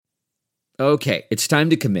Okay, it's time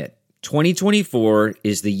to commit. 2024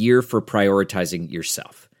 is the year for prioritizing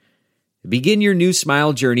yourself. Begin your new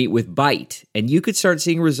smile journey with Byte, and you could start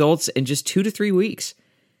seeing results in just 2 to 3 weeks.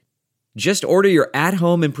 Just order your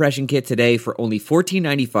at-home impression kit today for only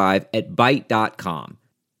 $14.95 at Byte.com.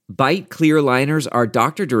 Byte clear liners are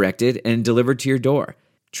doctor-directed and delivered to your door.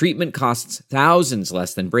 Treatment costs thousands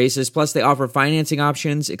less than braces, plus they offer financing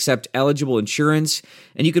options, accept eligible insurance,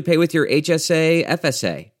 and you could pay with your HSA,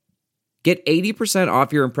 FSA. Get 80%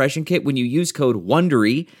 off your impression kit when you use code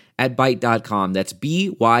WONDERY at Byte.com. That's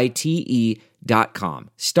BYTE.com.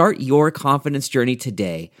 Start your confidence journey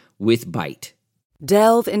today with Byte.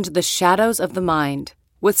 Delve into the shadows of the mind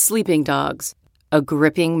with Sleeping Dogs, a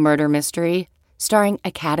gripping murder mystery starring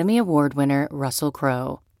Academy Award winner Russell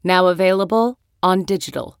Crowe. Now available on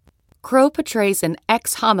digital. Crowe portrays an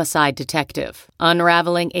ex-homicide detective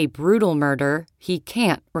unraveling a brutal murder he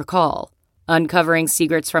can't recall. Uncovering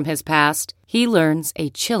secrets from his past, he learns a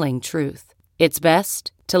chilling truth. It's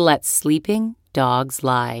best to let sleeping dogs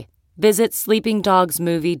lie. Visit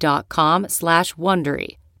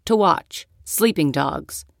sleepingdogsmovie.com/Wondery to watch Sleeping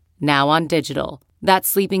Dogs, now on digital.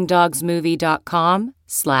 That's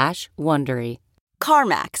sleepingdogsmovie.com/Wondery.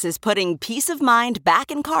 CarMax is putting peace of mind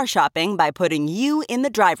back in car shopping by putting you in the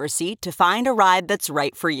driver's seat to find a ride that's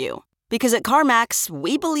right for you. Because at CarMax,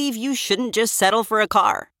 we believe you shouldn't just settle for a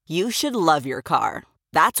car. You should love your car.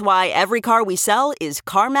 That's why every car we sell is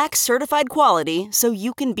CarMax certified quality, so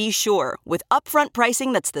you can be sure with upfront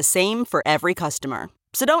pricing that's the same for every customer.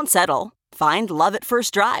 So don't settle. Find love at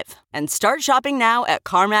first drive and start shopping now at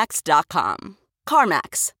CarMax.com.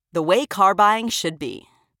 CarMax, the way car buying should be.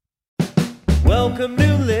 Welcome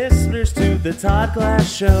new listeners to the Todd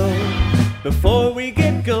Glass Show. Before we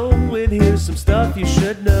get going, here's some stuff you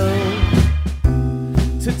should know.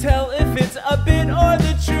 To tell if it's a bit or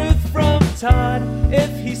the truth from Todd.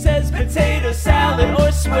 If he says potato salad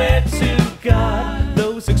or swear to God.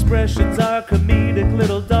 Those expressions are comedic,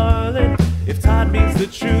 little darling. If Todd means the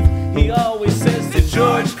truth, he always says to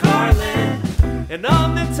George Carlin. And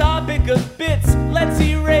on the topic of bits, let's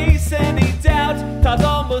erase any doubt. Todd's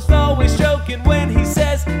almost always joking when he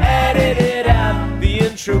says edit it out. The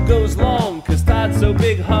intro goes long cause Todd's so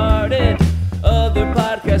big-hearted. Other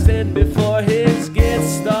podcasts end before his gets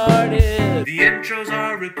started. The intros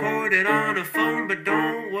are recorded on a phone, but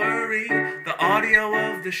don't worry, the audio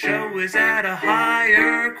of the show is at a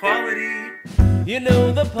higher quality. You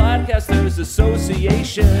know the Podcasters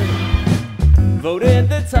Association voted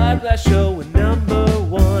the Todd Glass Show number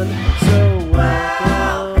 1. So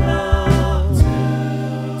welcome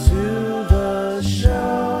to the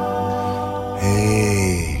show.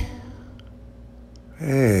 Hey.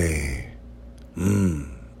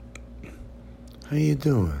 How you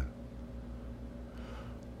doing?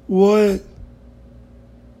 What?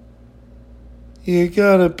 You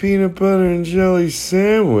got a peanut butter and jelly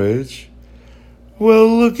sandwich? Well,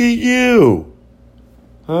 look at you.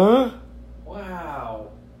 Huh? Wow.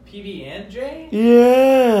 PB&J?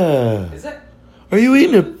 Yeah. Is that... Are you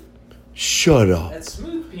eating a... Shut up. That's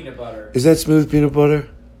smooth peanut butter. Is that smooth peanut butter?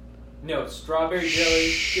 No, it's strawberry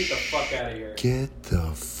jelly. Get the fuck out of here. Get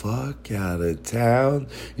the fuck out of town,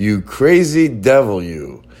 you crazy devil,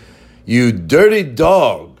 you. You dirty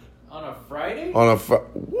dog. On a Friday?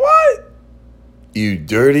 What? You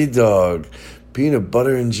dirty dog. Peanut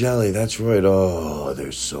butter and jelly, that's right. Oh,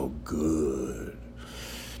 they're so good.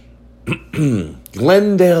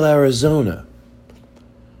 Glendale, Arizona.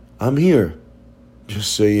 I'm here,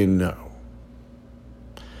 just so you know.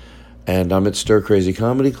 And I'm at Stir Crazy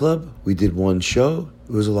Comedy Club. We did one show.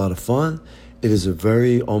 It was a lot of fun. It is a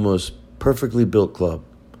very almost perfectly built club.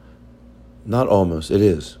 Not almost, it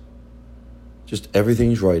is. Just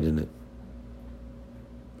everything's right in it.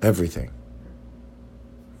 Everything.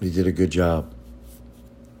 We did a good job.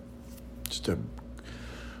 Just a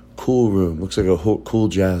cool room. Looks like a cool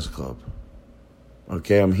jazz club.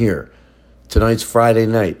 Okay, I'm here. Tonight's Friday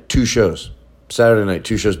night, 2 shows. Saturday night,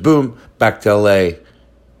 2 shows. Boom, back to LA.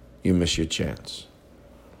 You miss your chance.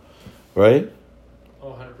 Right?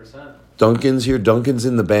 Oh, 100%. Duncan's here. Duncan's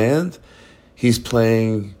in the band. He's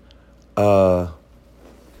playing the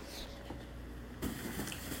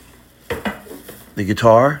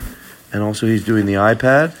guitar, and also he's doing the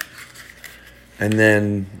iPad. And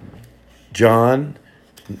then John,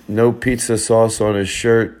 no pizza sauce on his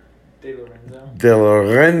shirt, De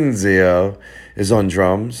Lorenzo is on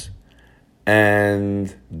drums.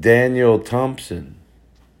 And Daniel Thompson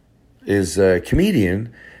is a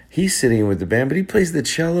comedian. He's sitting with the band, but he plays the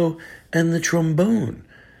cello and the trombone.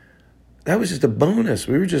 That was just a bonus.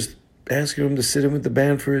 We were just asking him to sit in with the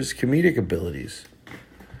band for his comedic abilities.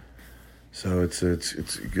 So it's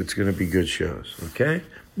going to be good shows, okay?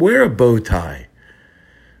 Wear a bow tie.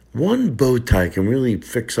 One bow tie can really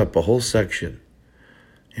fix up a whole section.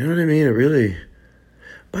 You know what I mean? It really...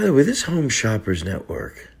 By the way, this Home Shoppers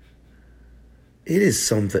Network, it is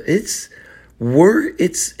something. It's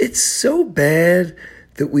so bad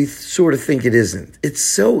that we sort of think it isn't. It's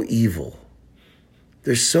so evil.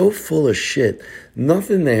 They're so full of shit.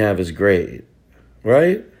 Nothing they have is great,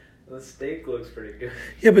 right? The steak looks pretty good.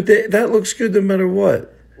 Yeah, but that looks good no matter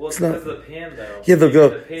what. Well, it's not because of the pan, though. Yeah, they'll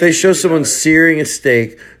go. They show someone better. searing a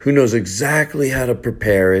steak who knows exactly how to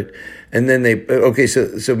prepare it, and then they is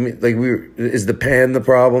the pan the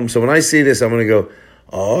problem? So when I see this, I'm gonna go,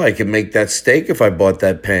 oh, I can make that steak if I bought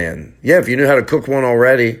that pan. Yeah, if you knew how to cook one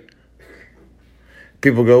already.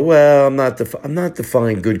 People go, well, I'm not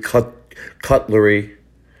defining good cutlery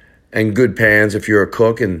and good pans. If you're a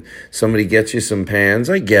cook and somebody gets you some pans,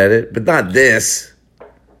 I get it, but not this.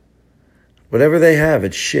 Whatever they have,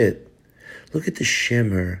 it's shit. Look at the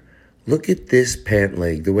shimmer. Look at this pant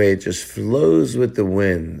leg, the way it just flows with the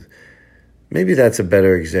wind. Maybe that's a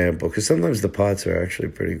better example, because sometimes the pots are actually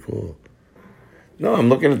pretty cool. No, I'm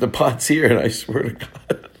looking at the pots here, and I swear to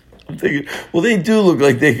God, I'm thinking, well, they do look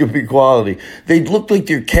like they could be quality. They look like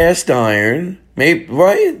they're cast iron, maybe,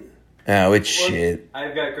 right? Oh, it's shit.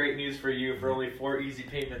 I've got great news for you. For only 4 easy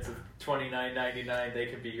payments of $29.99, they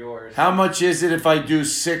can be yours. How much is it if I do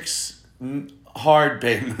 6 hard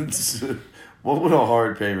payments? What would a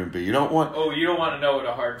hard payment be? You don't want... Oh, you don't want to know what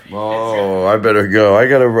a hard payment is. Oh, I better go. I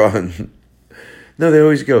got to run. No, they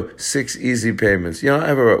always go 6 easy payments. You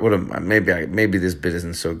know, maybe this bit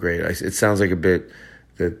isn't so great. It sounds like a bit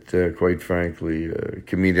that, quite frankly, a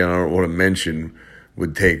comedian I don't want to mention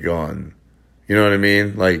would take on. You know what I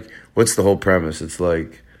mean? Like, what's the whole premise? It's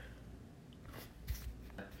like,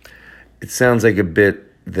 it sounds like a bit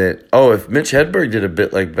that, oh, if Mitch Hedberg did a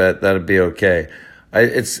bit like that, that'd be okay.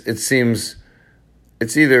 Never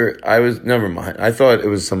mind. I thought it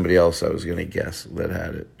was somebody else I was going to guess that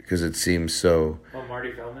had it, because it seems so. Oh,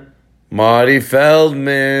 Marty Feldman? Marty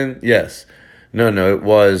Feldman. Yes. No, it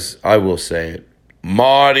was, I will say it,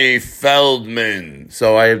 Marty Feldman.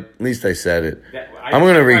 So at least I said it. I'm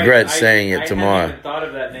going to regret saying it tomorrow. I haven't thought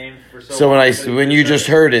of that name for so long. So when you just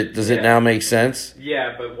heard it, does it now make sense?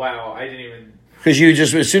 Yeah, but wow, I didn't even... Because you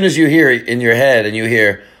just, as soon as you hear it in your head and you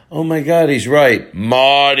hear, oh my God, he's right,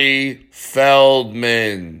 Marty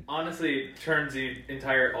Feldman. Honestly, it turns the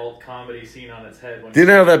entire alt comedy scene on its head. Do you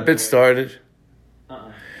know how that bit started?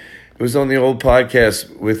 Uh-uh. It was on the old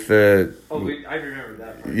podcast with... I remember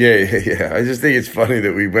that part. Yeah. I just think it's funny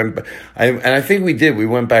that we went... I think we did. We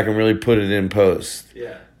went back and really put it in post.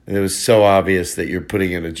 Yeah. And it was so obvious that you're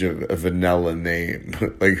putting in a vanilla name.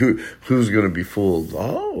 Like, who's going to be fooled?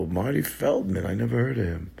 Oh, Marty Feldman. I never heard of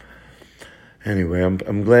him. Anyway,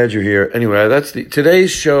 I'm glad you're here. Anyway, today's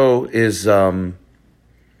show is... a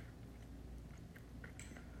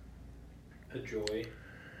joy.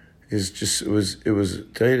 It was, to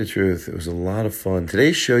tell you the truth, it was a lot of fun.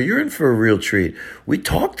 Today's show, you're in for a real treat. We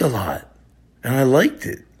talked a lot, and I liked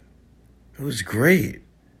it. It was great.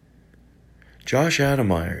 Josh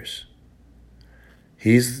Adameyers,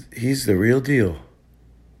 he's the real deal.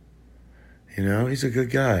 You know, he's a good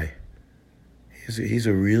guy. He's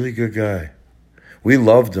a really good guy. We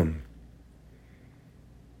loved him.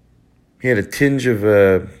 He had a tinge of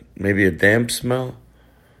maybe a damp smell.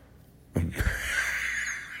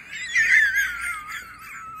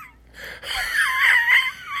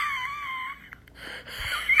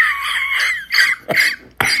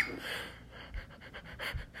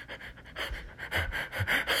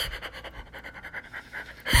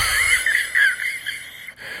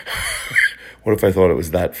 What if I thought it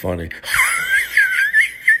was that funny?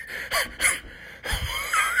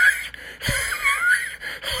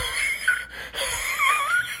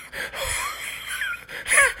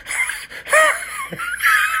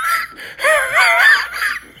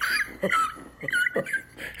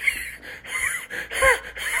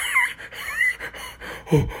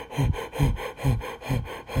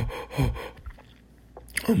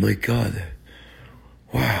 Oh my God.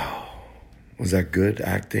 Wow. Was that good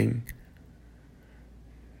acting?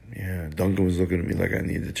 Yeah, Duncan was looking at me like I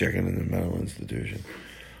needed to check in the mental institution.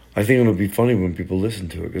 I think it'll be funny when people listen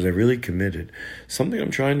to it, because I really committed. Something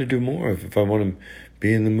I'm trying to do more of if I want to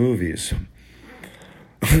be in the movies.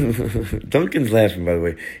 Duncan's laughing, by the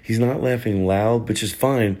way. He's not laughing loud, which is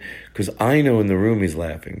fine, because I know in the room he's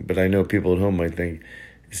laughing. But I know people at home might think,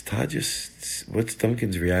 is Todd just... What's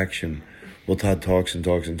Duncan's reaction? Well, Todd talks and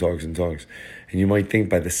talks and talks and talks. And you might think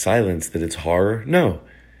by the silence that it's horror. No,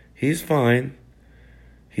 he's fine.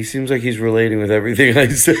 He seems like he's relating with everything I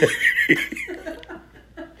say.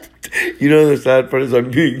 You know the sad part is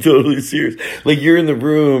I'm being totally serious. Like, you're in the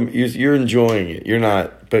room, you're enjoying it. You're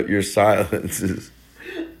not, but your silence is...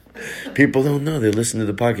 People don't know. They listen to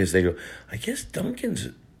the podcast. They go, I guess Duncan's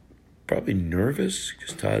probably nervous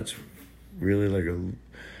because Todd's really like a...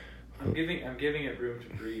 I'm giving it room to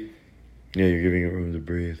breathe. Yeah, you're giving it room to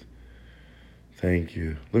breathe. Thank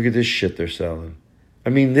you. Look at this shit they're selling. I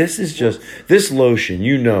mean, this is just... This lotion,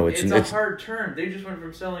 you know, it's a hard turn. They just went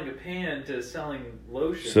from selling a pan to selling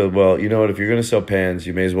lotion. So, well, you know what? If you're going to sell pans,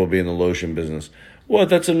 you may as well be in the lotion business. What?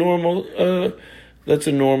 That's a normal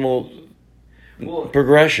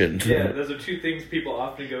progression. Yeah, those are two things people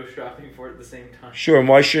often go shopping for at the same time. Sure, and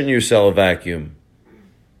why shouldn't you sell a vacuum?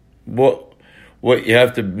 What, you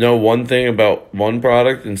have to know one thing about one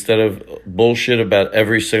product instead of bullshit about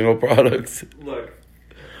every single product? Look,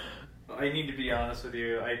 I need to be honest with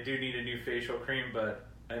you. I do need a new facial cream, but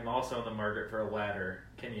I'm also in the market for a ladder.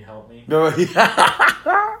 Can you help me? No.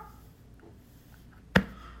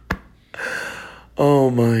 Oh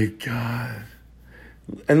my God.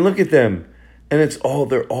 And look at them. And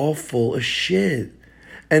they're all full of shit.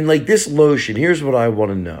 And like this lotion, here's what I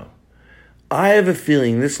want to know. I have a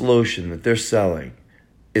feeling this lotion that they're selling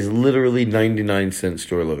is literally 99-cent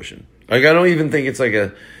store lotion. Like, I don't even think it's like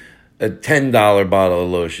a $10 bottle of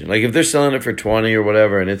lotion. Like, if they're selling it for 20 or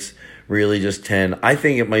whatever and it's really just 10, I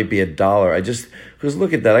think it might be $1. Because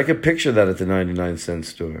look at that. I could picture that at the 99-cent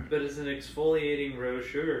store. But it's an exfoliating rose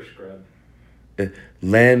sugar scrub.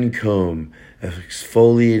 Lancome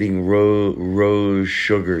exfoliating rose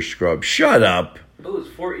sugar scrub. Shut up. Oh, it's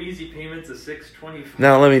 4 easy payments of $6.25.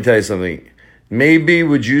 Now, let me tell you something. Maybe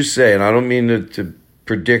would you say, and I don't mean to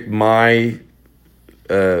predict my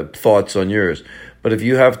thoughts on yours, but if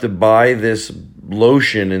you have to buy this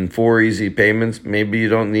lotion in 4 easy payments, maybe you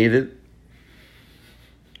don't need it?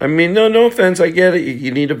 I mean, no offense, I get it.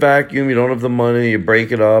 You need a vacuum, you don't have the money, you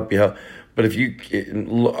break it up, but if you,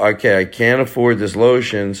 okay, I can't afford this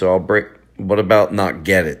lotion, so what about not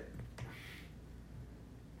get it?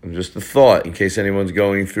 Just a thought in case anyone's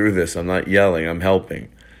going through this. I'm not yelling, I'm helping.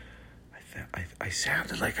 I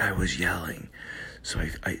sounded like I was yelling, so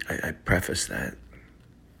I prefaced that.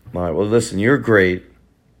 All right, well, listen, you're great,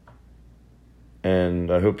 and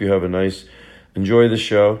I hope you have enjoy the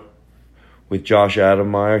show with Josh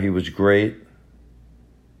Adammeyer. He was great,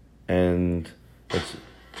 and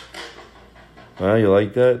you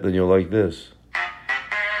like that? Then you'll like this.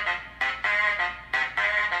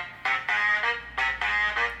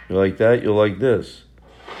 You like that? You'll like this.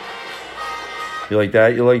 You like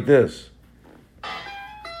that? You'll like this.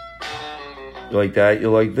 You like that?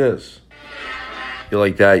 You'll like this. You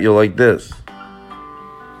like that? You'll like this.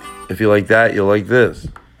 If you like that, you'll like this.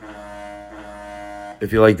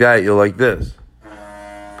 If you like that, you'll like this.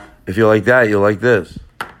 If you like that, you'll like this.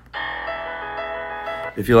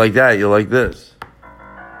 If you like that, you'll like this.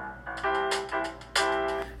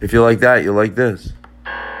 If you like that, you'll like this.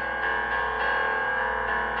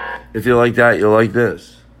 If you like that, you'll like this.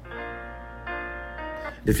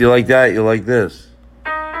 If you like that, you'll like this.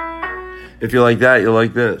 If you like that, you'll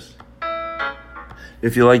like this.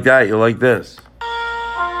 If you like that, you'll like this.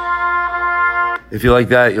 If you like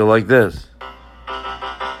that, you'll like this.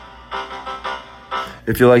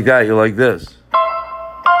 If you like that, you'll like this.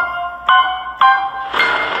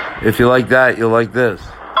 If you like that, you'll like this.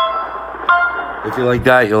 If you like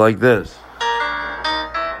that, you'll like this.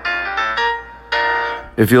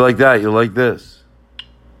 If you like that, you'll like this.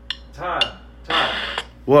 Todd.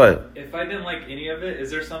 What? If I didn't like any of it,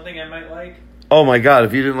 is there something I might like? Oh my God,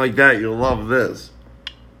 if you didn't like that, you'll love this.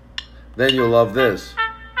 Then you'll love this.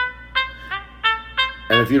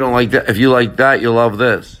 And if you don't like that, if you like that, you'll love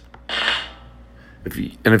this.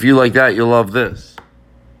 If you like that, you'll love this.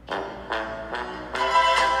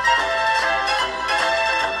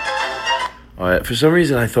 All right, for some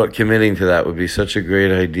reason I thought committing to that would be such a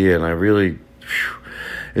great idea, and I really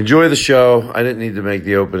enjoy the show. I didn't need to make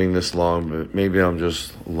the opening this long, but maybe I'm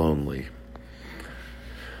just lonely.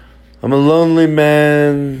 I'm a lonely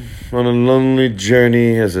man on a lonely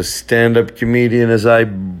journey as a stand-up comedian as I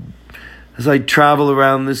travel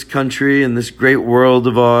around this country and this great world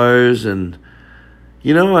of ours. And,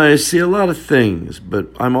 I see a lot of things, but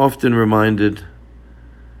I'm often reminded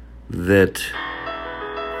that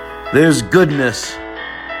there's goodness.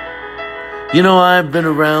 I've been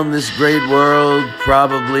around this great world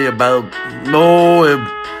probably I've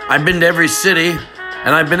been to every city,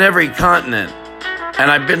 and I've been to every continent, and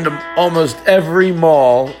I've been to almost every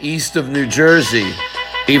mall east of New Jersey,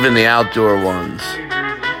 even the outdoor ones.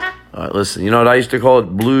 All right, listen, you know what I used to call it?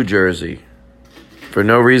 Blue Jersey. For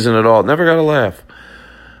no reason at all. Never got a laugh.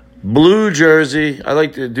 Blue Jersey. I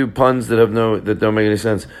like to do puns that don't make any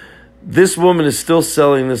sense. This woman is still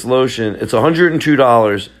selling this lotion. It's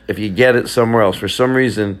 $102 if you get it somewhere else. For some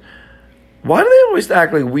reason, why do they always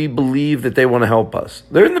act like we believe that they want to help us?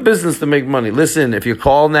 They're in the business to make money. Listen, if you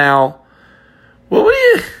call now, well, what do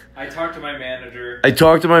you... I talked to my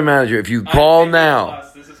manager. If you call now...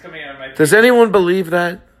 This is coming out of my... Does anyone believe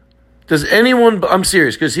that? Does anyone... I'm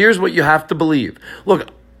serious, because here's what you have to believe. Look,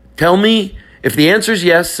 tell me, if the answer is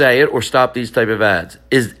yes, say it, or stop these type of ads.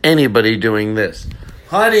 Is anybody doing this?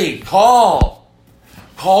 Honey, call.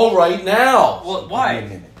 Call right now. Well,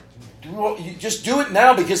 why? You just do it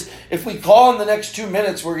now, because if we call in the next 2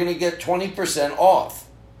 minutes, we're going to get 20% off.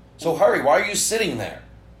 So hurry. Why are you sitting there?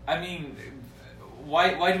 I mean,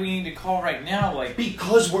 why do we need to call right now? Like,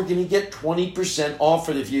 because we're going to get 20% off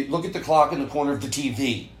if you look at the clock in the corner of the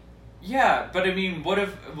TV. Yeah, but I mean,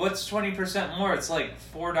 what's 20% more? It's like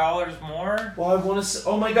 $4 more? Well, I want to...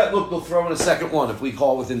 Oh, my God. Look, they'll throw in a second one if we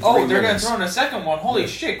call within 3 minutes. Oh, they're going to throw in a second one. Holy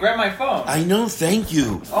shit, grab my phone. I know, thank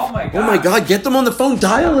you. Oh, my God. Oh, my God, get them on the phone.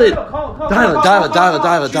 Dial it. Dial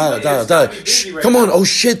it. Shh, come on. Oh,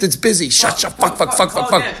 shit, it's busy. Shut. Fuck.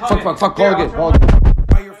 Call again.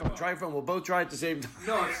 Try your phone. We'll both try at the same time.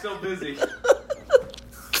 No, it's still busy.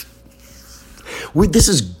 This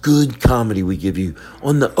is good comedy we give you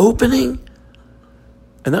on the opening,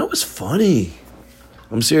 and that was funny.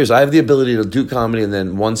 I'm serious. I have the ability to do comedy and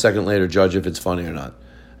then 1 second later judge if it's funny or not,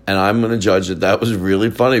 and I'm going to judge that was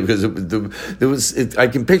really funny because I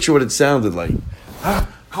can picture what it sounded like.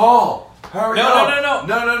 Call. Hurry up.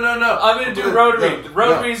 No. I'm going to do rotary.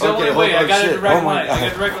 Rotary's the only way. I got a direct line. I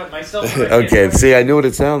got a direct line myself. Okay, see, I know what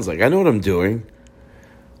it sounds like. I know what I'm doing.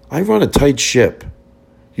 I run a tight ship.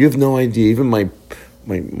 You have no idea. Even my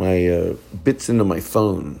bits into my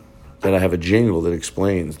phone that I have a jingle that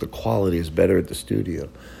explains the quality is better at the studio.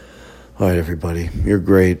 All right, everybody, you're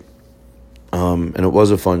great, and it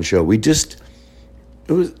was a fun show. It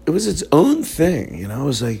was its own thing, you know. It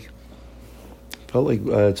was like felt like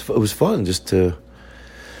it was fun just to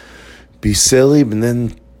be silly, and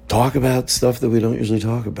then talk about stuff that we don't usually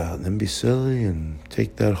talk about, and then be silly and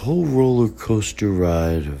take that whole roller coaster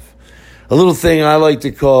ride of. A little thing I like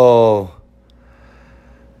to call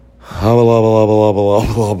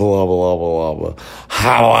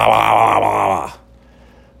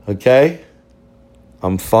okay?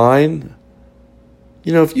 I'm fine.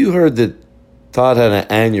 You know, if you heard that Todd had an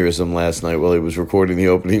aneurysm last night while he was recording the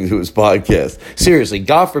opening to his podcast, seriously,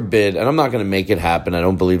 God forbid, and I'm not going to make it happen, I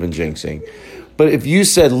don't believe in jinxing, but if you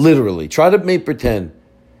said literally, try to make pretend,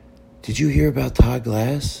 did you hear about Todd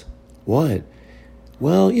Glass? What?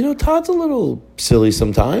 Well, you know, Todd's a little silly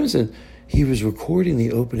sometimes, and he was recording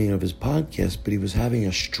the opening of his podcast, but he was having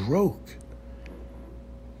a stroke.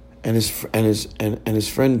 And his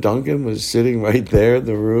friend Duncan was sitting right there in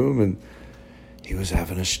the room, and he was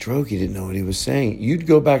having a stroke. He didn't know what he was saying. You'd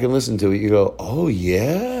go back and listen to it. You go, oh,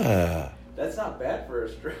 yeah. That's not bad for a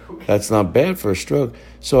stroke. That's not bad for a stroke.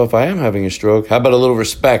 So if I am having a stroke, how about a little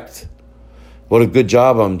respect? What a good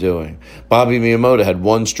job I'm doing. Bobby Miyamoto had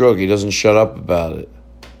one stroke. He doesn't shut up about it.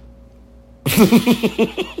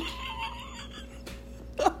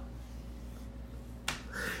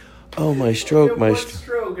 Oh, my stroke, my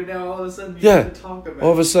stroke, and now all of a sudden you have to talk about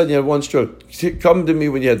all of a sudden you had one stroke. Come to me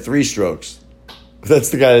when you had 3 strokes. That's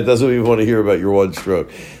the guy that doesn't even want to hear about your one stroke.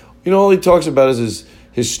 You know, all he talks about is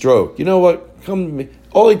his stroke. You know what? Come to me.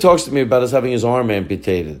 All he talks to me about is having his arm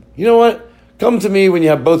amputated. You know what? Come to me when you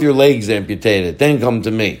have both your legs amputated. Then come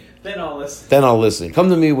to me. Then I'll listen. Come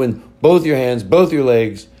to me when both your hands, both your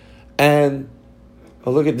legs, and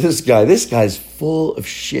look at this guy. This guy's full of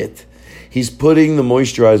shit. He's putting the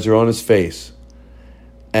moisturizer on his face,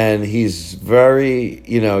 and he's very,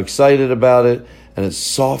 excited about it, and it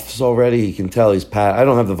softs already. He can tell he's I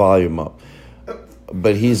don't have the volume up,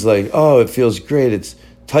 but he's like, oh, it feels great. It's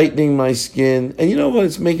tightening my skin, and you know what?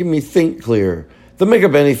 It's making me think clearer. Doesn't make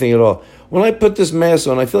up anything at all. When I put this mask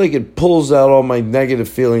on, I feel like it pulls out all my negative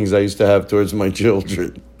feelings I used to have towards my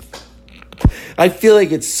children. I feel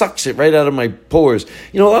like it sucks it right out of my pores.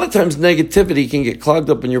 A lot of times negativity can get clogged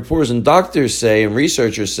up in your pores, and doctors say and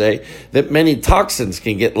researchers say that many toxins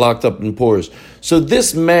can get locked up in pores. So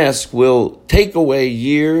this mask will take away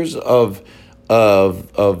years of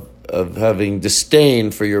having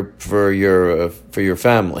disdain for your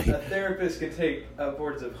family. A therapist can take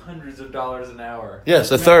upwards of hundreds of dollars an hour. Yes,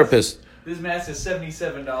 a therapist. This mask is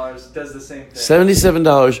 $77. Does the same thing.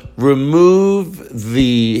 $77. Remove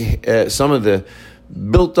the some of the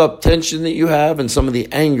built-up tension that you have and some of the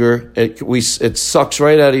anger. It sucks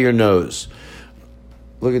right out of your nose.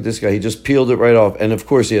 Look at this guy. He just peeled it right off, and of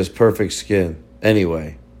course he has perfect skin.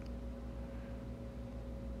 Anyway,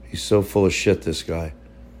 he's so full of shit. This guy.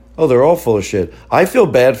 Oh, they're all full of shit. I feel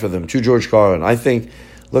bad for them, to George Carlin. I think,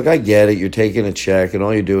 look, I get it. You're taking a check, and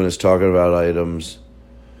all you're doing is talking about items.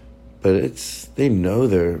 But they know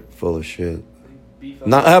they're full of shit.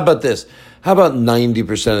 Now, how about this? How about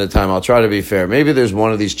 90% of the time? I'll try to be fair. Maybe there's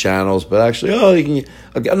one of these channels, but actually,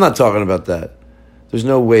 I'm not talking about that. There's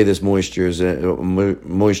no way this moisturizer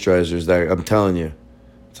is that. I'm telling you,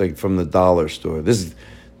 it's like from the dollar store. This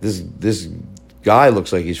guy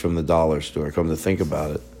looks like he's from the dollar store. Come to think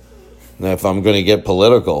about it. Now, if I'm going to get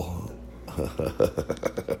political, all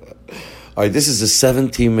right. This is a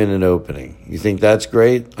 17-minute opening. You think that's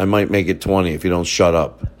great? I might make it 20 if you don't shut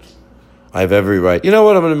up. I have every right. You know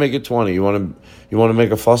what? I'm going to make it 20. You want to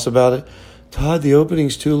make a fuss about it? Todd, the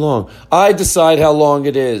opening's too long. I decide how long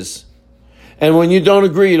it is. And when you don't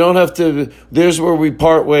agree, you don't have to. There's where we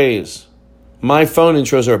part ways. My phone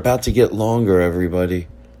intros are about to get longer, everybody.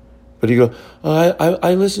 But you go,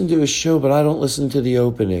 I listen to his show, but I don't listen to the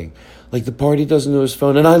opening. Like the party doesn't know his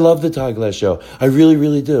phone. And I love the Todd Glass show. I really,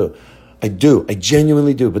 really do. I do. I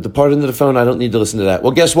genuinely do. But the part into the phone, I don't need to listen to that.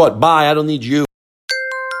 Well, guess what? Bye. I don't need you.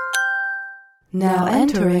 Now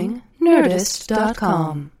entering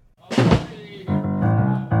Nerdist.com.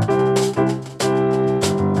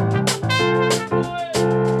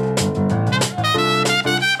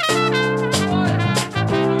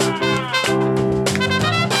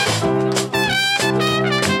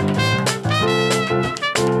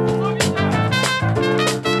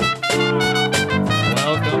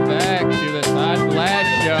 Welcome back to the Todd Glass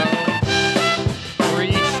Show.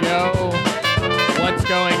 Pre-show, what's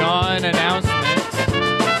going on announcement.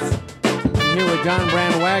 Here with John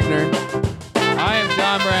Brand Wagner. I am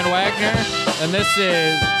John Brand Wagner, and this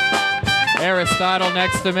is Aristotle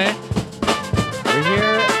next to me. We're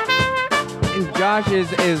here, and Josh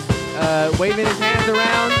is waving his hands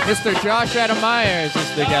around. Mr. Josh Adam Myers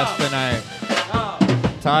is the guest tonight.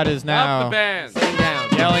 Todd is now Sitting down.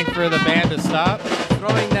 yelling for the band to stop.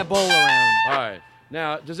 Throwing that bowl around. All right.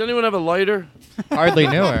 Now, does anyone have a lighter? Hardly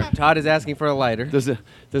knew her. Todd is asking for a lighter. Does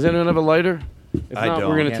anyone have a lighter? If I not, don't.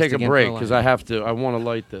 we're going He to has take to a get break the because lighter. I want to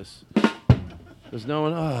light this. There's no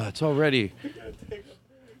one. Oh, it's already.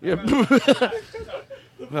 Yeah.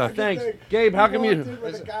 Thanks. Gabe, how come you.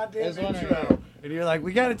 And you're like,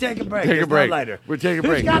 we got to take a break. Take a There's break. No lighter. We're taking a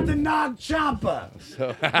Who's break. got the Nog Champa?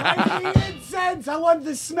 Light the incense. I want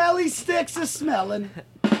the smelly sticks a smelling.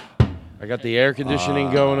 I got the air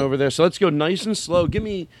conditioning going over there. So let's go nice and slow. Give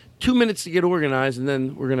me 2 minutes to get organized, and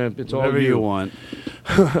then we're going to. It's all Whatever you. you want.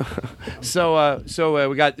 So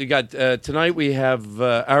we got tonight we have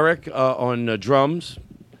Eric on drums,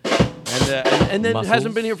 and then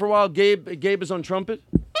hasn't been here for a while. Gabe is on trumpet.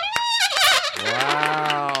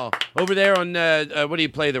 Wow! Over there on what do you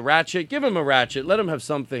play? The ratchet. Give him a ratchet. Let him have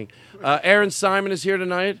something. Aaron Simon is here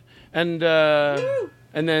tonight, and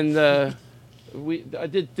then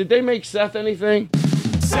did they make Seth anything?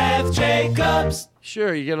 Seth Jacobs.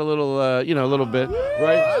 Sure, you get a little a little bit,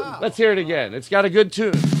 right? Let's hear it again. It's got a good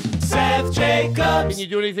tune. Seth Jacobs. Can you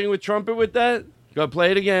do anything with trumpet with that? Go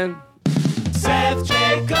play it again. Seth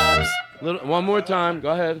Jacobs. One more time.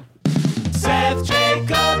 Go ahead. Seth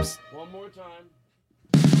Jacobs. One more time.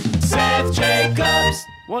 Seth Jacobs.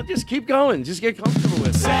 Well, just keep going. Just get comfortable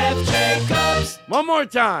with it. Seth Jacobs. One more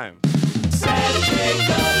time. Seth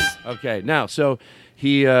Jacobs. Okay, now, so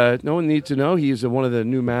he, no one needs to know, he's one of the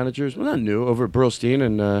new managers, well, not new, over at Burlstein,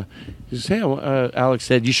 and he says, hey, Alex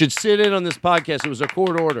said, you should sit in on this podcast. It was a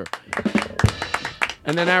court order.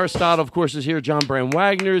 And then Aristotle, of course, is here. John Brand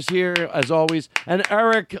Wagner is here, as always. And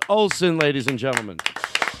Eric Olson, ladies and gentlemen.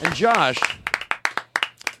 And Josh,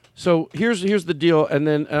 so here's the deal, and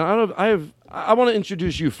then I want to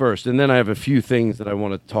introduce you first, and then I have a few things that I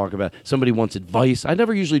want to talk about. Somebody wants advice. I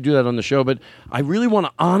never usually do that on the show, but I really want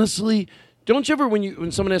to honestly. Don't you ever,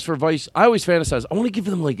 when someone asks for advice, I always fantasize. I want to give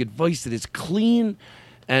them like advice that is clean,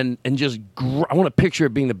 and just I want to picture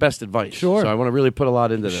it being the best advice. Sure. So I want to really put a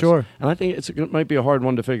lot into this. Sure. And I think it might be a hard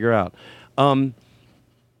one to figure out. I'm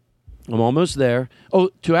almost there. Oh,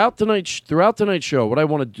 throughout tonight's show, what I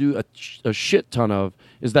want to do a shit ton of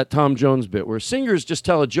is that Tom Jones bit where singers just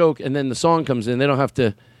tell a joke and then the song comes in. They don't have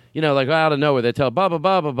to, like out of nowhere. They tell ba ba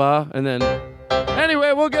ba ba ba, and then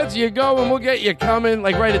anyway, we'll get you going, we'll get you coming,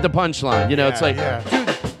 like right at the punchline. It's like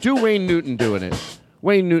do Wayne Newton doing it.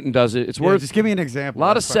 Wayne Newton does it. It's worth. Just give me an example. A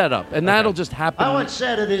lot of setup, and that'll just happen. I once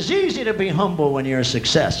said it is easy to be humble when you're a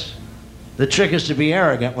success. The trick is to be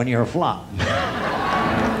arrogant when you're a flop.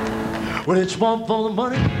 When it's one full of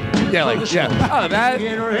money. Yeah, like oh,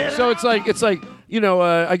 that. So it's like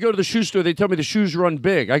I go to the shoe store. They tell me the shoes run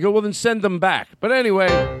big. I go, well, then send them back. But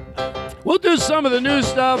anyway, we'll do some of the new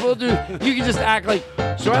stuff. You can just act like.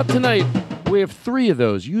 So out tonight, we have 3 of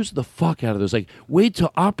those. Use the fuck out of those. Like, wait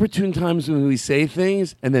till opportune times when we say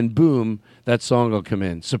things, and then boom, that song will come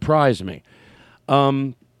in. Surprise me.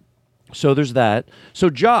 So there's that. So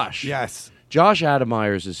Josh. Yes. Josh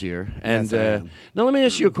Adamyers is here. And Yes, now let me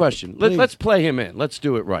ask you a question. Let's play him in. Let's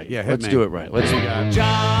do it right. Yeah, let's do it right. Let's see.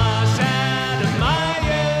 Josh Adamyers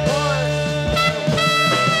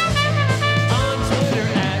on Twitter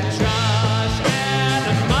at Josh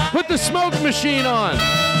Adamyers. Put the smoke machine on.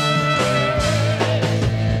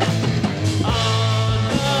 On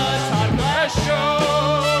the Todd Glass Show.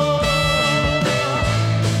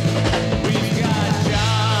 We've got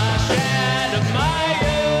Josh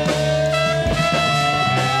Adamyers.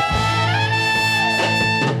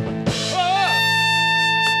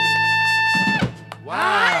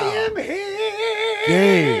 I am here.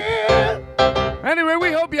 Dave. Anyway,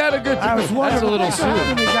 we hope you had a good time. I was wondering. That's a little Thanks for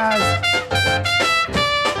having soon. me, guys.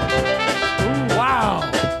 Wow.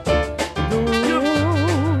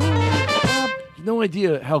 No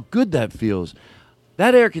idea how good that feels.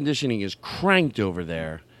 That air conditioning is cranked over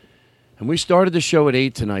there. And we started the show at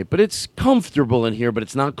 8 tonight, but it's comfortable in here, but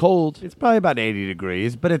it's not cold. It's probably about 80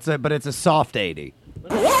 degrees, but it's a soft 80.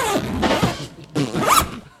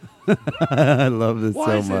 I love this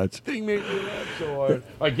so much. Thing making me laugh so hard.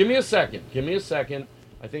 All right, give me a second.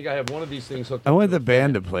 I think I have one of these things hooked I up. want the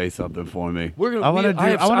band to play something for me. We're gonna- I want to we- do. I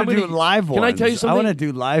have- I want I'm to do gonna- live ones. Can I tell you I something? want to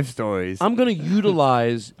do live stories. I'm going to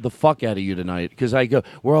utilize the fuck out of you tonight because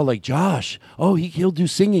we're all like, Josh, he'll do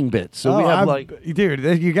singing bits. So we have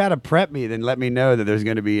dude, you got to prep me, then let me know that there's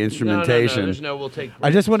going to be instrumentation. we'll take.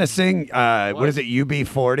 I just want to sing. What is it?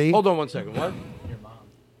 UB40. Hold on one second. What? Your mom.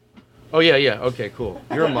 Oh yeah. Okay, cool.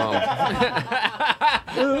 Your mom.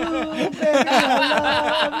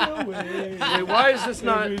 Wait, why is this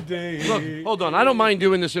not? Look, hold on. I don't mind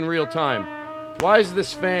doing this in real time. Why is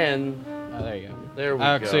this fan? Oh, there you go. There we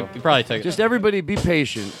So go. you probably took it. Just everybody be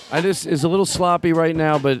patient. This is a little sloppy right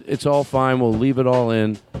now, but it's all fine. We'll leave it all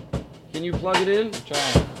in. Can you plug it in?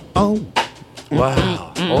 Try. Oh.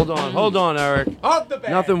 Wow. Hold on, Eric.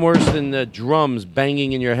 Nothing worse than the drums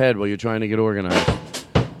banging in your head while you're trying to get organized.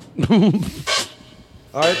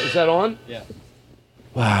 All right, is that on? Yeah.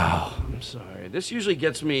 Wow. I'm sorry. This usually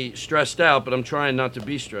gets me stressed out, but I'm trying not to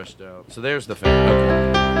be stressed out. So there's the fan.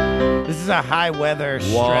 Okay. This is a high weather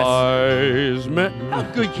stress. Wise man. How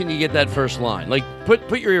good can you get that first line? Like, put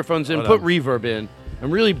your earphones in, Hold put on. reverb in,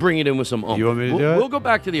 and really bring it in with some oomph. You want me to do it? We'll go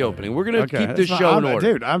back to the opening. We're going to Okay. keep this That's show not- in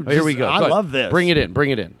order. dude, I'm Here we just- go. I Go ahead. love this. Bring it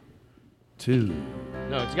in. 2.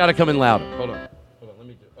 No, it's got to come in louder. Hold on. Let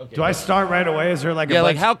me do it. Okay. Do I start right away? Is there like a Yeah,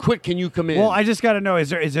 like bunch- how quick can you come in? Well, I just got to know.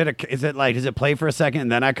 Is it like does it play for a second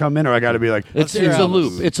and then I come in, or I got to be like It's a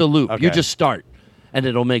loop. It's a loop. Okay. You just start, and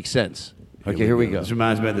it'll make sense. Okay, here we go. This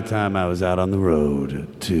reminds me of the time I was out on the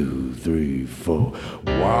road. 2, 3, 4.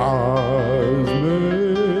 Wise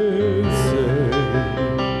men say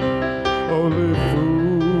only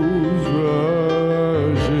fools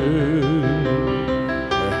rush in,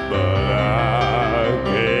 but I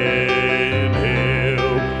can't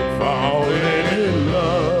help falling in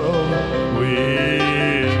love with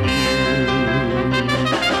you.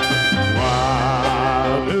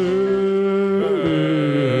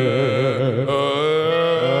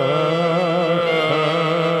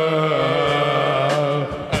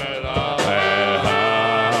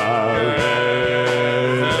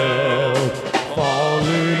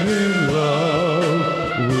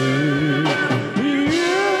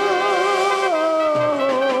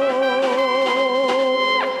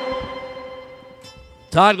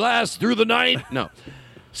 Todd Glass through the night. No.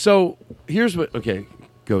 So here's what. Okay,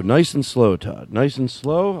 go nice and slow, Todd. Nice and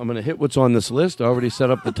slow. I'm going to hit what's on this list. I already set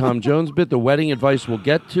up the Tom Jones bit. The wedding advice we'll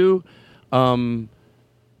get to.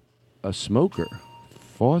 A smoker.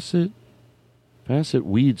 Faucet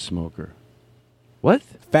weed smoker. What?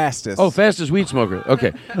 Fastest. Oh, fastest weed smoker.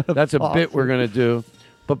 Okay. That's a bit we're going to do.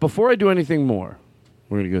 But before I do anything more,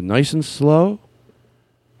 we're going to go nice and slow.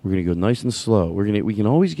 We're going to go nice and slow. We can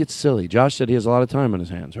always get silly. Josh said he has a lot of time on his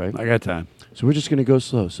hands, right? I got time. So we're just going to go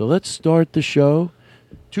slow. So let's start the show.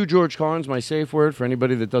 To George Carlins, my safe word for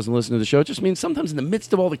anybody that doesn't listen to the show. It just means sometimes in the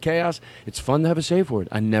midst of all the chaos, it's fun to have a safe word.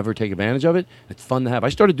 I never take advantage of it. It's fun to have. I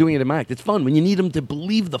started doing it in my act. It's fun when you need them to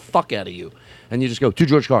believe the fuck out of you. And you just go, to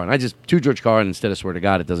George Carlin. To George Carlin instead of swear to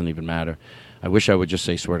God. It doesn't even matter. I wish I would just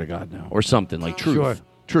say swear to God now. Or something like truth. Sure.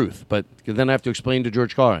 Truth. But then I have to explain to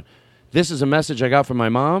George Carlin. This is a message I got from my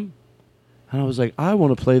mom. And I was like, I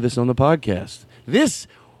want to play this on the podcast.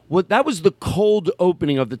 That was the cold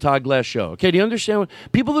opening of the Todd Glass show. Okay, do you understand?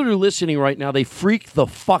 People that are listening right now, they freak the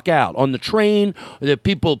fuck out on the train. The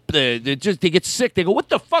people, they get sick. They go, "What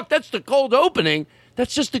the fuck? That's the cold opening."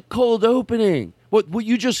 That's just the cold opening. What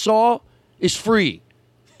you just saw is free,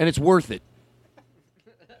 and it's worth it.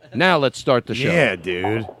 Now let's start the show. Yeah,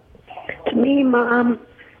 dude. To me, Mom,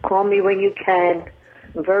 call me when you can.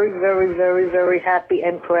 I'm very, very, very, very happy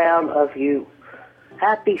and proud of you.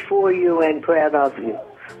 Happy for you and proud of you.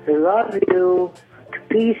 I love you to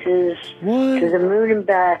pieces. What? To the moon and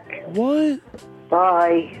back. What?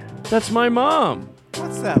 Bye. That's my mom.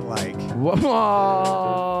 What's that like?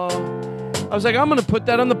 Whoa. I was like, I'm going to put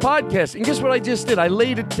that on the podcast. And guess what I just did? I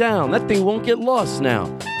laid it down. That thing won't get lost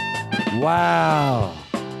now. Wow.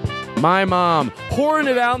 My mom, pouring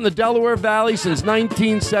it out in the Delaware Valley since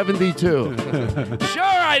 1972. Sure,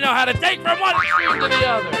 I know how to take from one extreme to the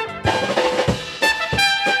other.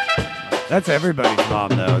 That's everybody's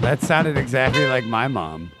mom, though. That sounded exactly like my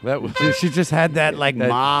mom. She just had that,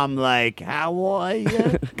 mom, how are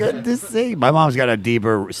you? Good to see you. My mom's got a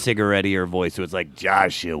deeper, cigarette-ier voice, so it's like,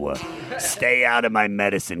 Joshua, stay out of my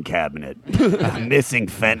medicine cabinet. I'm missing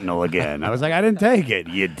fentanyl again. I was like, I didn't take it.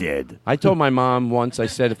 You did. I told my mom once, I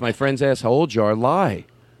said, if my friends ask how old you are, lie.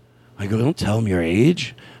 I go, don't tell them your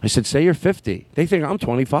age. I said, say you're 50. They think I'm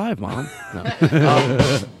 25, Mom.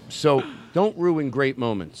 No. So don't ruin great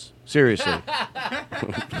moments. Seriously.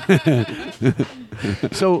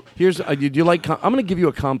 So here's, do you like, I'm going to give you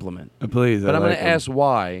a compliment. Please. But I'm going to ask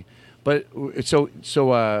why. But so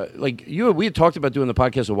we had talked about doing the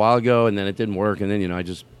podcast a while ago, and then it didn't work, and then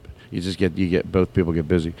both people get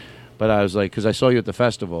busy. But I was like, because I saw you at the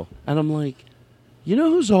festival, and I'm like, you know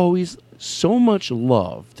who's always so much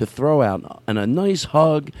love to throw out and a nice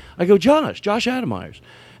hug? I go, Josh Adameyers,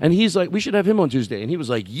 and he's like, we should have him on Tuesday, and he was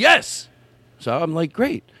like, yes. So I'm like,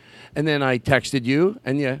 great. And then I texted you,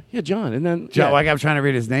 and yeah, John. And then John, I'm trying to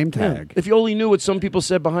read his name tag. Yeah. If you only knew what some people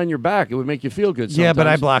said behind your back, it would make you feel good sometimes. Yeah, but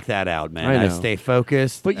I block that out, man. I stay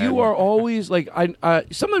focused. But you are always like,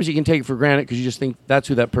 sometimes you can take it for granted because you just think that's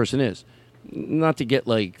who that person is. Not to get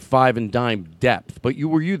like five and dime depth, but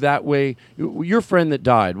were you that way? Your friend that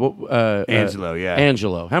died, Angelo, yeah.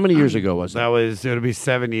 Angelo. How many years ago was that? It'll be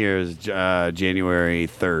 7 years, January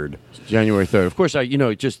 3rd. January 3rd. Of course,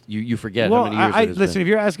 you forget how many years it has listen, been. if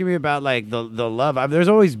you're asking me about like the love, there's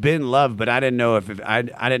always been love, but I didn't know if I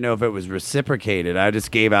didn't know if it was reciprocated. I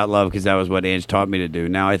just gave out love because that was what Ange taught me to do.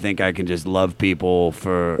 Now I think I can just love people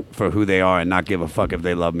for who they are and not give a fuck if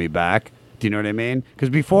they love me back. Do you know what I mean? Because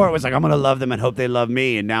before it was like, I'm going to love them and hope they love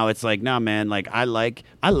me. And now it's like, no, man, like I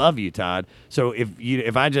love you, Todd. So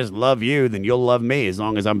if I just love you, then you'll love me as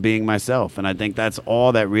long as I'm being myself. And I think that's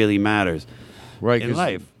all that really matters in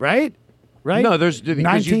life, right? Right? No, there's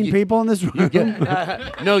 19 people in this room.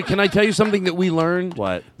 No, can I tell you something that we learned?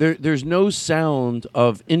 What? There's no sound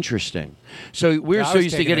of interesting. So we're so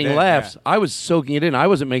used to getting laughs. Yeah. I was soaking it in. I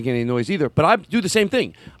wasn't making any noise either. But I do the same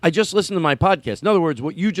thing. I just listened to my podcast. In other words,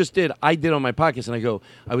 what you just did, I did on my podcast. And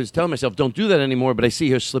I was telling myself, don't do that anymore. But I see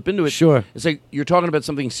her slip into it. Sure. It's like you're talking about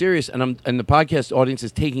something serious, and the podcast audience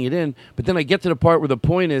is taking it in. But then I get to the part where the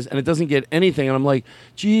point is, and it doesn't get anything. And I'm like,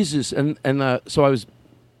 Jesus. So I was...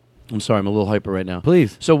 I'm sorry, I'm a little hyper right now.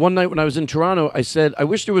 Please. So one night when I was in Toronto, I said, I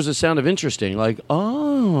wish there was a sound of interesting, like,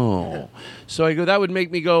 oh. So I go, that would make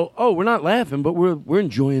me go, oh, we're not laughing, but we're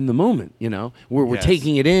enjoying the moment, you know? We're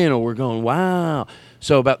taking it in, or we're going, wow.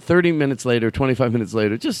 So about 30 minutes later, 25 minutes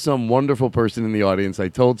later, just some wonderful person in the audience, I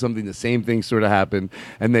told something, the same thing sort of happened,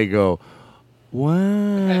 and they go, wow.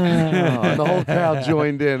 And the whole crowd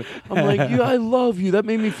joined in. I'm like, yeah, I love you. That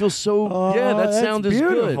made me feel so, that sound is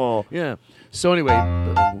beautiful. Good. Yeah. So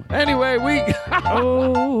anyway, we...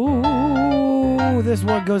 Oh, this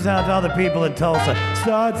one goes out to all the people in Tulsa.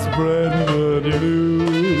 Start spreading the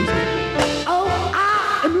news. Oh,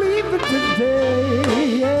 I am leaving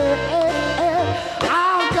today. Yeah.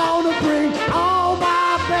 I'm gonna bring all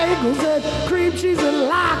my bagels and cream cheese and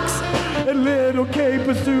lox and little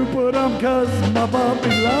capers to put on, 'cause my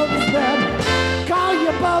puppy loves them. Call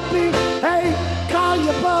your puppy, hey. Call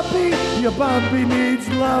your puppy. Your puppy needs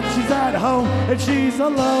love. She's at home and she's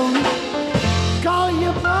alone. Call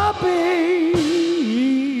your puppy.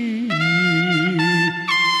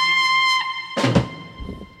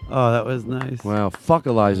 Oh, that was nice. Wow, fuck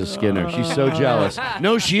Eliza Skinner. She's so jealous.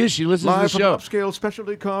 No, she is. She listens Live to the show. from an upscale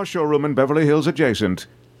specialty car showroom in Beverly Hills adjacent.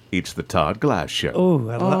 It's the Todd Glass Show. Oh,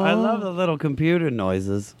 I love the little computer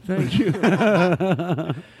noises. Thank you.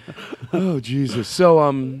 Oh, Jesus. So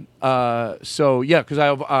yeah, because I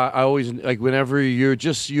always, like, whenever you're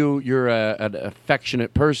an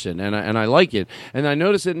affectionate person, and I like it, and I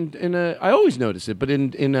notice it I always notice it, but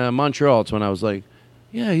in Montreal, it's when I was like,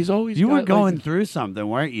 yeah, he's always. You were going through something,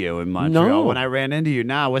 weren't you, in Montreal? No. When I ran into you.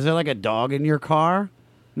 Now, was there like a dog in your car?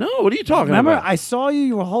 No, what are you talking Remember, about? I saw you.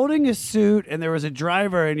 You were holding a suit, and there was a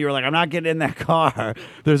driver, and you were like, "I'm not getting in that car."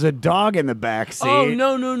 There's a dog in the back seat. Oh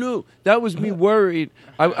no! That was me worried.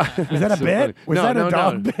 Was that a So bit? funny. Was that a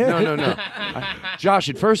dog bit? No. Josh,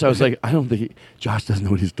 at first I was like, I don't think Josh doesn't know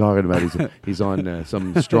what he's talking about. He's on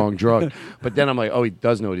some strong drug. But then I'm like, oh, he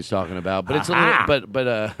does know what he's talking about. But it's a little.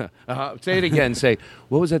 But say it again. Say,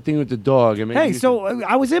 what was that thing with the dog? I mean, Hey, so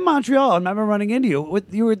I was in Montreal. I remember running into you.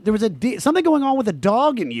 There was something going on with a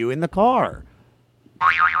dog and you in the car.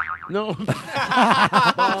 No.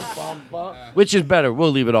 Which is better?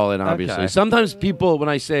 We'll leave it all in, obviously. Okay. Sometimes people, when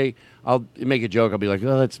I say, I'll make a joke, I'll be like,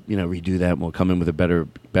 oh, let's redo that, and we'll come in with a better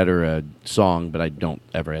song, but I don't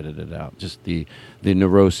ever edit it out. Just the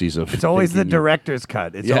neuroses of It's always the thinking director's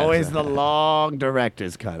cut. It's always the long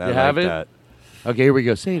director's cut. I You like have it? that. Okay, here we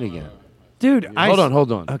go. Say it again. Dude, Hold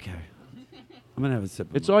on. Okay. I'm going to have a sip.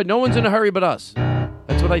 It's all right. No one's in a hurry but us.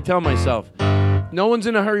 That's what I tell myself. No one's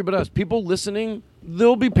in a hurry but us. People listening,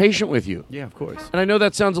 they'll be patient with you. Yeah, of course. And I know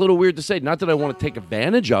that sounds a little weird to say. Not that I want to take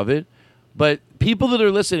advantage of it, but people that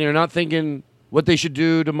are listening are not thinking what they should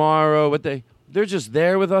do tomorrow, they're just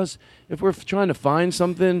there with us. If we're trying to find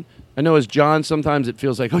something, I know as John, sometimes it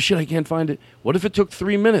feels like, oh shit, I can't find it. What if it took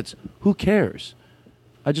 3 minutes? Who cares?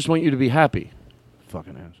 I just want you to be happy.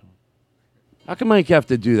 Fucking asshole. How come I have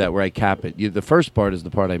to do that where I cap it? The first part is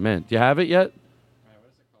the part I meant. Do you have it yet?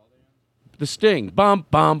 The sting. Bum,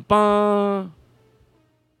 bum, bum.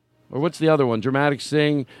 Or what's the other one? Dramatic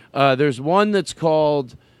sing. There's one that's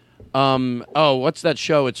called, what's that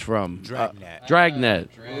show it's from? Dragnet. Dragnet.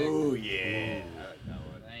 Oh, yeah.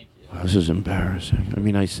 Oh, this is embarrassing. I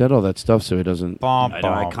mean, I said all that stuff so he doesn't. I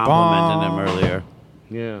know, I complimented him earlier.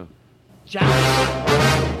 Yeah.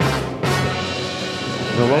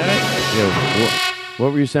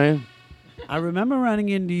 What were you saying? I remember running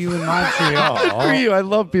into you in Montreal. Good for you. I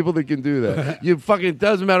love people that can do that. You fucking,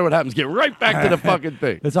 doesn't matter what happens. Get right back to the fucking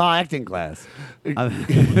thing. It's all acting class.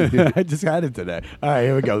 I just had it today. All right,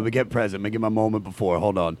 here we go. Let me get present. Let me get my moment before.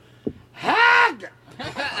 Hold on. Hey,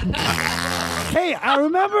 I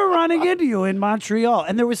remember running into you in Montreal,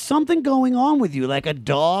 and there was something going on with you, like a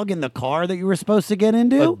dog in the car that you were supposed to get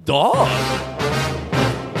into. A dog?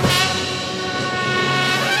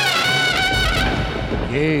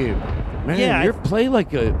 Gabe, man, Yeah, you play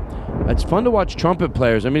like a. It's fun to watch trumpet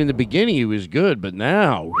players. I mean, in the beginning he was good, but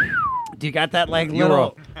now. Do you got that like You're little?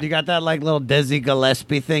 up. Do you got that like little Desi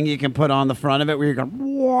Gillespie thing you can put on the front of it where you're going?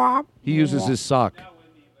 Wah, He uses his sock.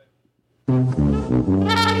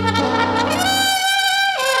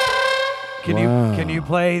 Can you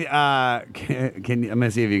play? Can I'm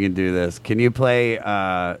gonna see if you can do this. Can you play?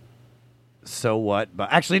 So what?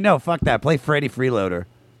 But actually, no. Fuck that. Play Freddy Freeloader.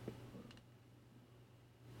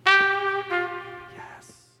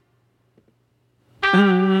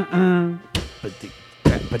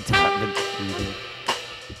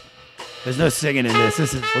 There's no singing in this.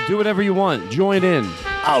 This is. Well, do whatever you want. Join in.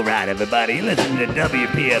 All right, everybody, listen to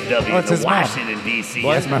WPFW his in mom. Washington, D.C.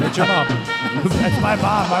 What? That's your mom. That's my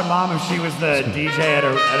mom. My mom, if she was the DJ at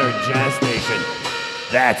her jazz station.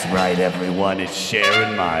 That's right, everyone. It's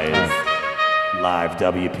Sharon Myers. Live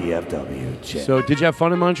WPFW. Check. So, did you have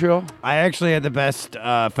fun in Montreal? I actually had the best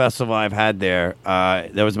festival I've had there.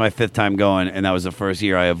 That was my 5th time going, and that was the first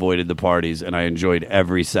year I avoided the parties, and I enjoyed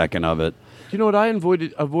every second of it. You know what I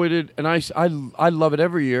avoided, and I love it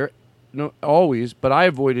every year, always, but I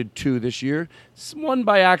avoided 2 this year. One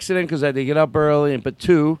by accident because I had to get up early, but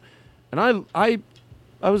 2, and I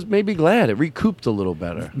was maybe glad it recouped a little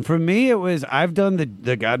better. For me, it was I've done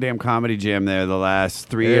the goddamn comedy jam there the last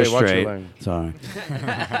 3 Hey, years watch your straight. language. Sorry,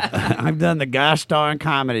 I've done the gosh darn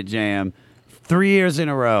comedy jam 3 years in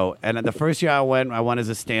a row. And the first year I went as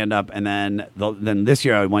a stand-up, and then this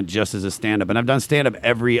year I went just as a stand-up. And I've done stand-up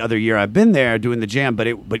every other year I've been there doing the jam,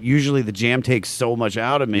 but usually the jam takes so much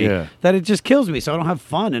out of me that it just kills me. So I don't have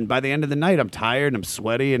fun, and by the end of the night I'm tired and I'm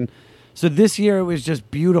sweaty. And so this year it was just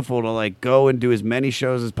beautiful to like go and do as many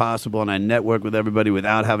shows as possible, and I network with everybody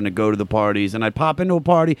without having to go to the parties. And I'd pop into a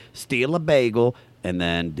party, steal a bagel, and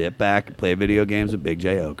then dip back and play video games with Big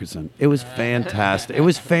J. Okerson. It was fantastic. It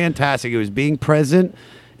was fantastic. It was being present,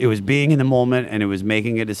 it was being in the moment, and it was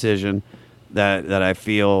making a decision that I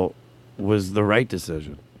feel was the right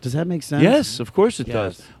decision. Does that make sense? Yes, of course it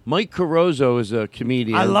Yes. does. Mike Caruso is a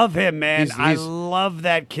comedian. I love him, man. He's- I love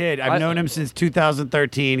that kid. I've known him since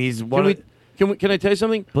 2013. He's one Can I tell you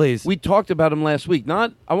something? Please. We talked about him last week.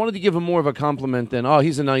 I wanted to give him more of a compliment than, oh,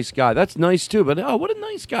 he's a nice guy. That's nice too, but oh, what a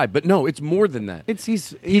nice guy. But no, it's more than that.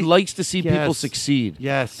 He likes to see people Yes. succeed.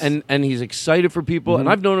 Yes. And he's excited for people. And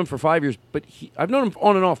Mhm. I've known him for 5 years, but I've known him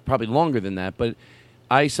on and off probably longer than that, but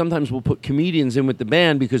I sometimes will put comedians in with the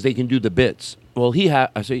band because they can do the bits. Well,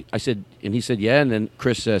 I said, and he said, yeah. And then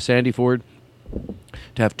Chris Sandyford,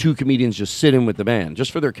 to have 2 comedians just sit in with the band,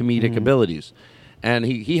 just for their comedic abilities. And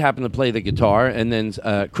he happened to play the guitar, and then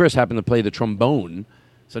Chris happened to play the trombone.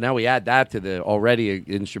 So now we add that to the already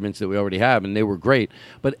instruments that we already have, and they were great.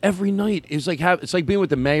 But every night it's like being with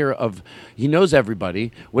the mayor of. He knows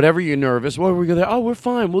everybody. Whatever you're nervous, well, we go there. Oh, we're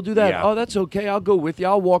fine. We'll do that. Yeah. Oh, that's okay. I'll go with you.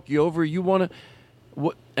 I'll walk you over. You want to?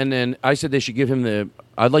 What? And then I said they should give him the.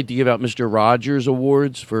 I'd like to give out Mr. Rogers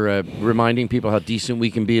Awards for reminding people how decent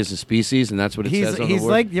we can be as a species, and that's what it says on the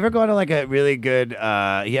award. Like, you ever go to like a really good,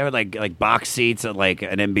 you ever like box seats at like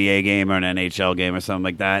an NBA game or an NHL game or something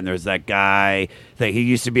like that, and there's that guy that he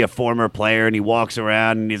used to be a former player, and he walks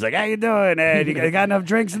around and he's like, "How you doing, Ed? You got enough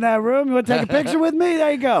drinks in that room? You want to take a picture with me?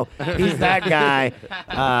 There you go." He's that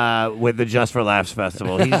guy with the Just for Laughs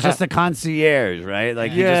festival. He's just a concierge, right?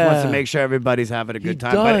 Like he just wants to make sure everybody's having a good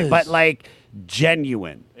time, but like.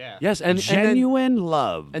 Genuine. Yeah. Yes, and genuine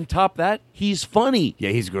love. And top that, he's funny. Yeah,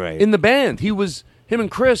 he's great. In the band, him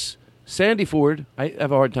and Chris Sandyford. I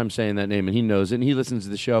have a hard time saying that name, and he knows it, and he listens to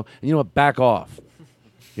the show. And you know what? Back off.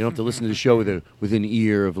 You don't have to listen to the show with an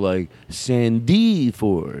ear of like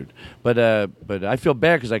Sandyford. But I feel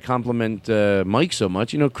bad because I compliment Mike so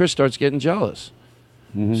much. You know, Chris starts getting jealous.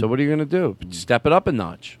 Mm-hmm. So what are you going to do? Step it up a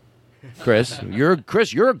notch. Chris, you're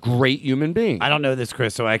a great human being. I don't know this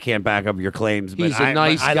Chris, so I can't back up your claims. But He's a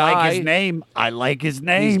nice guy. I like his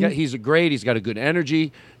name. He's great. He's got a good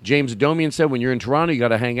energy. James Adomian said when you're in Toronto, you got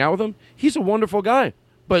to hang out with him. He's a wonderful guy.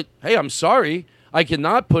 But hey, I'm sorry, I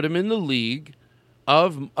cannot put him in the league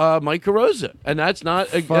of Mike Carosa, and that's not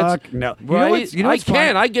fuck no. Right? You know what's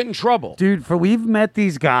I funny? get in trouble, dude. We've met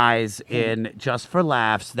these guys in Just for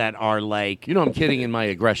Laughs that are like, I'm kidding in my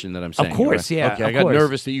aggression that I'm saying. Of course, right? yeah. Okay, I got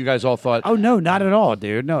nervous that you guys all thought. Oh no, not at all,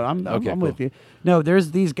 dude. No, I'm cool. with you. No,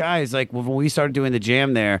 there's these guys like when we started doing the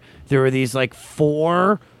jam there were these like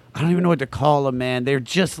 4. I don't even know what to call them, man. They're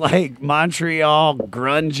just like Montreal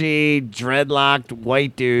grungy, dreadlocked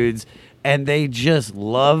white dudes. And they just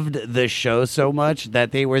loved the show so much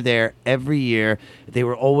that they were there every year. They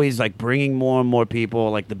were always like bringing more and more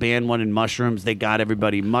people. Like the band wanted mushrooms. They got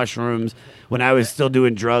everybody mushrooms. When I was still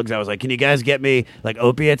doing drugs, I was like, "Can you guys get me like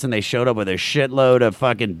opiates?" And they showed up with a shitload of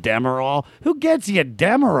fucking Demerol. Who gets you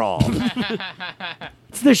Demerol?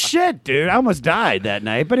 It's the shit, dude. I almost died that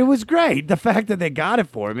night, but it was great. The fact that they got it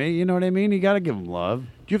for me, you know what I mean? You got to give them love.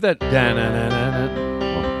 Do you have that?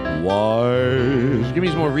 Wise. Give me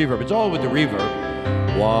some more reverb. It's all with the reverb.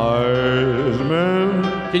 Wise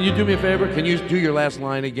man. Can you do me a favor? Can you do your last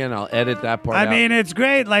line again? I'll edit that part out. I mean, it's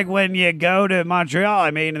great. Like when you go to Montreal,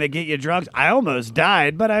 and they get you drugs. I almost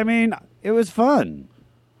died, but I mean, it was fun.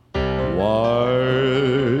 Wise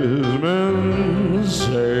men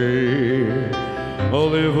say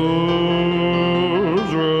only fools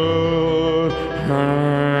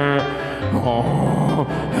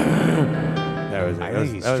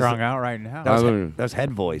He's strung out right now. That was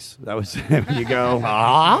head voice. That was you go.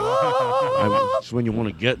 It's when you want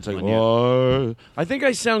to get. It's like, I think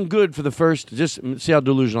I sound good for the first. Just see how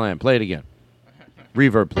delusional I am. Play it again.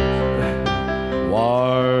 Reverb, please.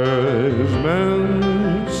 Wise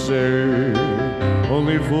men say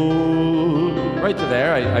only fools. Right to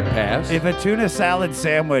there. I passed. If a tuna salad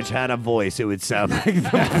sandwich had a voice, it would sound like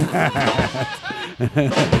that.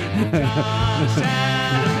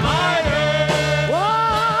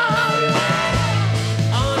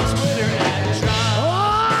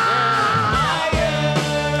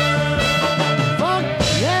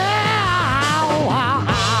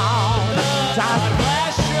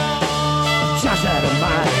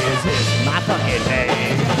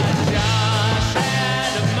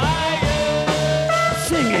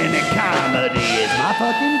 Singing and comedy is my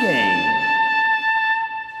fucking game.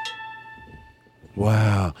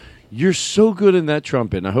 Wow. You're so good in that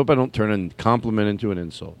trumpet, and I hope I don't turn a compliment into an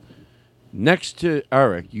insult. Next to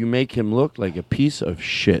Eric, you make him look like a piece of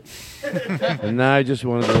shit. And now I just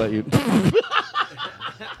wanted to let you...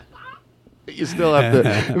 You still have to...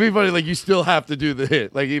 It'd be funny, like, you still have to do the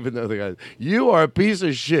hit. Like, even though the guy... You are a piece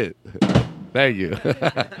of shit. Thank you.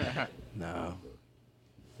 No.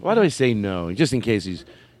 Why do I say no? Just in case he's...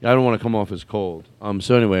 I don't want to come off as cold.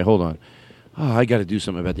 So anyway, hold on. Oh, I got to do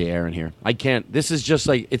something about the air in here. I can't. This is just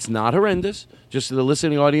like... It's not horrendous. Just so the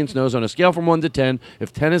listening audience knows, on a scale from 1 to 10,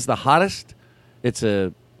 if 10 is the hottest, it's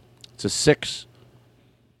a 6.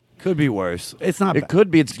 Could be worse. It's not bad. It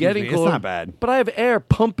could be. It's getting cooler. It's not bad. But I have air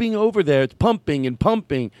pumping over there. It's pumping and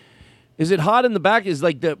pumping. Is it hot in the back? Is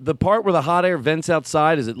like the part where the hot air vents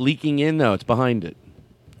outside, is it leaking in? No, it's behind it.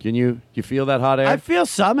 Do you feel that hot air? I feel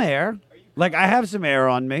some air. Like I have some air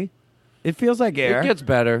on me. It feels like air. It gets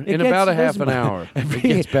better in about a half an hour. It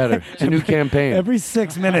gets better. It's a new campaign. Every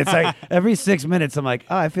 6 minutes, I'm like,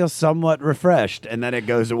 oh, I feel somewhat refreshed, and then it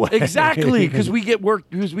goes away. Exactly, because we get work.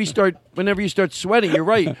 Because we start whenever you start sweating. You're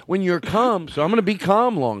right. When you're calm, so I'm going to be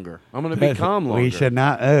calm longer. We should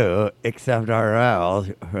not except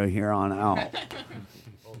ourselves from here on out.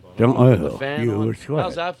 Don't The fan You on. sweat.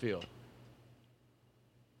 How's that feel?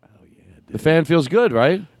 The fan feels good,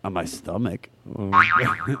 right? On my stomach. Oh,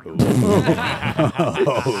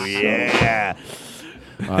 yeah.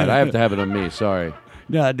 All right, I have to have it on me. Sorry.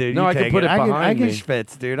 No, dude. No, you I can take put it behind I can me.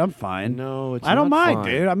 schwitz, dude. I'm fine. No, it's I don't not mind, fine.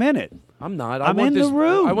 dude. I'm in it. I'm not. I'm in the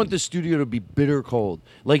room. I want this studio to be bitter cold,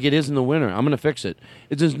 like it is in the winter. I'm going to fix it.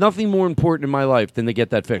 There's nothing more important in my life than to get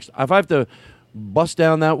that fixed. If I have to bust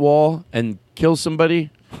down that wall and kill somebody,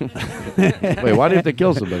 wait, why do you have to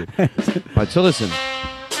kill somebody? All right, so listen.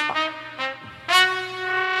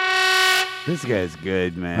 This guy's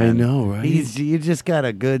good, man. I know, right? You just got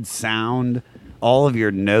a good sound. All of your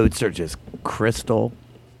notes are just crystal.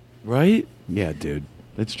 Right? Yeah, dude.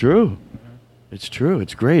 It's true. It's true.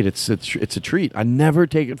 It's great. It's a treat. I never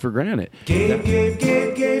take it for granted. Gabe Steiner.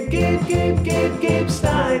 Gabe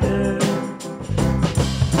Steiner.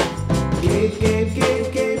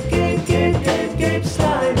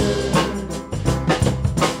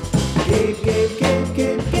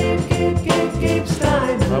 Gabe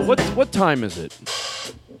Steiner. What time is it?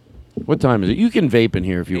 What time is it? You can vape in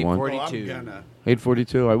here if you want. 8:42.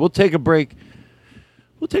 8:42. All right, we'll take a break.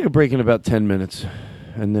 We'll take a break in about 10 minutes,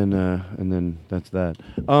 and then that's that.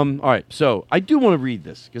 All right. So I do want to read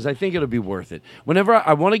this because I think it'll be worth it. Whenever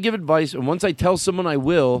I want to give advice, and once I tell someone I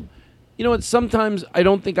will, you know what? Sometimes I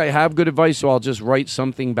don't think I have good advice, so I'll just write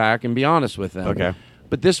something back and be honest with them. Okay.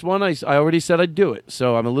 But this one, I already said I'd do it,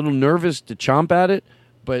 so I'm a little nervous to chomp at it.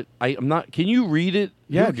 But I'm not. Can you read it?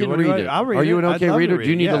 Yeah, you dude, can read it. I'll read Are it. you an I'd okay love to reader? read Do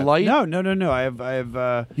you it. need Yeah. a light? No. I have.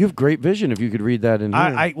 You have great vision if you could read that in here.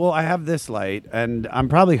 I have this light, and I'm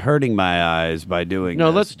probably hurting my eyes by doing.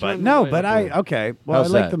 No, this, let's but turn no, the but light up. okay. Well,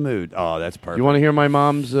 How's I like that? the mood. Oh, that's perfect. You want to hear my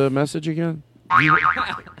mom's message again?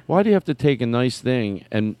 Why do you have to take a nice thing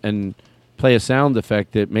and play a sound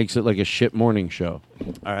effect that makes it like a shit morning show?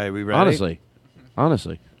 All right, we ready?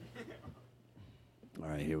 Honestly. All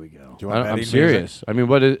right, here we go. Do you want I'm Betty serious. music? I mean,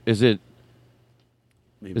 what is it?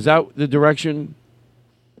 Is that the direction?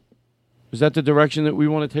 Is that the direction that we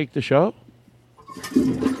want to take the show?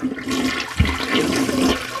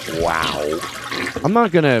 Wow. I'm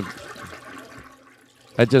not gonna.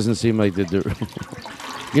 That doesn't seem like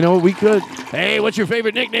you know what? We could. Hey, what's your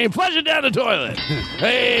favorite nickname? Flush it down the toilet.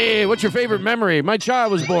 Hey, what's your favorite memory? My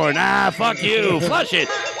child was born. Fuck you. Flush it.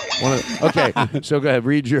 Okay, so go ahead.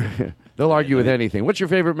 Read your. They'll argue with anything. What's your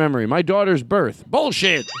favorite memory? My daughter's birth.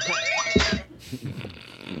 Bullshit.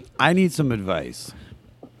 I need some advice.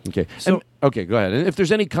 Okay. Okay, go ahead. And if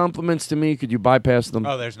there's any compliments to me, could you bypass them?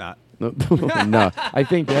 Oh, there's not. No. I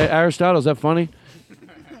think Aristotle, is that funny?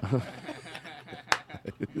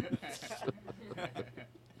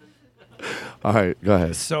 All right, go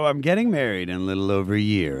ahead. So I'm getting married in a little over a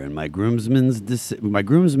year, and my groomsmen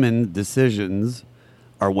decisions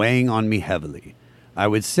are weighing on me heavily. I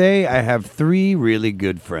would say I have 3 really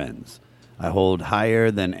good friends I hold higher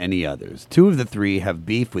than any others. 2 of the 3 have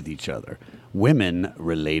beef with each other,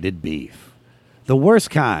 women-related beef. The worst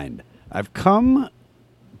kind. I've come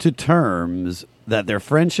to terms that their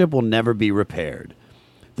friendship will never be repaired.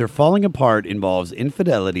 Their falling apart involves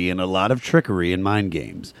infidelity and a lot of trickery and mind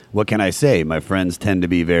games. What can I say? My friends tend to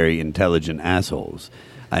be very intelligent assholes.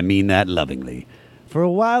 I mean that lovingly. For a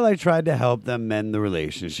while, I tried to help them mend the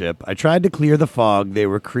relationship. I tried to clear the fog they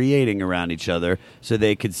were creating around each other so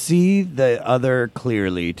they could see the other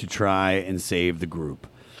clearly to try and save the group.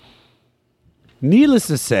 Needless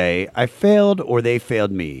to say, I failed or they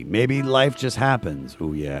failed me. Maybe life just happens.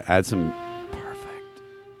 Oh, yeah. Add some... Perfect.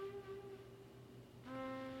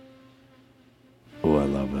 Oh, I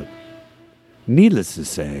love it. Needless to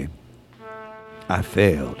say, I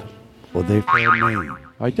failed or they failed me.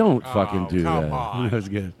 I don't fucking do that. That was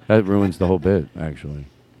good. That ruins the whole bit, actually.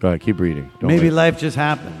 Go ahead, keep reading. Don't Maybe wait. life just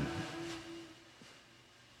happened.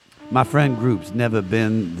 My friend group's never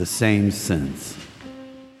been the same since.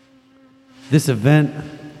 This event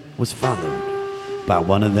was followed by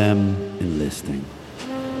one of them enlisting,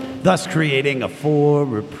 thus creating a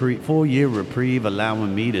 4-year reprieve,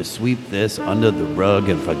 allowing me to sweep this under the rug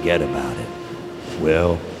and forget about it.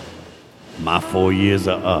 Well, my 4 years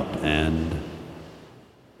are up and...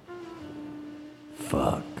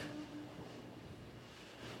 fuck.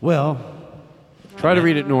 Well... Try to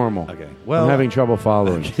read it normal. Okay. Well, I'm having trouble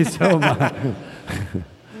following. Okay, so am I.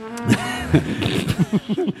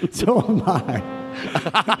 So am I.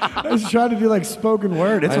 I was trying to do like spoken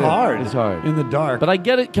word. It's I know, hard. It's hard. In the dark. But I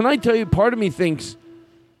get it. Can I tell you, part of me thinks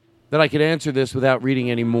that I could answer this without reading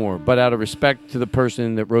any more. But out of respect to the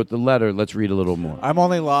person that wrote the letter, let's read a little more. I'm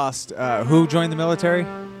only lost. Who joined the military?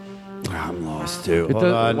 I'm lost too. It Hold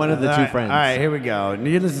does- on. one of the two All right, friends. All right, here we go.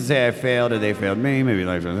 Needless to say, I failed, or they failed me. Maybe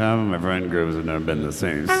like my friend groups have never been the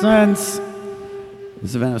same since.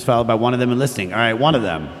 This event was followed by one of them enlisting. All right, one of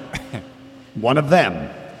them. One of them.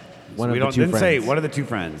 One of we the don't two didn't say friends. one of the two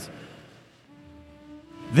friends.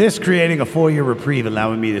 This creating a 4-year reprieve,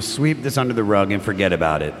 allowing me to sweep this under the rug and forget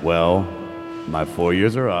about it. Well, my 4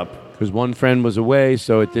 years are up. Because one friend was away,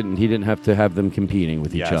 so he didn't have to have them competing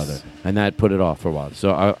with each Yes. other. And that put it off for a while.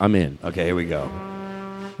 So I'm in. Okay, here we go.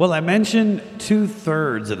 Well, I mentioned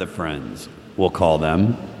 2/3 of the friends, we'll call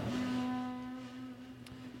them.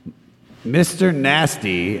 Mr.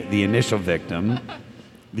 Nasty, the initial victim,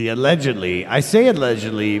 I say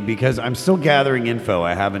allegedly because I'm still gathering info.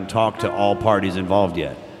 I haven't talked to all parties involved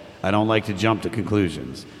yet. I don't like to jump to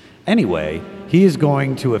conclusions. Anyway, he is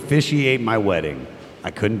going to officiate my wedding.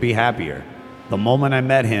 I couldn't be happier. The moment I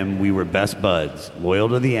met him, we were best buds, loyal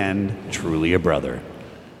to the end, truly a brother.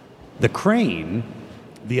 The Crane,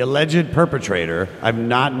 the alleged perpetrator, I've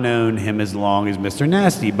not known him as long as Mr.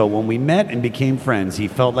 Nasty, but when we met and became friends, he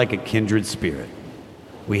felt like a kindred spirit.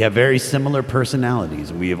 We have very similar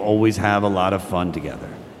personalities, and we have always have a lot of fun together.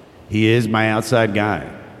 He is my outside guy.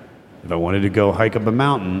 If I wanted to go hike up a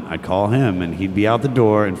mountain, I'd call him, and he'd be out the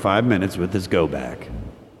door in 5 minutes with his go-back.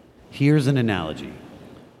 Here's an analogy.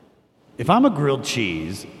 If I'm a grilled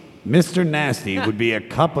cheese, Mr. Nasty would be a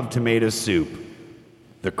cup of tomato soup.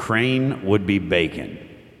 The Crane would be bacon.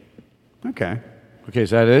 Okay. Okay,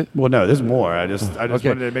 is that it? Well, no, there's more. I just Okay.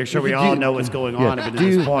 wanted to make sure we Do all you- know what's going Yeah. on up to Do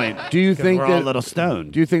you- this point. Do you 'cause think we're all that a little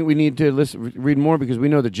stoned? Do you think we need to read more because we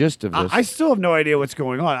know the gist of this? I still have no idea what's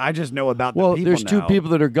going on. I just know about well, the people there's two now.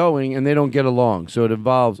 people that are going and they don't get along, so it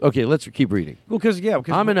involves. Okay, let's keep reading. Well, because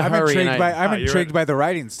I'm in a I'm hurry. intrigued, and I'm intrigued by the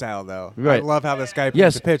writing style, though. Right. I love how this guy paints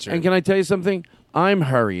Yes, a picture. and can I tell you something? I'm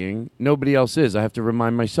hurrying. Nobody else is. I have to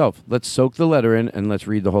remind myself. Let's soak the letter in and let's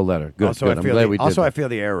read the whole letter. Good. Also, good. I'm glad we did I that. feel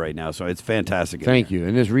the air right now, so it's fantastic. in Thank here. you.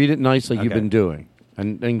 And just read it nice like you've Okay. been doing.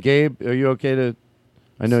 And Gabe, are you okay to?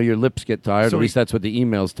 I know your lips get tired. So At least that's what the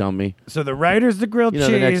emails tell me. So the writer's the grilled You know,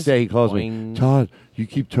 cheese. the next day he calls me, Boing. Todd, you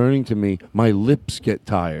keep turning to me. My lips get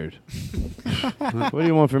tired. What do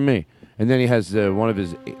you want from me? And then he has one of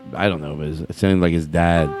his, I don't know, it sounded like his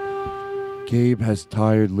dad. Gabe has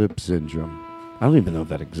tired lip syndrome. I don't even know if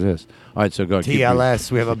that exists. All right, so go. keep TLS,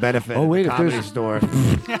 reading. we have a benefit. Oh, wait, at if the there's comedy store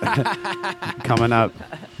coming up.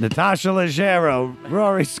 Natasha Leggero,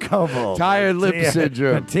 Rory Scovel, Tired lip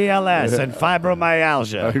syndrome. TLS, and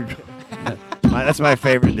fibromyalgia. That's my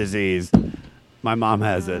favorite disease. My mom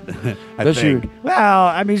has it. I Does she? think. Well,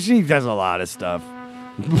 I mean, she does a lot of stuff.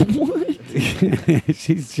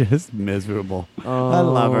 She's just miserable. I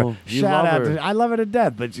love her. Oh, you Shout love out her. to I love her to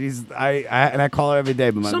death, but she's I call her every day.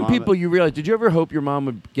 But my Some mom, people you realize, did you ever hope your mom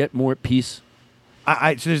would get more at peace?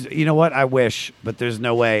 you know what? I wish, but there's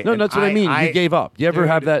no way. No, And that's what I mean. You gave up. Do you ever Dude,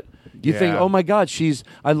 have that? You think, yeah. oh my God,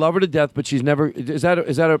 I love her to death, but she's never. Is that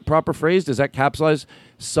a proper phrase? Does that capsulize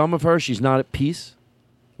some of her? She's not at peace,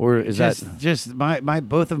 or is just my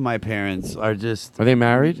both of my parents are just. Are they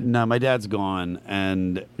married? No, my dad's gone,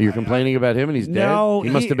 and you're complaining about him, and he's No, dead.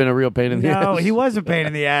 He must have been a real pain in the ass. No, he was a pain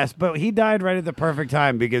in the ass, but he died right at the perfect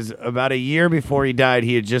time because about a year before he died,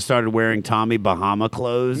 he had just started wearing Tommy Bahama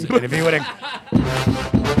clothes, and if he would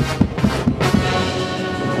have.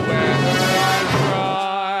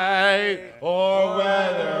 Or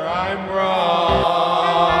whether I'm wrong,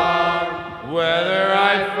 whether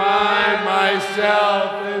I find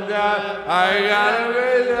myself in that, I gotta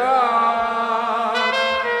be wrong.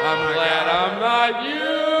 I'm glad I'm not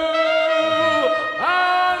you.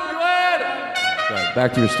 I'm glad. Sorry,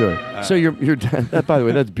 back to your story. So your dad. By the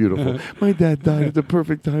way, that's beautiful. My dad died at the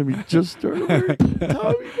perfect time. He just started wearing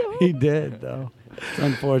Tommy. He did though. It's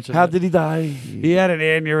unfortunate. How did he die? He had an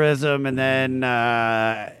aneurysm, and then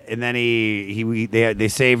they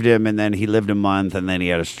saved him, and then he lived a month, and then he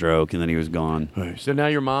had a stroke, and then he was gone. So now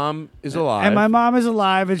your mom is alive. And my mom is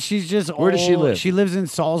alive, and she's just Where does she old. live? She lives in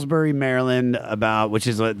Salisbury, Maryland, which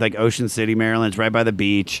is like Ocean City, Maryland. It's right by the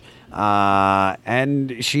beach,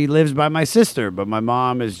 and she lives by my sister. But my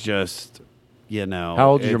mom is just, How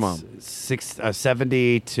old is your mom?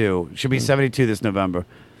 72. She'll be 72 this November.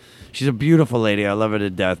 She's a beautiful lady. I love her to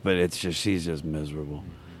death, but she's just miserable.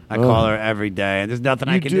 I call her every day, and there's nothing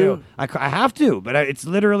I You can do? do. I have to, but it's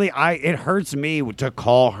literally it hurts me to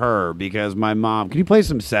call her because my mom. Can you play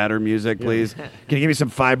some sadder music, please? Can you give me some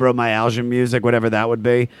fibromyalgia music, whatever that would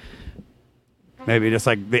be? Maybe just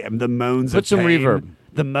like the moans Put of some pain. reverb.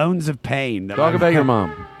 The moans of pain. Talk about your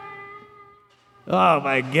mom. Oh,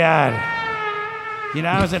 my God. You know,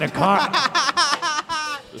 I was in a car.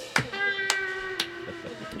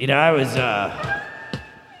 You know, I was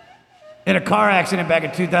in a car accident back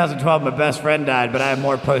in 2012. My best friend died, but I have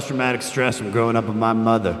more post-traumatic stress from growing up with my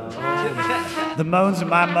mother. The moans of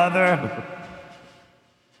my mother.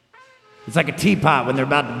 It's like a teapot when they're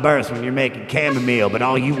about to burst when you're making chamomile, but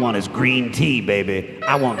all you want is green tea, baby.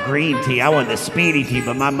 I want green tea. I want the speedy tea,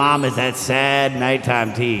 but my mom is that sad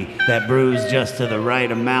nighttime tea that brews just to the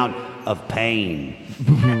right amount of pain.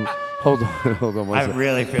 Hold on. I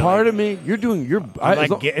really feel part of me. You're doing your.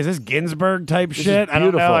 Is this Ginsburg type This shit? is I don't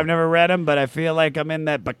know. beautiful. I've never read him, but I feel like I'm in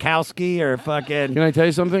that Bukowski or fucking. Can I tell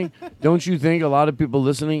you something? Don't you think a lot of people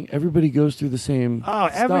listening, everybody goes through the same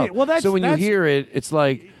stuff. Well, that's so when you hear it, it's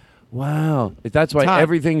like, wow. That's why Todd.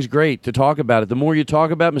 everything's great to talk about it. The more you talk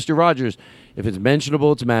about Mr. Rogers, if it's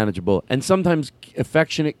mentionable, it's manageable. And sometimes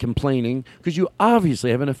affectionate complaining, because you obviously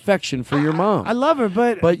have an affection for your mom. I love her,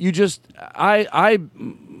 but you just, I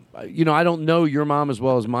don't know your mom as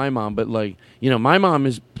well as my mom, but like, my mom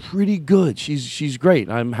is pretty good. She's great.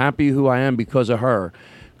 I'm happy who I am because of her,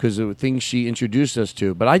 because of the things she introduced us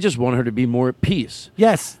to. But I just want her to be more at peace.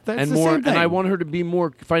 Yes, that's and the more, same thing. and I want her to be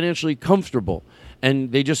more financially comfortable.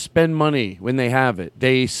 And they just spend money when they have it.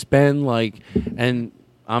 They spend I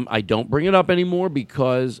don't bring it up anymore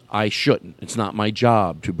because I shouldn't. It's not my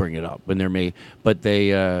job to bring it up when they're me. But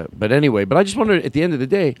anyway. But I just wanted, at the end of the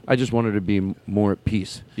day, I just wanted to be more at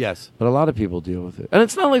peace. Yes. But a lot of people deal with it, and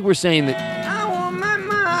it's not like we're saying that. I want my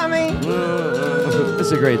mommy. This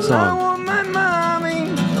is a great song. I want my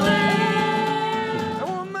mommy.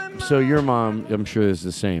 So your mom, I'm sure, is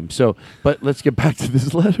the same. So, but let's get back to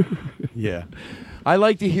this letter. Yeah. I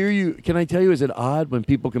like to hear you. Can I tell you, is it odd when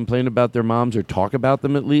people complain about their moms or talk about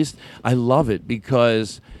them at least? I love it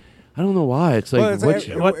because I don't know why. It's like,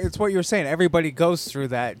 it's what you're saying. Everybody goes through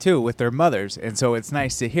that too with their mothers, and so it's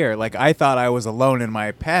nice to hear. Like, I thought I was alone in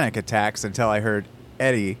my panic attacks until I heard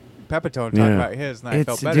Eddie Pepitone talk about his, and I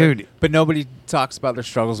felt better. Dude, but nobody talks about their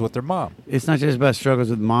struggles with their mom. It's not just about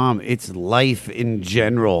struggles with mom. It's life in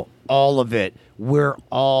general. All of it. We're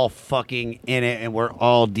all fucking in it, and we're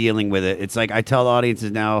all dealing with it. It's like I tell audiences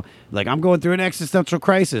now, like, I'm going through an existential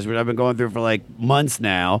crisis, which I've been going through for like months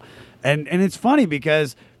now. And it's funny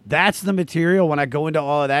because that's the material when I go into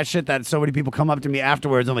all of that shit that so many people come up to me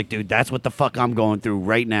afterwards. I'm like, dude, that's what the fuck I'm going through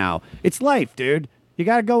right now. It's life, dude. You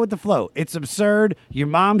got to go with the flow. It's absurd. Your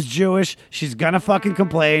mom's Jewish. She's going to fucking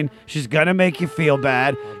complain. She's going to make you feel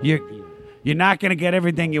bad. You're not going to get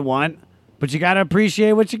everything you want, but you got to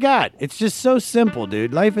appreciate what you got. It's just so simple,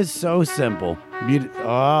 dude. Life is so simple.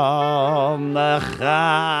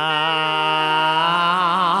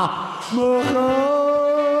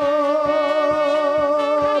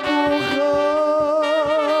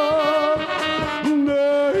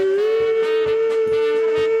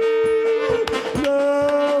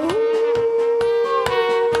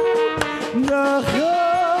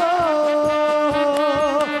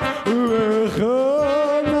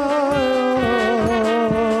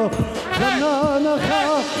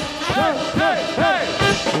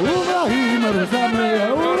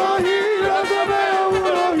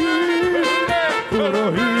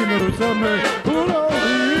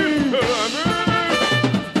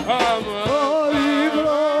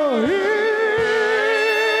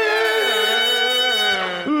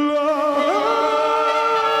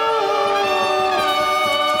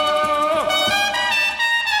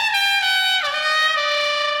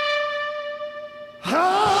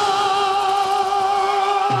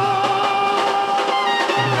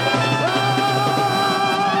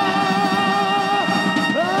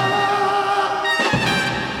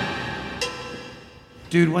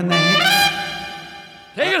 Dude, when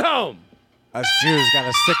take it home. Us Jews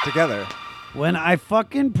gotta stick together. When I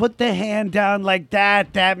fucking put the hand down like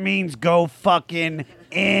that, that means go fucking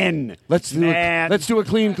in. Let's do a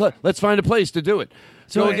clean. Let's find a place to do it.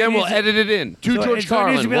 So again, we'll edit it in. George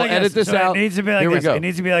Carlin. We'll edit this out. It needs to be like Here this. we go. It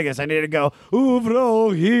needs to be like this. I need to go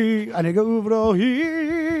Uvrohim. I need to go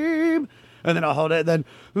Uvrohim, and then I'll hold it. Then.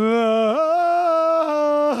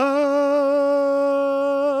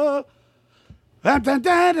 Oh,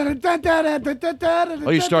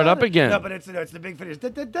 you start up again. No, but it's the big finish.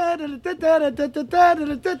 That's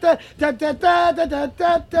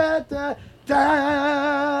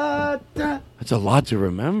a lot to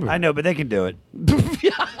remember. I know, but they can do it.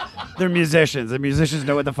 They're musicians. The musicians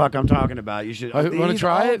know what the fuck I'm talking about. You should. Want to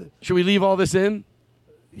try it? Should we leave all this in?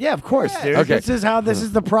 Yeah, of course, dude. Okay. This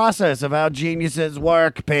is the process of how geniuses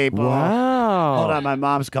work, people. Wow. Hold on, my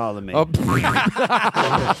mom's calling me. Oh.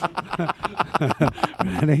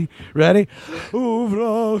 Ready?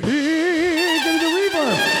 Uvrohi. Give me the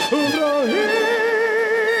reverb. Uvrohi.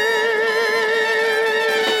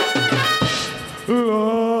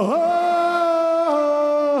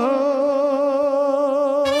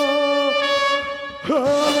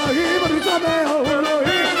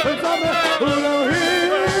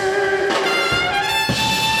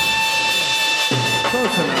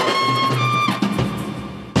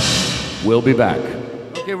 We'll be back.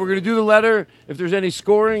 Okay, we're going to do the letter if there's any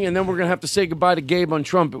scoring, and then we're going to have to say goodbye to Gabe on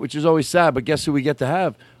trumpet, which is always sad, but guess who we get to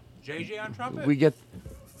have? JJ on trumpet?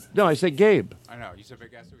 No, I said Gabe. I know. You said,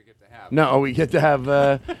 but guess who we get to have? No, we get to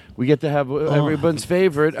have everyone's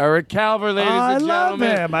favorite, Eric Calver, ladies and I gentlemen. love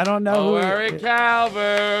him. I don't know who. Eric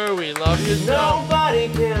Calver, we love you so. Nobody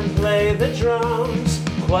can play the drums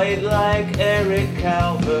quite like Eric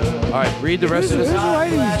Calver. All right, read the rest of this. Who's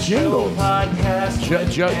writing these jingles?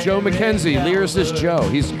 Joe McKenzie, lyricist Joe.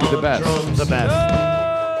 He's the best. The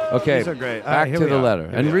best. Okay, These are great. All back right, here to we the are. letter,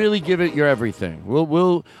 Here and we are. really give it your everything. I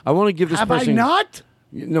want to give this Have person. I not?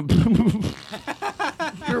 No,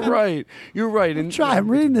 you're right. You're right. And I'm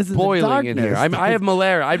reading this in the boiling in here. darkness. I have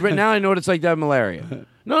malaria. Now I know what it's like to have malaria.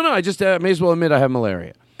 No. I just may as well admit I have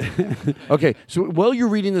malaria. Okay, so while you're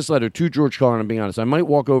reading this letter to George Carlin, I'm being honest, I might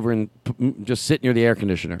walk over and just sit near the air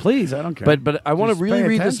conditioner. Please, I don't care. But I want to Just really pay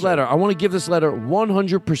read this attention. letter. I want to give this letter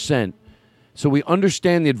 100%. So we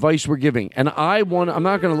understand the advice we're giving. And I'm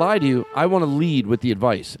not going to lie to you, I want to lead with the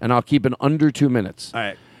advice, and I'll keep it under 2 minutes. All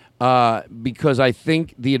right. Because I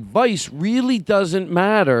think the advice really doesn't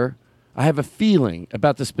matter. I have a feeling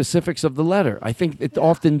about the specifics of the letter. I think it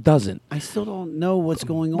often doesn't. I still don't know what's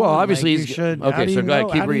going on. Well, obviously, Like, he's you should. okay. How do So you go ahead, know?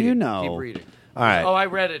 keep How reading. Do you know? Keep reading. All right. Oh, I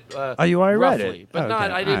read it. You already read roughly, it, but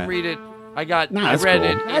not. Okay, I didn't all right. read it. I got. No, I that's read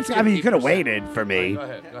cool. it. I mean, you could have waited for me. Go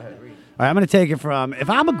ahead. Read. All right, I'm going to take it from, if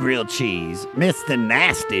I'm a grilled cheese, Mr.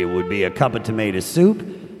 Nasty would be a cup of tomato soup.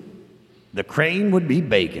 The Crane would be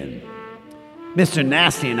bacon. Mr.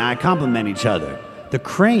 Nasty and I complement each other. The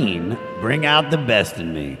Crane bring out the best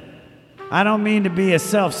in me. I don't mean to be a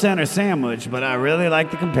self-centered sandwich, but I really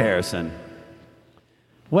like the comparison.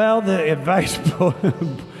 Well, the advice portion.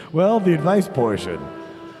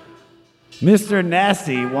 Mr.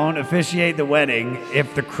 Nasty won't officiate the wedding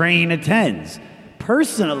if the Crane attends.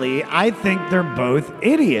 Personally, I think they're both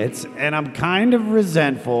idiots, and I'm kind of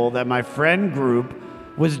resentful that my friend group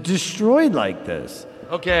was destroyed like this.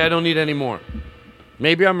 Okay, I don't need any more.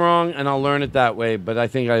 Maybe I'm wrong, and I'll learn it that way, but I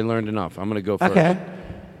think I learned enough. I'm going to go first. Okay.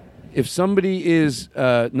 If somebody is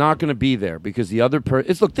not going to be there because the other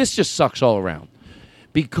person... Look, this just sucks all around.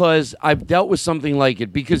 Because I've dealt with something like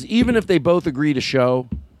it. Because even if they both agree to show,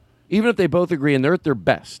 even if they both agree and they're at their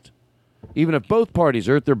best, even if both parties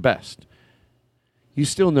are at their best, you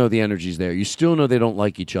still know the energy's there. You still know they don't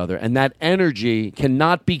like each other. And that energy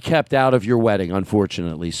cannot be kept out of your wedding,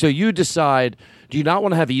 unfortunately. So you decide, do you not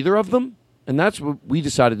want to have either of them? And that's what we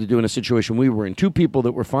decided to do in a situation we were in. Two people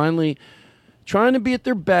that were finally trying to be at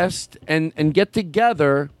their best and get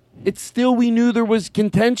together. It's still, we knew there was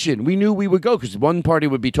contention. We knew we would go because one party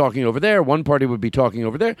would be talking over there, one party would be talking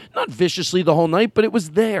over there. Not viciously the whole night, but it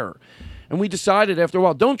was there. And we decided after a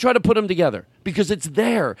while, don't try to put them together because it's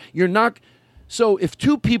there. You're not... So if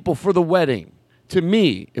two people for the wedding, to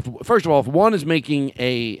me, first of all, if one is making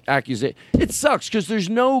a accusation, it sucks because there's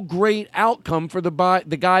no great outcome for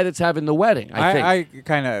the guy that's having the wedding. I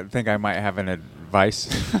kind of think I might have an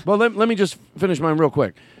advice. Well, let me just finish mine real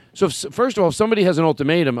quick. So first of all, if somebody has an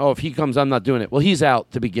ultimatum, if he comes, I'm not doing it. Well, he's out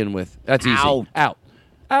to begin with. That's easy. Out.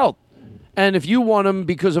 And if you want him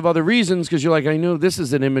because of other reasons, because you're like, I know this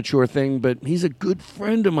is an immature thing, but he's a good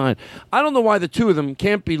friend of mine. I don't know why the two of them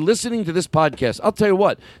can't be listening to this podcast. I'll tell you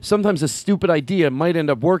what, sometimes a stupid idea might end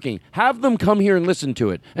up working. Have them come here and listen to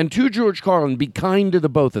it. And to George Carlin, be kind to the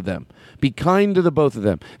both of them. Be kind to the both of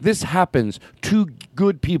them. This happens to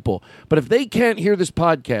good people. But if they can't hear this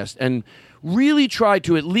podcast and really try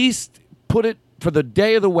to at least put it for the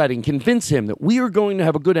day of the wedding, convince him that we are going to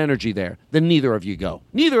have a good energy there, then neither of you go.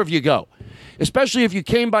 Neither of you go. Especially if you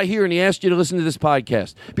came by here and he asked you to listen to this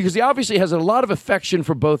podcast. Because he obviously has a lot of affection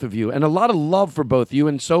for both of you and a lot of love for both of you.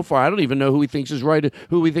 And so far, I don't even know who he thinks is right,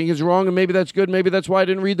 who we think is wrong, and maybe that's good. Maybe that's why I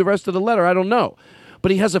didn't read the rest of the letter. I don't know.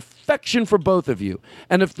 But he has affection for both of you.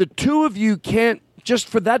 And if the two of you can't, just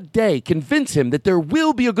for that day, convince him that there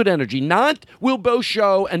will be a good energy. Not we'll both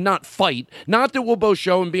show and not fight. Not that we'll both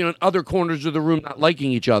show and be on other corners of the room not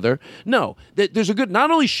liking each other. No, that there's a good,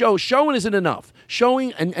 not only showing isn't enough.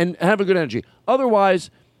 Showing and have a good energy.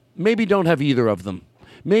 Otherwise, maybe don't have either of them.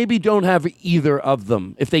 Maybe don't have either of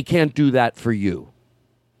them if they can't do that for you.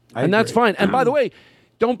 And that's fine. And by the way,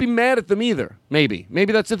 don't be mad at them either. Maybe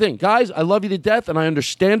that's the thing. Guys, I love you to death, and I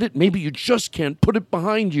understand it. Maybe you just can't put it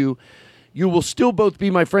behind you. You will still both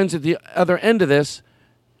be my friends at the other end of this,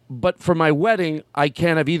 but for my wedding, I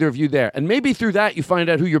can't have either of you there. And maybe through that, you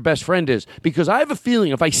find out who your best friend is, because I have a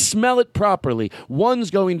feeling if I smell it properly,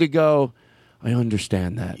 one's going to go, I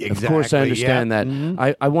understand that. Exactly, of course I understand yeah. that.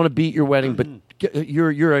 Mhm. I want to be at your wedding, but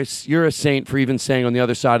you're a saint for even saying on the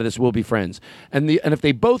other side of this, we'll be friends. And if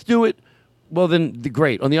they both do it, well, then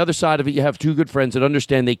great. On the other side of it, you have two good friends that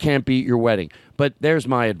understand they can't be at your wedding. But there's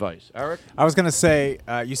my advice. Eric? I was going to say,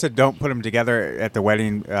 you said don't put them together at the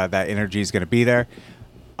wedding. That energy is going to be there.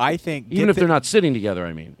 I think Even if they're not sitting together,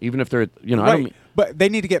 I mean. Even if they're, I don't mean. But they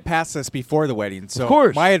need to get past this before the wedding. So Of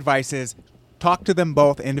course. my advice is talk to them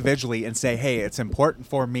both individually and say, hey, it's important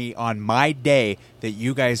for me on my day that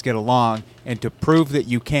you guys get along, and to prove that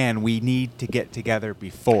you can, we need to get together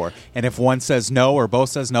before. And if one says no or both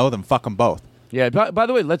says no, then fuck them both. Yeah, by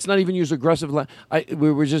the way, let's not even use aggressive.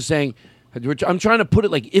 We were just saying, I'm trying to put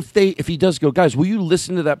it like if he does go, guys, will you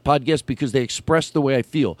listen to that podcast because they express the way I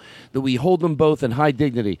feel, that we hold them both in high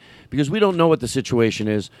dignity, because we don't know what the situation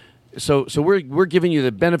is. So we're giving you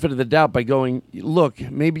the benefit of the doubt by going, look,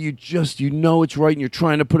 maybe you know it's right and you're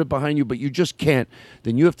trying to put it behind you, but you just can't.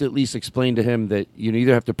 Then you have to at least explain to him that you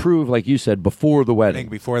either have to prove, like you said, before the I wedding.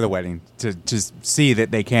 think before the wedding to see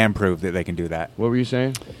that they can prove that they can do that. What were you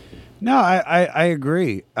saying? No, I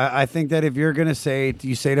agree. I think that if you're going to say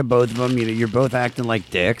to both of them, you're both acting like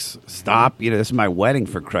dicks. Stop. This is my wedding,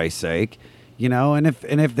 for Christ's sake. And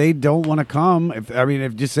if they don't want to come,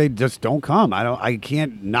 just don't come. I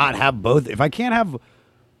can't not have both. If I can't have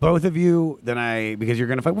both of you, then because you're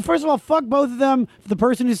going to fight. Well, first of all, fuck both of them. The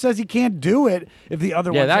person who says he can't do it, if the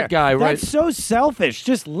other one's that there. guy, right? That's so selfish.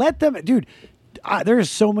 Just let them, dude.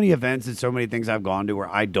 There's so many events and so many things I've gone to where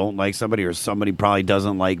I don't like somebody or somebody probably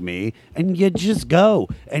doesn't like me, and you just go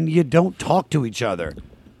and you don't talk to each other.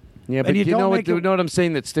 Yeah, but you know what I'm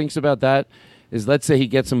saying that stinks about that is, let's say he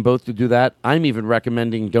gets them both to do that. I'm even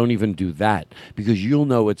recommending don't even do that, because you'll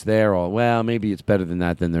know it's there. Or, well, maybe it's better than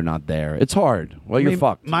that, then they're not there. It's hard. Well, you're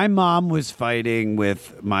fucked. My mom was fighting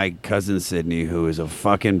with my cousin Sydney, who is a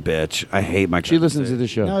fucking bitch. I hate my cousin. She listens to the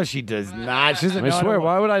show. No, she does not. She doesn't I know swear,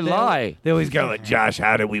 why would I They- lie? They always go like, Josh,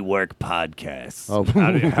 how do we work podcasts? Oh.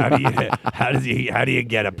 How do you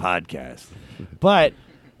get a podcast? But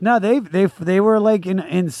no, they were like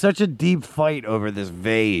in such a deep fight over this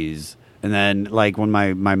vase. And then, like, when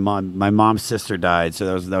my mom's sister died,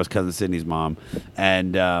 so that was cousin Sydney's mom,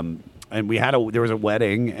 and we there was a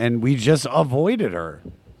wedding, and we just avoided her,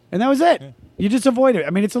 and that was it. You just avoid it.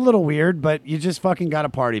 I mean, it's a little weird, but you just fucking got a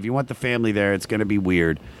party. If you want the family there, it's gonna be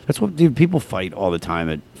weird. That's what people fight all the time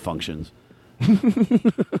at functions. You know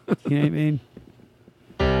what I mean?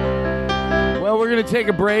 Well, we're going to take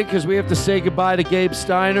a break because we have to say goodbye to Gabe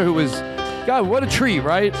Steiner, who was, God, what a treat,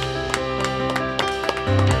 right?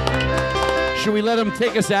 Should we let him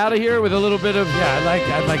take us out of here with a little bit of... Yeah,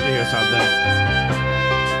 I'd like to hear something.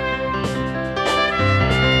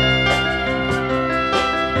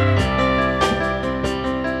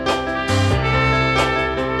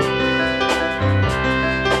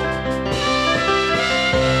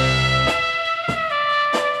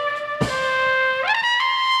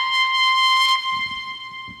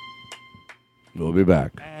 We'll be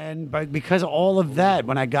back. And because of all of that,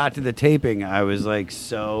 when I got to the taping, I was like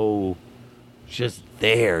so just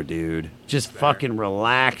there, dude. Just fucking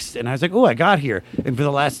relaxed. And I was like, oh, I got here. And for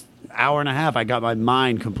the last hour and a half, I got my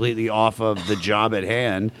mind completely off of the job at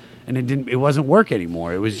hand. And it wasn't work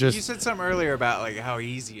anymore. It was just... You said something earlier about like how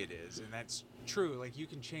easy it is, and that's true. Like, you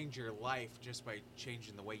can change your life just by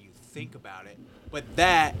changing the way you think about it. But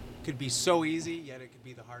that could be so easy, yet it could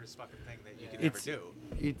be the hardest fucking thing that you could ever do.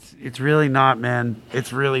 It's really not, man.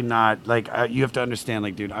 It's really not. Like, you have to understand,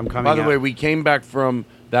 like, dude, I'm coming By the out. way, we came back from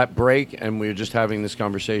that break, and we're just having this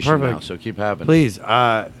conversation Perfect. now, so keep having it. Please.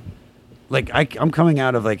 I'm coming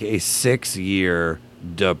out of, like, a 6-year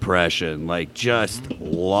depression, like, just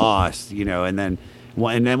lost, and then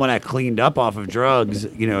when I cleaned up off of drugs,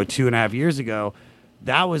 2.5 years ago,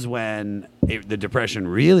 that was when the depression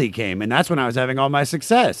really came, and that's when I was having all my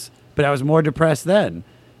success, but I was more depressed then.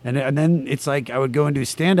 And then it's like I would go and do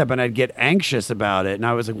stand-up and I'd get anxious about it. And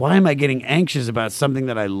I was like, why am I getting anxious about something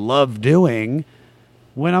that I love doing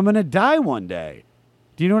when I'm going to die one day?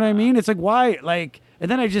 Do you know what I mean? It's like, why? Like, and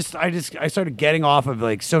then I started getting off of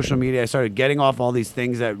like social media. I started getting off all these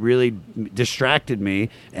things that really distracted me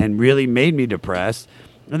and really made me depressed.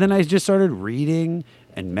 And then I just started reading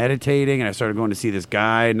and meditating, and I started going to see this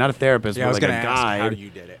guide, not a therapist, Yeah, I but was like a gonna ask guide. how you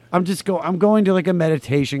did it. I'm going to like a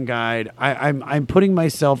meditation guide. I'm putting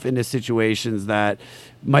myself into situations that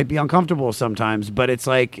might be uncomfortable sometimes, but it's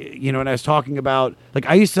like, you know, when I was talking about, like,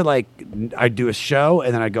 I used to like, I'd do a show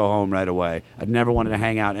and then I'd go home right away. I'd never wanted to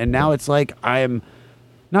hang out. And now it's like, I'm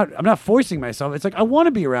not forcing myself. It's like, I want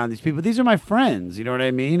to be around these people. These are my friends. You know what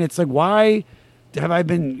I mean? It's like, why have I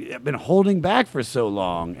been holding back for so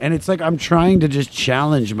long? And it's like, I'm trying to just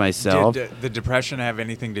challenge myself. Did the depression have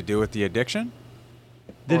anything to do with the addiction?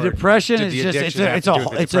 The Or depression did is the just addiction have to do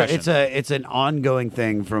with the depression? it's an ongoing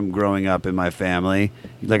thing from growing up in my family.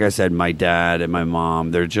 Like I said, my dad and my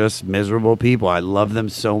mom, they're just miserable people. I love them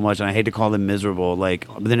so much, and I hate to call them miserable. Like,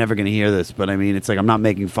 they're never going to hear this, but I mean, it's like, I'm not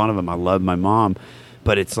making fun of them. I love my mom,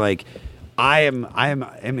 but it's like, I'm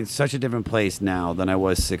in such a different place now than I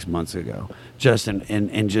was 6 months ago. Just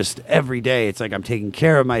and just every day, it's like I'm taking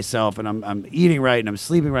care of myself, and I'm eating right, and I'm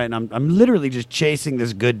sleeping right, and I'm literally just chasing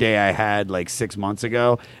this good day I had like 6 months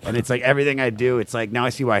ago. And it's like everything I do, it's like now I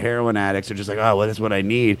see why heroin addicts are just like, oh, well, that's what I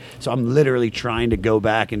need. So I'm literally trying to go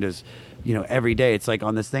back and just, you know, every day it's like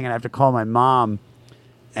on this thing, and I have to call my mom,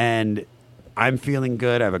 and I'm feeling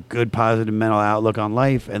good. I have a good, positive mental outlook on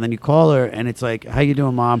life. And then you call her, and it's like, how you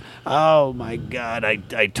doing, Mom? Oh, my God.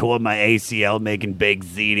 I tore my ACL making baked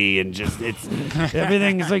ziti. And just, it's,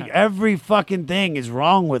 everything is like, every fucking thing is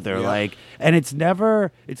wrong with her. Yeah. Like, and it's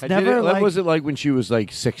never like. What was it like when she was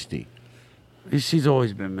like 60? She's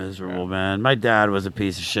always been miserable, man. My dad was a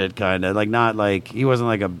piece of shit, kind of. Like, not like, he wasn't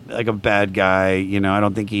like a bad guy. You know, I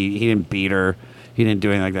don't think he didn't beat her. He didn't do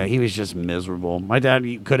anything like that. He was just miserable. My dad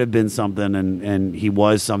could have been something, and he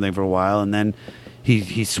was something for a while, and then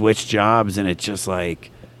he switched jobs, and it just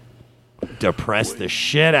like depressed the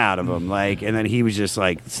shit out of him. Like, and then he was just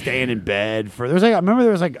like staying in bed for. I remember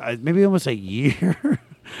there was like maybe almost a year.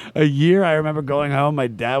 A year. I remember going home. My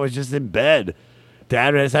dad was just in bed.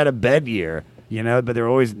 Dad has had a bed year, you know. But there were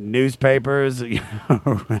always newspapers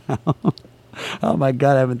around. Oh my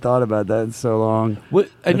God, I haven't thought about that in so long.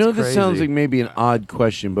 I know That's this sounds crazy. like maybe an odd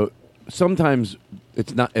question, but sometimes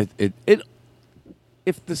it's not.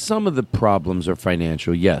 If the sum of the problems are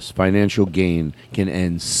financial, yes, financial gain can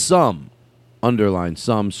end some, underline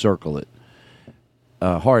some, circle it,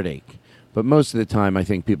 heartache. But most of the time, I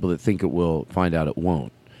think people that think it will find out it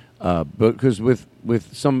won't. But because with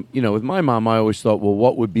some, you know, with my mom, I always thought, well,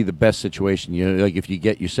 what would be the best situation? You know, like if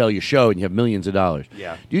you sell your show and you have millions of dollars.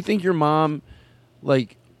 Yeah. Do you think your mom,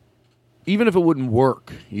 like, even if it wouldn't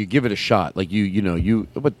work, you give it a shot? Like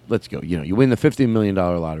but let's go. You know, you win the $50 million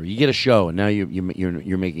lottery. You get a show, and now you're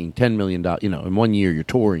making $10 million. You know, in 1 year you're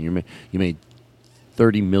touring. You made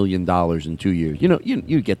 $30 million in 2 years. You know,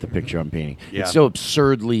 you get the picture I'm painting. Yeah. It's so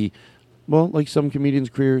absurdly. Well, like some comedians'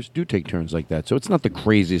 careers do take turns like that, so it's not the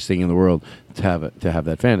craziest thing in the world to have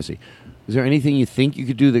that fantasy. Is there anything you think you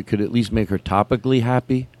could do that could at least make her topically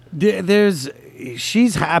happy?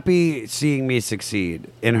 She's happy seeing me succeed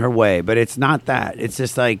in her way, but it's not that. It's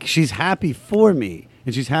just like she's happy for me,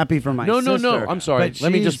 and she's happy for my sister. No. I'm sorry. But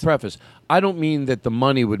Let me just she's- preface. I don't mean that the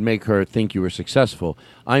money would make her think you were successful.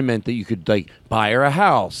 I meant that you could like buy her a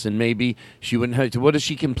house, and maybe she wouldn't have to. What does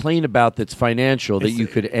she complain about that's financial that you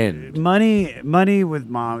could end? Money with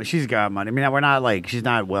Mom. She's got money. I mean, we're not like she's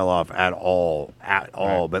not well off at all.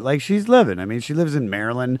 But like she's living. I mean, she lives in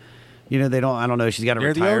Maryland. You know, I don't know. She's got a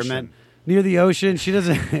Near the retirement. ocean. Near the ocean. She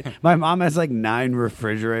doesn't. My mom has like 9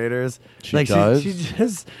 refrigerators. She like does? She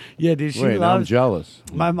just. Yeah, dude. She Wait, now I'm loves. jealous.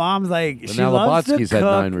 My mom's like. But She now loves to Lobotsky's had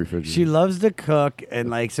cook. 9 refrigerators. She loves to cook,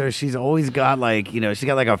 and like so she's always got like, you know, she's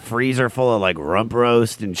got like a freezer full of like rump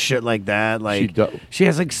roast and shit like that. Like she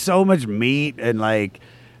has like so much meat, and like,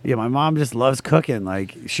 yeah, my mom just loves cooking.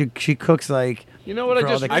 Like she cooks like. You know what I for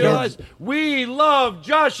all just the kids. realized? We love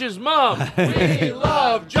Josh's mom. We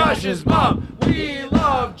love Josh's mom. We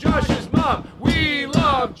love Josh's mom. We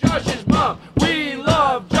love Josh's mom. We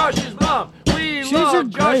love Josh's mom. We She's a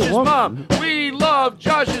love great Josh's woman. mom. We love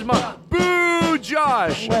Josh's mom. Boo,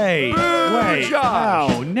 Josh. Wait, Boo,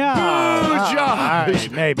 Josh. no. Boo, All Josh.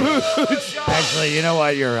 right, maybe. Actually, you know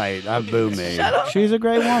what? You're right. I'm boo me. She's a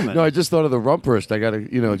great woman. No, I just thought of the rump roast. I gotta,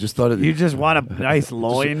 just thought of You just want a nice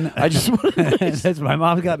loin. I just want. That's my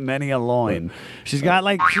mom's got many a loin. She's got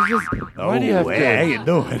like she's just. Why do you have hey, to- how you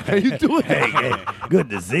doing? How you doing? hey, good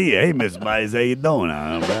to see you. Hey, Miss Mize, how you doing?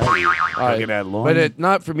 I'm All right. Look at that loin. But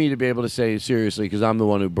not for me to be able to say seriously because I'm the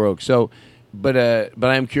one who broke. So, but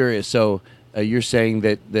I'm curious. So you're saying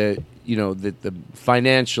that the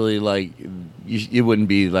financially like it wouldn't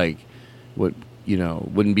be like what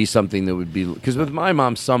wouldn't be something that would be because with my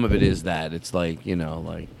mom some of it is that it's like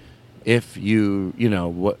like if you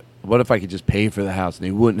what what if I could just pay for the house and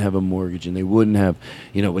they wouldn't have a mortgage and they wouldn't have,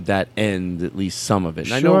 would that end at least some of it?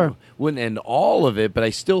 And I know it wouldn't end all of it, but I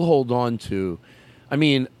still hold on to, I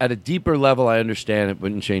mean, at a deeper level, I understand it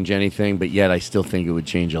wouldn't change anything, but yet I still think it would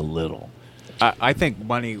change a little. I think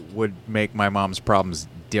money would make my mom's problems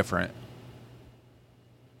different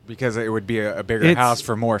because it would be a bigger house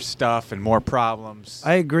for more stuff and more problems.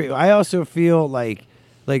 I agree. I also feel like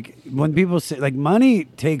when people say like money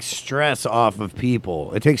takes stress off of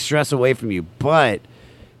people, it takes stress away from you. But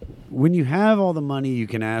when you have all the money you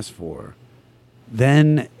can ask for,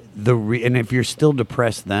 then and if you're still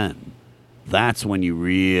depressed, then that's when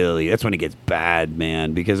that's when it gets bad,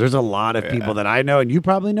 man. Because there's a lot of people that I know, and you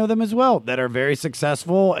probably know them as well, that are very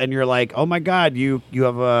successful, and you're like, oh my God, you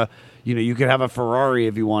have a. You could have a Ferrari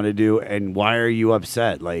if you want to do, and why are you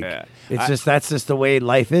upset? Like, that's just the way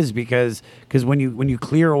life is. Because when you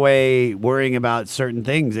clear away worrying about certain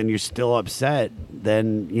things and you're still upset,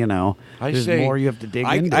 then there's more you have to dig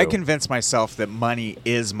into. I convince myself that money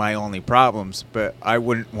is my only problems, but I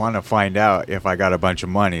wouldn't want to find out if I got a bunch of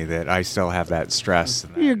money that I still have that stress.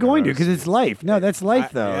 And you're going to, because it's life. No, that's life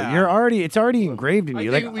though. It's already engraved in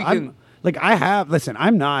you. I'm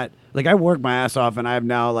not. Like, I work my ass off, and I have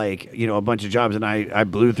now, a bunch of jobs, and I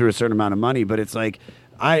blew through a certain amount of money, but it's like,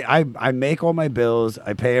 I make all my bills,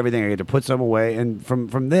 I pay everything, I get to put some away, and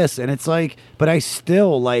from this, and it's like, but I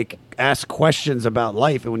still, ask questions about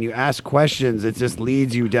life, and when you ask questions, it just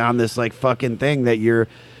leads you down this, fucking thing that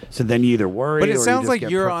so then you either worry, but it or sounds like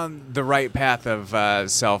you're on the right path of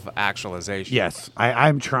self-actualization. Yes,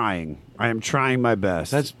 I'm trying. I am trying my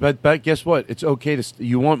best. But guess what? It's okay to,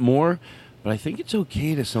 you want more? But I think it's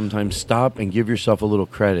okay to sometimes stop and give yourself a little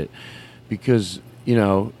credit because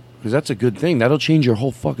that's a good thing. That'll change your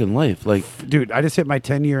whole fucking life. Like, dude, I just hit my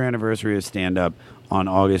 10-year anniversary of stand-up on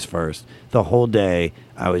August 1st. The whole day,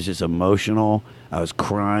 I was just emotional. I was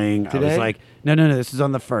crying. Today? I was like, no, this is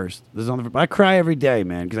on the 1st. This is on the 1st. I cry every day,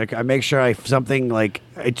 man, because I make sure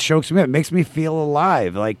it chokes me up. It makes me feel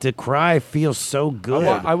alive. Like, to cry feels so good.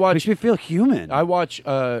 I watch. Makes me feel human. I watch,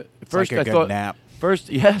 first I thought, nap.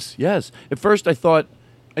 Yes. At first I thought,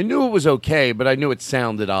 I knew it was okay, but I knew it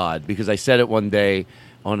sounded odd because I said it one day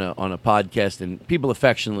on a podcast and people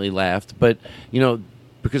affectionately laughed. But,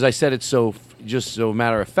 because I said it so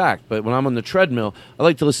matter of fact. But when I'm on the treadmill, I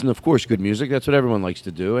like to listen to, of course, good music. That's what everyone likes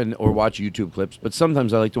to do, or watch YouTube clips. But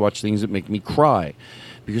sometimes I like to watch things that make me cry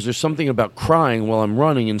because there's something about crying while I'm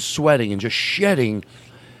running and sweating and just shedding.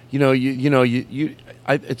 Everybody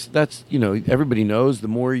knows the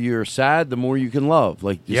more you're sad, the more you can love.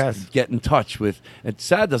 Like, just get in touch with. And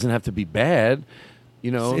sad doesn't have to be bad.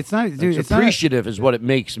 It's not, dude. It's appreciative is what it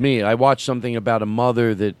makes me. I watched something about a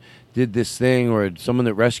mother that did this thing, or someone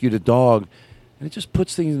that rescued a dog, and it just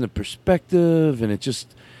puts things into perspective, and it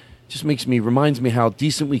just reminds me how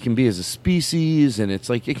decent we can be as a species, and it's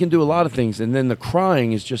like it can do a lot of things. And then the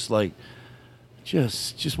crying is just like.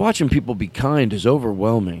 Just watching people be kind is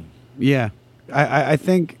overwhelming. Yeah, I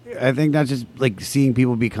think not just like seeing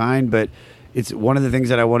people be kind, but it's one of the things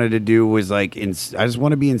that I wanted to do was I just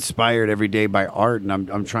want to be inspired every day by art, and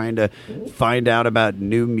I'm trying to find out about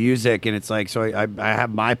new music, and it's like, so I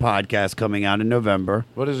have my podcast coming out in November.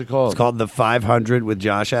 What is it called? It's called The 500 with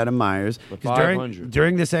Josh Adam Myers. The 500.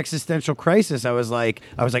 During this existential crisis, I was like,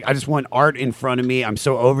 I just want art in front of me. I'm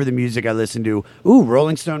so over the music I listen to.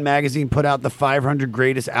 Rolling Stone magazine put out the 500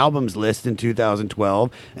 greatest albums list in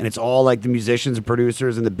 2012, and it's all like the musicians and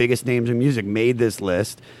producers and the biggest names in music made this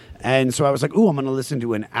list. And so I was like, I'm going to listen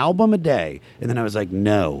to an album a day. And then I was like,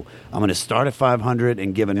 no, I'm going to start at 500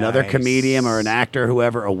 and give another comedian or an actor,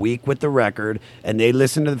 whoever, a week with the record. And they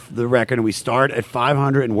listen to the record, and we start at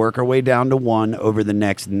 500 and work our way down to 1 over the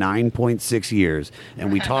next 9.6 years.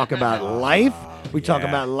 And we talk about life. We talk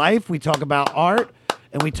about life. We talk about art.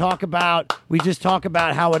 And we just talk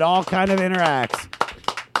about how it all kind of interacts.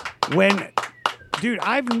 Dude,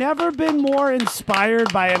 I've never been more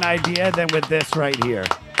inspired by an idea than with this right here.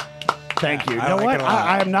 Thank you. You know what?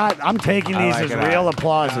 I'm taking these as real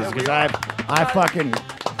applauses because I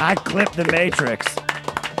clipped the Matrix.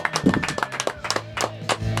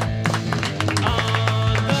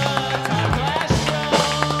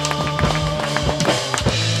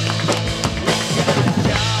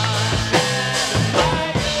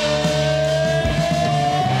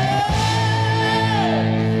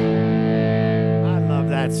 I love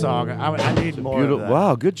that song. I need more of that.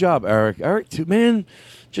 Wow, good job, Eric. Eric, too, man.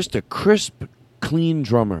 Just a crisp, clean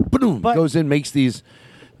drummer. Boom, goes in, makes these.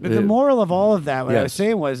 But the moral of all of that, what I was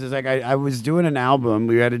saying was like I was doing an album.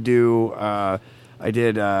 We had to do. I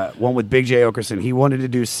did one with Big J. Okerson. He wanted to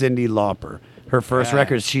do Cyndi Lauper. Her first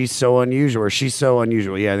record, She's So Unusual. Or She's So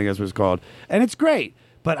Unusual. Yeah, I think that's what it's called. And it's great.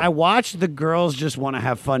 But I watched the Girls Just Want to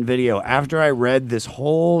Have Fun video after I read this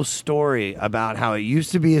whole story about how it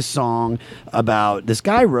used to be a song about this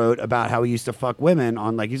guy wrote about how he used to fuck women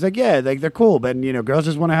on he's like, yeah, like they're cool, but girls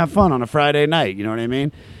just want to have fun on a Friday night. You know what I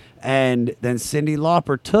mean? And then Cyndi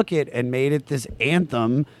Lauper took it and made it this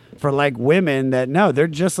anthem for like women that no, they're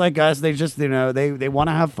just like us. They just, they want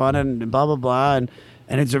to have fun and blah, blah, blah.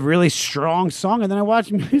 And it's a really strong song. And then I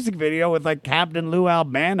watched a music video with like Captain Lou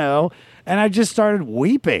Albano, and I just started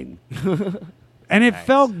weeping. And it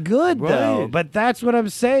felt good, though. But that's what I'm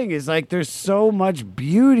saying is like there's so much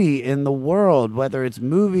beauty in the world, whether it's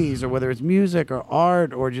movies or whether it's music or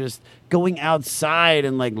art or just going outside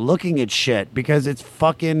and like looking at shit because it's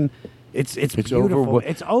fucking, it's beautiful.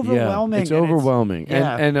 It's overwhelming. Yeah, it's overwhelming.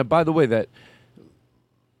 And by the way, that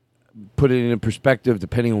put it in perspective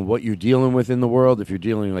depending on what you're dealing with in the world. If you're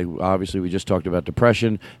dealing, like obviously we just talked about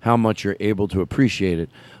depression, how much you're able to appreciate it.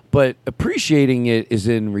 But appreciating it is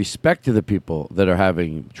in respect to the people that are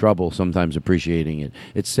having trouble sometimes appreciating it.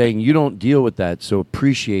 It's saying you don't deal with that, so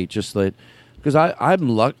appreciate because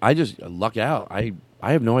I just luck out. I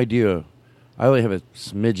have no idea. I only have a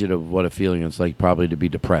smidget of what a feeling it's like probably to be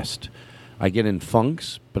depressed. I get in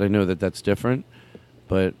funks, but I know that that's different.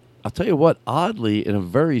 But I'll tell you what, oddly, in a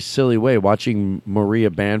very silly way, watching Maria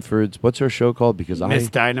Bamford's, what's her show called? Because Miss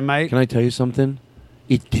Dynamite. Can I tell you something?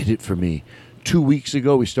 It did it for me. 2 weeks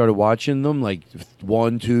ago, we started watching them like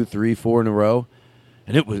 1, 2, 3, 4 in a row,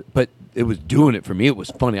 and it was doing it for me. It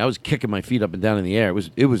was funny. I was kicking my feet up and down in the air.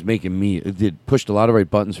 It was making me. It did pushed a lot of right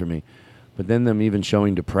buttons for me. But then them even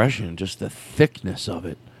showing depression, just the thickness of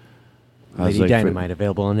it. Lady Dynamite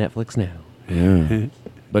available on Netflix now. Yeah.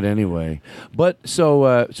 But anyway, so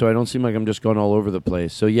I don't seem like I'm just going all over the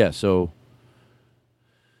place. So yeah,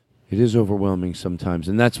 it is overwhelming sometimes,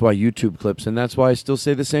 and that's why YouTube clips, and that's why I still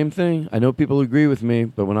say the same thing. I know people agree with me,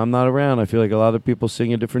 but when I'm not around, I feel like a lot of people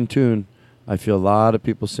sing a different tune. I feel a lot of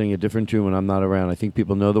people sing a different tune when I'm not around. I think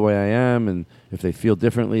people know the way I am, and if they feel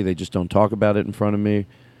differently, they just don't talk about it in front of me.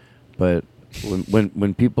 But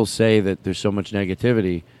when people say that there's so much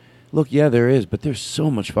negativity, look, yeah, there is, but there's so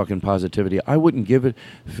much fucking positivity. I wouldn't give it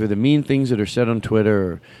for the mean things that are said on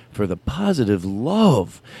Twitter or for the positive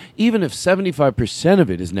love. Even if 75% of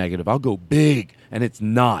it is negative, I'll go big, and it's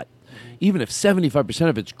not. Even if 75%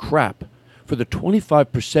 of it's crap, for the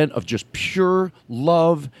 25% of just pure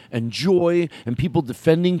love and joy and people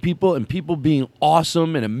defending people and people being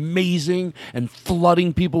awesome and amazing and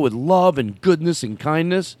flooding people with love and goodness and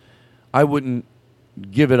kindness, I wouldn't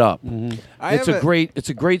give it up. Mm-hmm. It's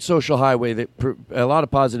a great social highway that a lot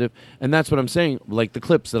of positive, and that's what I'm saying. Like the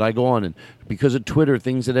clips that I go on, and because of Twitter,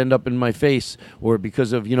 things that end up in my face, or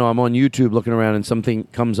because of I'm on YouTube looking around and something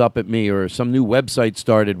comes up at me, or some new website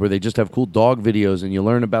started where they just have cool dog videos, and you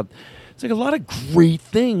learn about. It's like a lot of great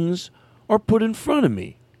things are put in front of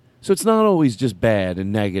me, so it's not always just bad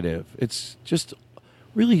and negative. It's just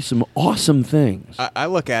really some awesome things. I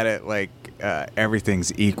look at it like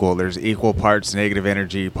everything's equal. There's equal parts negative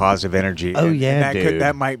energy, positive energy. Oh, yeah, and dude.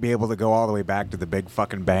 that might be able to go all the way back to the Big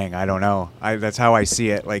Fucking Bang. I don't know. That's how I see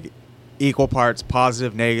it. Like equal parts,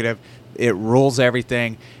 positive, negative. It rules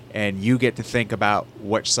everything, and you get to think about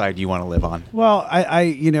which side you want to live on. Well,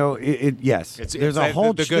 yes. There's a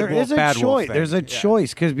whole the good there wolf, is a bad wolf choice. thing. There's a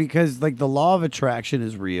choice because like the law of attraction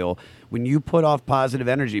is real. When you put off positive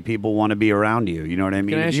energy, people want to be around you. You know what I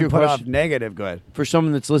mean? Can I ask if you you a put question? off negative, go ahead. For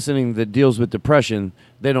someone that's listening that deals with depression,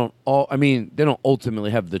 they don't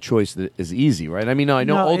ultimately have the choice that is easy, right? I mean, no, I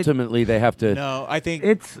know ultimately they have to. No, I think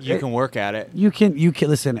you can work at it. You can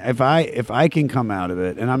listen. If I can come out of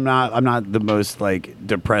it, and I'm not the most like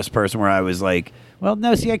depressed person where I was like, well,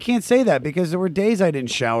 no, see, I can't say that because there were days I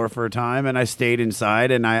didn't shower for a time and I stayed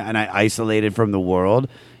inside and I isolated from the world.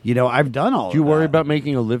 I've done all. Do you worry about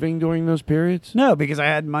making a living during those periods? No, because I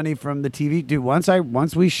had money from the TV. Dude,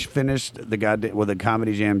 once we finished the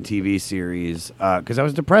Comedy Jam TV series, because I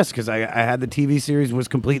was depressed because I had the TV series was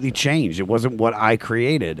completely changed. It wasn't what I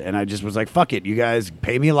created, and I just was like, fuck it, you guys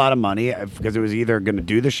pay me a lot of money because it was either going to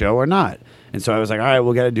do the show or not. And so I was like, all right,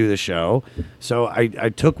 we'll got to do the show. So I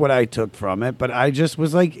took what I took from it, but I just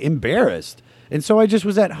was like embarrassed. And so I just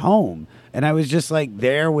was at home. And I was just like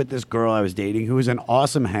there with this girl I was dating who was an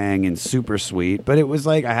awesome hang and super sweet. But it was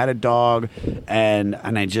like I had a dog and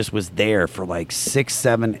I just was there for like 6,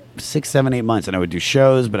 7, 8 months. And I would do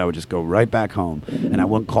shows, but I would just go right back home. And I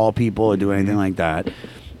wouldn't call people or do anything like that.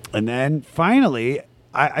 And then finally,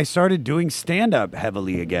 I started doing stand-up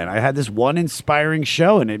heavily again. I had this one inspiring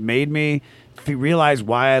show and it made me realize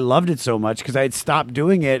why I loved it so much because I had stopped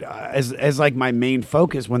doing it as like my main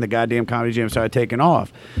focus when the goddamn Comedy Jam started taking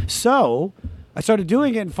off. So I started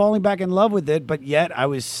doing it and falling back in love with it, but yet I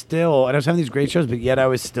was still, and I was having these great shows, but yet I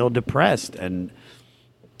was still depressed. And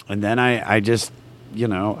then I just,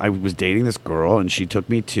 I was dating this girl, and she took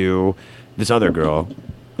me to this other girl,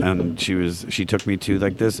 and she took me to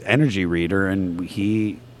like this energy reader, and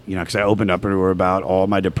he, because I opened up to her about all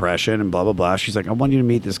my depression and blah, blah, blah. She's like, I want you to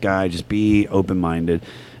meet this guy. Just be open-minded.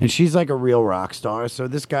 And she's like a real rock star. So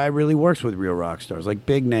this guy really works with real rock stars, like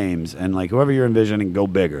big names. And like whoever you're envisioning, go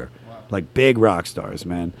bigger. Wow. Like big rock stars,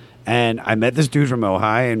 man. And I met this dude from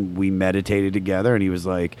Ojai, and we meditated together. And he was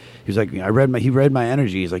like, he read my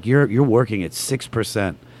energy. He's like, you're working at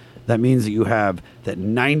 6%. That means that you have that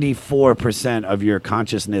 94% of your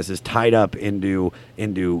consciousness is tied up into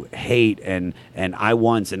hate and I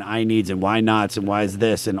wants and I needs and why nots and why is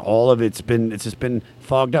this, and all of it's just been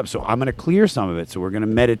fogged up. So I'm going to clear some of it. So we're going to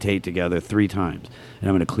meditate together 3 times, and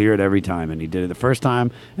I'm going to clear it every time. And he did it the first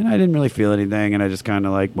time, and I didn't really feel anything, and I just kind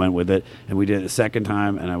of like went with it. And we did it the second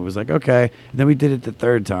time, and I was like, okay. And then we did it the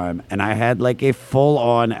third time, and I had like a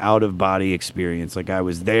full-on out-of-body experience. Like I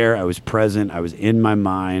was there, I was present, I was in my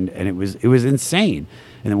mind, and it was insane. And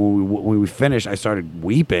then when we finished, I started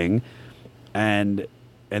weeping, and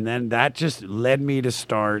then that just led me to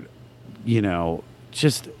start,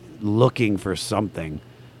 just looking for something,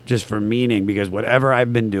 just for meaning, because whatever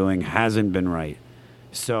I've been doing hasn't been right.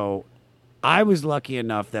 So I was lucky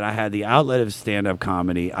enough that I had the outlet of stand-up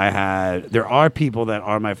comedy. There are people that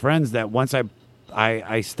are my friends that once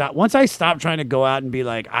I stopped trying to go out and be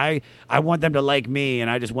like, I want them to like me,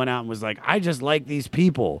 and I just went out and was like, I just like these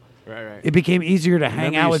people. Right. It became easier to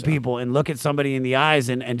hang out with people and look at somebody in the eyes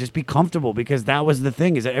and just be comfortable, because that was the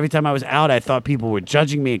thing, is that every time I was out, I thought people were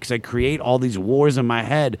judging me because I create all these wars in my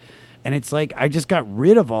head. And it's like, I just got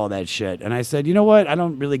rid of all that shit. And I said, you know what? I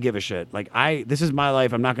don't really give a shit. Like, this is my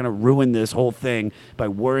life. I'm not going to ruin this whole thing by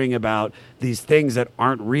worrying about these things that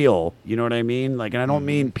aren't real. You know what I mean? Like, and I don't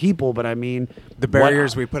mean people, but I mean the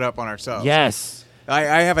barriers we put up on ourselves. Yes.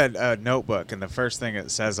 I have a notebook, and the first thing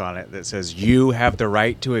it says on it that says, you have the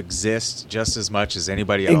right to exist just as much as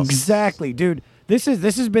anybody else. Exactly, dude. This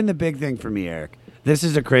has been the big thing for me, Eric. This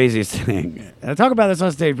is the craziest thing. And I talk about this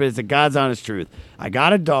on stage, but it's the God's honest truth. I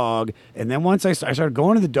got a dog, and then once I started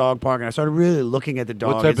going to the dog park, and I started really looking at the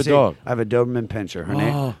dog. What type of dog? I have a Doberman Pinscher.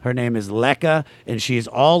 Her name is Lekka, and she's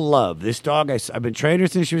all love. This dog, I've been training her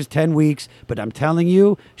since she was 10 weeks, but I'm telling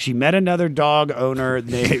you, she met another dog owner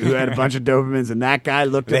who had a bunch of Dobermans, and that guy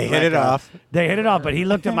looked at Lekka. They hit it off, but he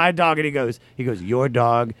looked at my dog, and he goes, your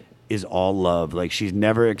dog is all love. Like, she's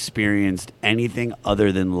never experienced anything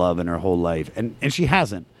other than love in her whole life. And she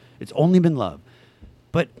hasn't. It's only been love.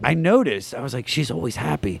 But I noticed, I was like, she's always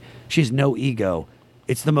happy. She has no ego.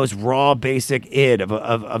 It's the most raw, basic id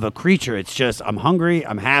of a creature. It's just, I'm hungry,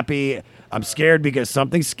 I'm happy, I'm scared because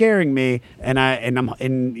something's scaring me, and I want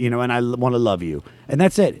to love you. And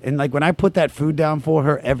that's it. And like, when I put that food down for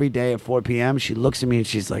her every day at 4 p.m., she looks at me and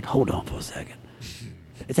she's like, hold on for a second.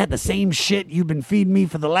 Is that the same shit you've been feeding me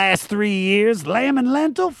for the last 3 years? Lamb and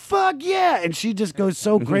lentil? Fuck yeah. And she just goes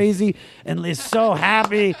so crazy and is so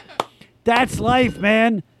happy. That's life,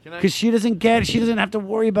 man. Because she doesn't have to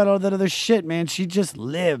worry about all that other shit, man. She just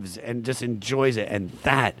lives and just enjoys it. And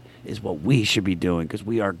that is what we should be doing, because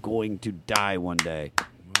we are going to die one day.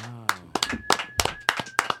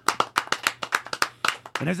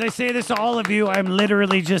 And as I say this to all of you, I'm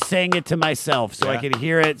literally just saying it to myself so I can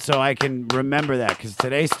hear it, so I can remember that. Because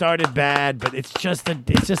today started bad, but it's just a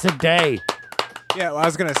day. Yeah, well, I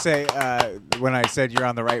was going to say, when I said you're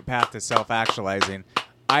on the right path to self-actualizing,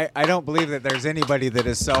 I don't believe that there's anybody that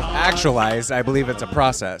is self-actualized. I believe it's a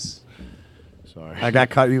process. Sorry. I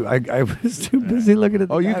got caught. I was too busy looking at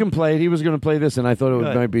the you can play it. He was going to play this, and I thought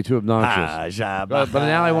it might be too obnoxious. But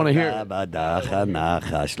now I want to hear it.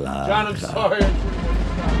 John, I'm sorry.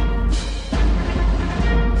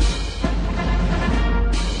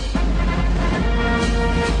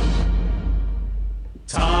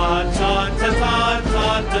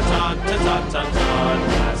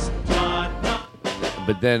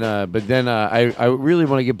 But then I really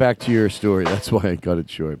want to get back to your story. That's why I cut it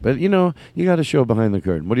short. But you got to show behind the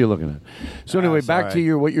curtain. What are you looking at? So anyway, back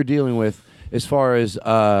to what you're dealing with as far as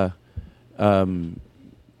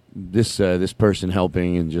this person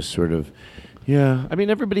helping and just sort of, I mean,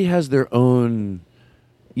 everybody has their own,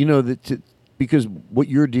 because what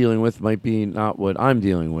you're dealing with might be not what I'm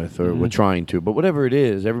dealing with or we're trying to, but whatever it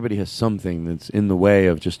is, everybody has something that's in the way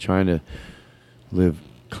of just trying to live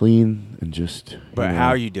clean and just. But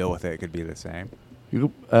how you deal with it could be the same.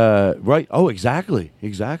 Right. Oh, exactly.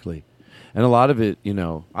 And a lot of it,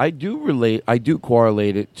 I do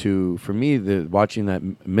correlate it to, for me, watching that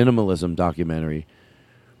minimalism documentary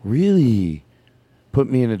really put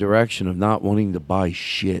me in a direction of not wanting to buy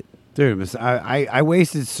shit. Dude, I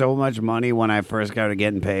wasted so much money when I first started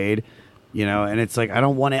getting paid, you know, and it's like I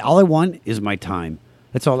don't want it. All I want is my time.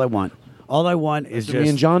 That's all I want. All I want is just me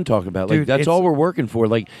and John talk about. Like Dude, that's it's- all we're working for.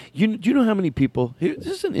 Like do you know how many people? This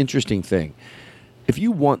is an interesting thing. If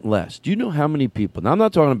you want less, do you know how many people? Now I'm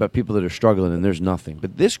not talking about people that are struggling and there's nothing,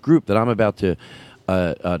 but this group that I'm about to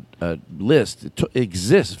list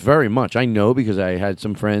exists very much. I know because I had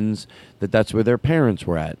some friends that's where their parents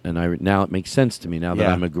were at, and now it makes sense to me now that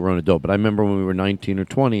Yeah. I'm a grown adult. But I remember when we were 19 or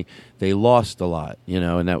 20, they lost a lot, you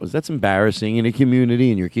know, and that's embarrassing in a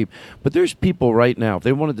community. And but there's people right now, if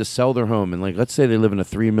they wanted to sell their home, and like let's say they live in a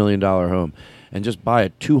 $3 million home, and just buy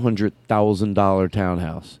a $200,000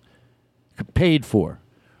 townhouse, paid for,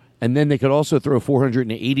 and then they could also throw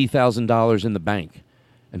 $480,000 in the bank,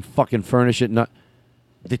 and fucking furnish it.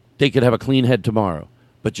 They could have a clean head tomorrow,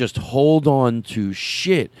 but just hold on to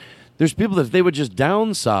shit. There's people that if they would just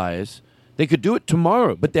downsize, they could do it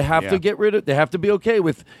tomorrow, but they have to get rid of. They have to be okay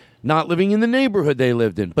with not living in the neighborhood they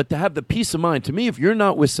lived in, but to have the peace of mind. To me, if you're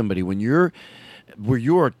not with somebody where you're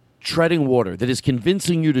treading water that is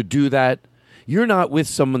convincing you to do that, you're not with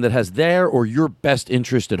someone that has their or your best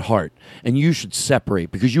interest at heart, and you should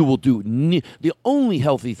separate because you will do. The only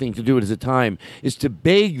healthy thing to do at a time is to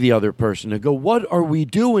beg the other person to go, what are we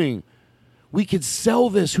doing? We could sell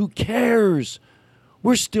this. Who cares?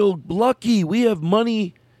 We're still lucky. We have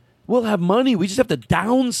money. We'll have money. We just have to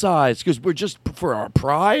downsize because we're just for our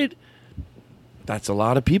pride. That's a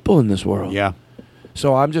lot of people in this world. Yeah.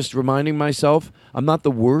 So I'm just reminding myself I'm not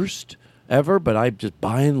the worst ever, but I'm just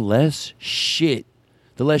buying less shit.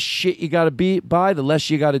 The less shit you got to buy, the less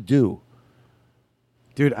you got to do.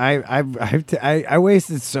 Dude, I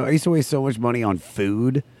wasted I used to waste so much money on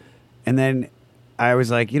food, and then I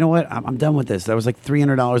was like, you know what? I'm done with this. That was like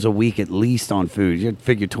 $300 a week at least on food. You'd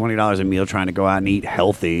figure $20 a meal trying to go out and eat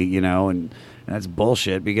healthy, you know, and that's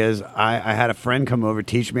bullshit because I had a friend come over,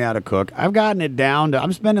 teach me how to cook. I've gotten it down to,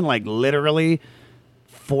 I'm spending like literally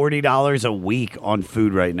 $40 a week on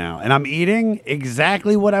food right now, and I'm eating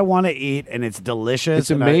exactly what I want to eat, and it's delicious.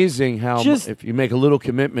 It's amazing how if you make a little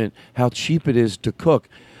commitment, how cheap it is to cook,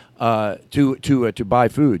 to buy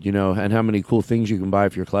food, you know, and how many cool things you can buy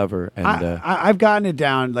if you're clever. And I've gotten it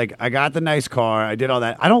down. Like I got the nice car, I did all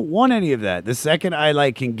that. I don't want any of that. The second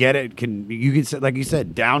I can get it, you can like you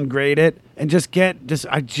said, downgrade it and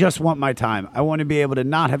I just want my time. I want to be able to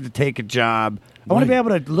not have to take a job. I want to be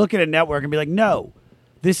able to look at a network and be like, no.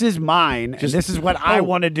 This is mine, and this is what I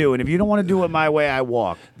want to do. And if you don't want to do it my way, I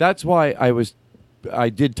walk. That's why I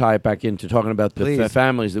did tie it back into talking about the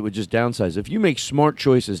families that would just downsize. If you make smart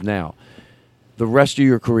choices now, the rest of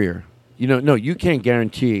your career, you know, no, you can't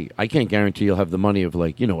guarantee. I can't guarantee you'll have the money of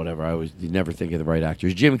like, you know, whatever. You never think of the right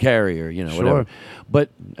actors, Jim Carrey or you know whatever.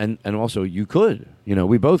 But and also you could, you know,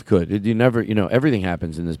 we both could. You never, you know, everything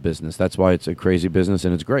happens in this business. That's why it's a crazy business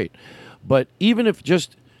and it's great. But even if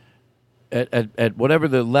just at whatever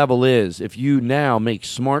the level is, if you now make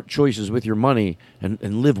smart choices with your money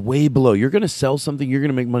and live way below, you're going to sell something, you're going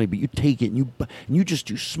to make money, but you take it and you just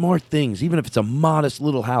do smart things, even if it's a modest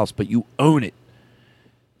little house, but you own it.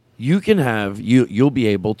 You can have you'll be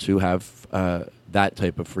able to have that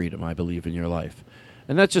type of freedom, I believe, in your life,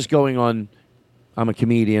 and that's just going on. I'm a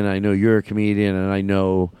comedian. I know you're a comedian, and I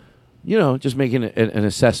know. You know, just making an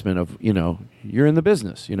assessment of, you know, you're in the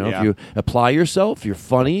business. You know, if you apply yourself, you're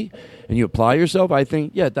funny, and you apply yourself, I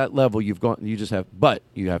think, at that level, you just have, but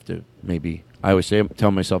you have to maybe, I always tell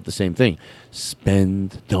myself the same thing,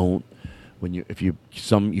 if you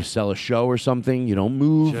sell a show or something, you don't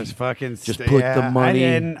move. Just fucking put the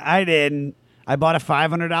money. I didn't. I bought a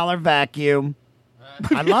 $500 vacuum.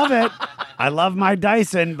 I love it. I love my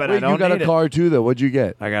Dyson, but I don't need it. You got a car too, though. What'd you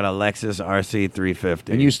get? I got a Lexus RC350.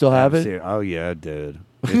 And you still have it? Oh, yeah, dude.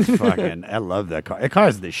 It's fucking, I love that car. That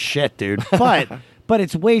car's the shit, dude. But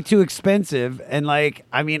it's way too expensive. And, like,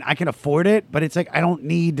 I mean, I can afford it, but it's like I don't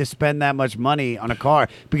need to spend that much money on a car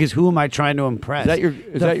because who am I trying to impress?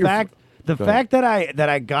 The fact that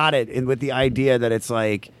I got it and with the idea that it's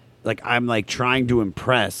like I'm, like, trying to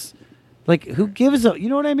impress, like, who gives a, you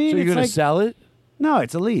know what I mean? So you're going to sell it? No,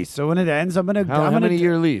 it's a lease. So when it ends, I'm gonna. How many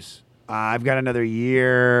year lease? I've got another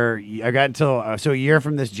year. I got until so a year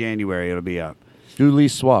from this January, it'll be up. Do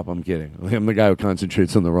lease swap. I'm kidding. I'm the guy who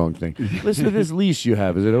concentrates on the wrong thing. Listen to this lease you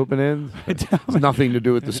have. Is it open end? It's nothing to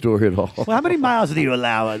do with the story at all. Well, how many miles do you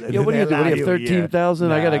allow? What do you have?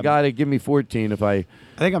 13,000. I got a guy to give me 14 if I.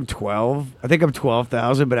 I think I'm 12. I think I'm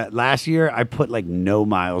 12,000. But last year I put like no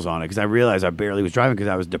miles on it because I realized I barely was driving because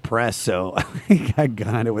I was depressed. So I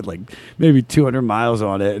got it with like maybe 200 miles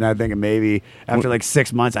on it, and I think maybe after like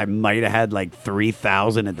 6 months I might have had like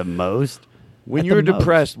 3,000 at the most. When At you're the most.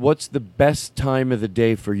 depressed, what's the best time of the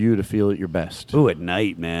day for you to feel at your best? Ooh, at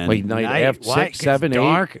night, man. Like night after Why? 6, 7, 8?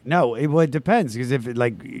 Dark? No, it depends. Because if if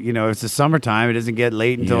it's the summertime, it doesn't get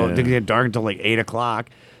late until it doesn't get dark until like 8 o'clock.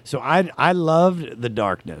 So I loved the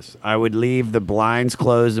darkness. I would leave the blinds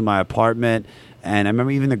closed in my apartment. And I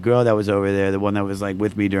remember even the girl that was over there, the one that was like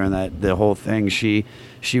with me during the whole thing, she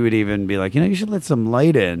would even be like, you should let some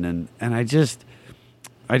light in. And I just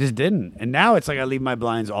didn't. And now it's like I leave my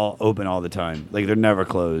blinds all open all the time. Like they're never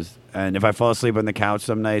closed. And if I fall asleep on the couch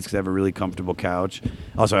some nights, because I have a really comfortable couch.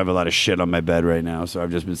 Also, I have a lot of shit on my bed right now. So I've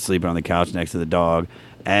just been sleeping on the couch next to the dog.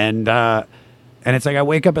 And it's like I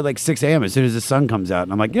wake up at like 6 a.m. as soon as the sun comes out.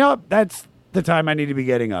 And I'm like, that's the time I need to be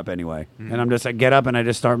getting up anyway. And I'm just, I get up and I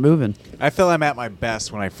just start moving. I feel I'm at my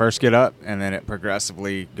best when I first get up, and then it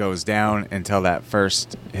progressively goes down until that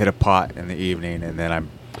first hit a pot in the evening, and then I'm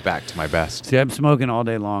back to my best. See, I'm smoking all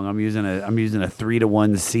day long. I'm using a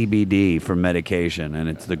 3-to-1 CBD for medication, and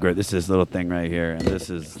it's this little thing right here, and this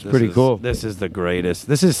is pretty cool. This is the greatest.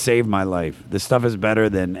 This has saved my life. This stuff is better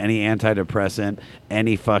than any antidepressant,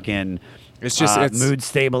 any fucking It's just mood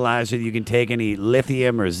stabilizer you can take, any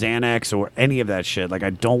lithium or Xanax or any of that shit. Like, I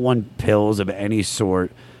don't want pills of any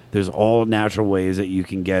sort. There's all natural ways that you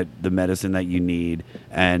can get the medicine that you need,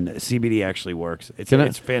 and CBD actually works.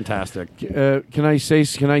 It's fantastic. Can I say,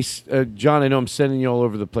 John, I know I'm sending you all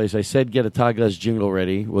over the place. I said get a Todd Glass jingle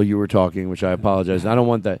ready while you were talking, which I apologize. I don't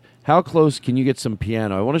want that. How close can you get some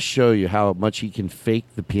piano? I want to show you how much he can fake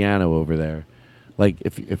the piano over there. Like,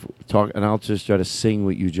 if talk, and I'll just try to sing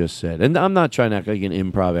what you just said. And I'm not trying to act like an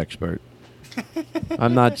improv expert.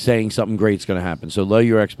 I'm not saying something great's going to happen, so lower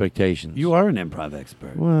your expectations. You are an improv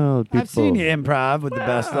expert. Well, I've seen you improv with the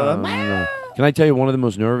best of them. Can I tell you one of the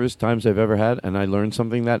most nervous times I've ever had, and I learned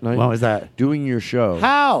something that night? What was that? Doing your show.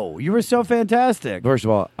 How? You were so fantastic. First of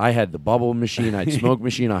all, I had the bubble machine, I had smoke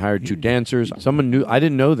machine, I hired 2 dancers. Someone knew, I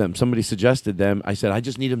didn't know them. Somebody suggested them. I said, I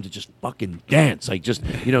just need them to just fucking dance. Like, just,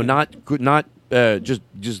 not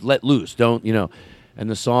just let loose. Don't, And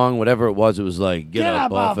the song, whatever it was like, get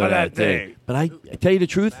up off of that thing. But I tell you the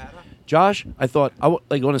truth, Josh, I thought,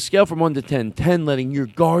 like on a scale from 1 to 10, 10 letting your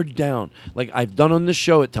guard down, like I've done on this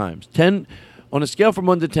show at times. 10, on a scale from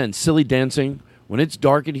 1 to 10, silly dancing, when it's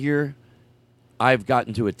dark in here, I've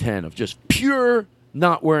gotten to a 10 of just pure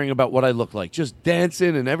not worrying about what I look like, just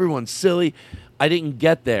dancing and everyone's silly. I didn't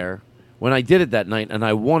get there when I did it that night, and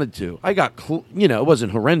I wanted to. I got, it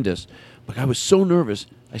wasn't horrendous, but I was so nervous.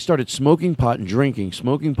 I started smoking pot and drinking.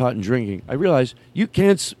 I realized you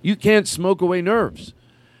can't smoke away nerves.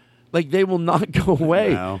 Like, they will not go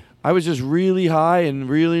away. No. I was just really high and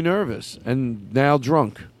really nervous, and now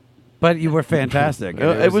drunk. But you were fantastic.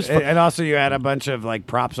 It was fun. And also you had a bunch of like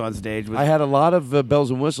props on stage. I had a lot of bells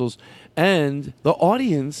and whistles, and the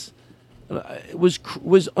audience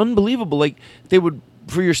was unbelievable. Like, they would,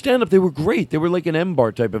 for your stand-up, they were great. They were like an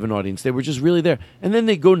M-Bar type of an audience. They were just really there. And then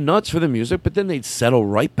they'd go nuts for the music, but then they'd settle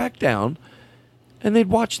right back down, and they'd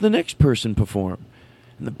watch the next person perform.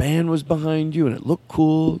 And the band was behind you, and it looked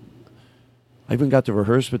cool. I even got to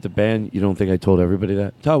rehearse with the band. You don't think I told everybody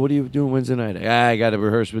that? Todd, what are you doing Wednesday night? I got to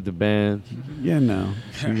rehearse with the band. Yeah, no.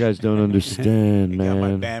 You guys don't understand, man.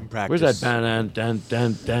 Got my band practice. Where's that?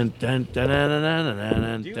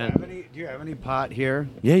 Do you have any pot here?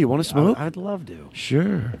 Yeah, you want to smoke? I'd love to.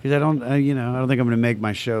 Sure. Because I don't think I'm going to make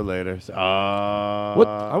my show later. So. What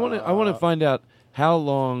I want to find out how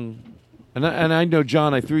long, and I know,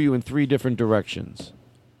 John, I threw you in 3 different directions,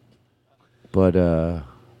 but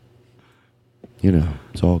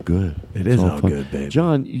it's all good. It is all fun. good, baby.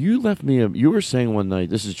 John, you left me you were saying one night,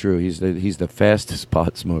 this is true, he's the fastest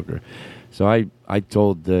pot smoker. So I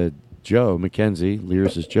told Joe McKenzie,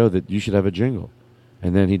 Lyricist Joe, that you should have a jingle.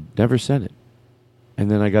 And then he never sent it. And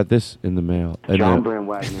then I got this in the mail. John Brand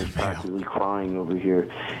Wagner is practically crying over here.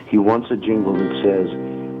 He wants a jingle that says,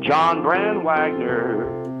 John Brand Wagner,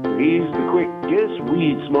 he's the quickest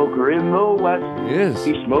weed smoker in the West. He is.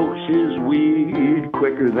 He smokes his weed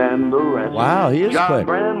quicker than the rest. Wow, he is John quick.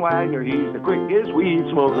 Brand Wagner, he's the quickest weed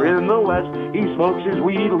smoker in the West. He smokes his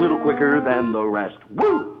weed a little quicker than the rest.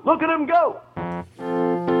 Woo! Look at him go!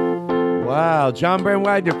 Wow, John Brand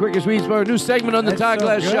Wagner, quickest weed smoker, new segment on the Todd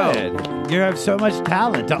Glass Show. You have so much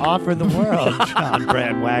talent to offer the world, John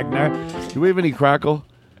Brand Wagner. Do we have any crackle?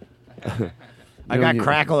 I got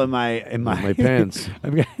crackle in my pants.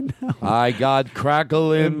 I got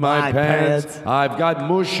crackle in my pants. I've got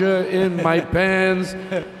musha in my pants.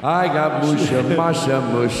 I got musha.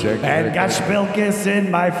 And got spilkis in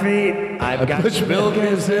my feet. I've got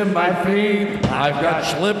spilkis in my feet. I've got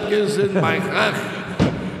schlipkis in my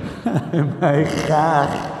my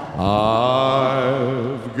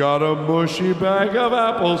I've got a mushy bag of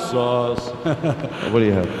applesauce. What do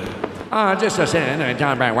you have? Just a sin,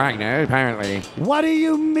 John Brand Wagner, apparently. What do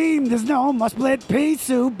you mean there's no more split pea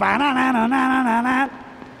soup? Ba-na-na-na-na-na-na.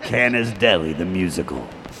 Canna's Deli, the musical.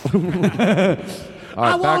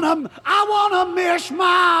 I want a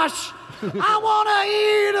mishmash. I want to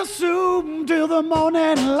eat a soup till the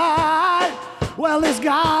morning light. Well, there's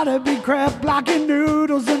gotta be crab blocking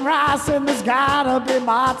noodles and rice, and there's gotta be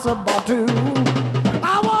matzo ball too.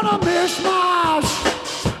 I want a mishmash.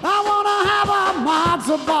 I want to have a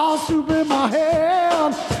matzo ball soup in my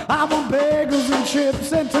hand. I want bagels and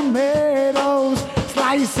chips and tomatoes,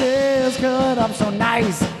 slices cut up so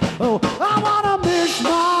nice. Oh, I want a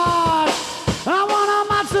mishmash. I want a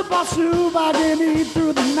matzo ball soup I can eat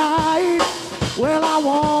through the night. Well, I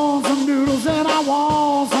want some noodles and I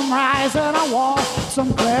want some rice and I want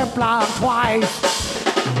some crab block twice.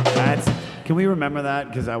 Can we remember that?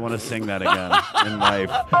 Because I want to sing that again in life.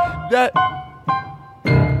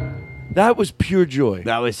 That was pure joy.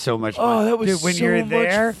 That was so much fun. Oh, that was Dude, when so you're much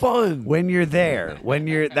there, fun. When you're there,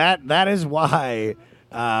 that is why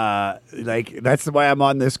that's why I'm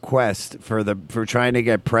on this quest for trying to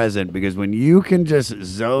get present, because when you can just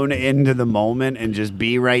zone into the moment and just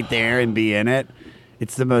be right there and be in it,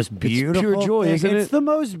 it's the most beautiful. It's pure joy, thing. isn't it? It's the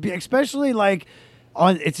most, especially like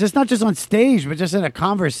it's just not just on stage, but just in a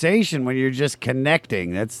conversation when you're just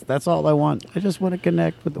connecting. That's all I want. I just want to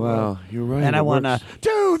connect with the world. You're right. And I want to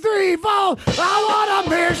 2, 3, 4. I want a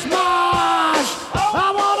mishmash.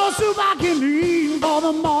 I want a soup I can eat for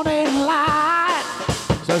the morning light.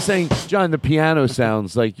 So I was saying, John, the piano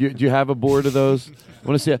sounds like, do you have a board of those? I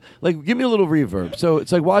want to see, like, give me a little reverb. So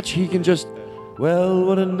it's like, watch, he can just, well,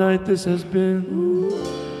 what a night this has been.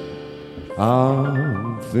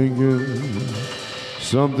 I'm thinking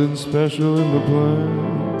something special in the plan.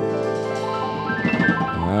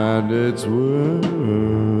 And it's work,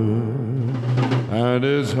 and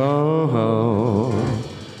it's home,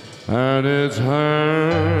 and it's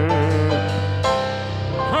her.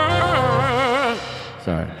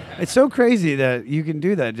 Sorry. It's so crazy that you can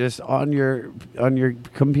do that just on your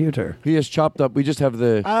computer. He has chopped up. We just have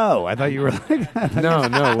the. Oh, I thought you were like that. No.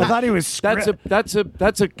 I thought he was. That's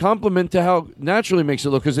a compliment to how naturally it makes it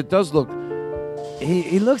look, because it does look.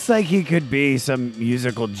 He looks like he could be some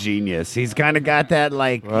musical genius. He's kind of got that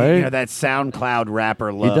that SoundCloud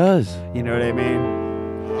rapper look. He does. You know what I mean?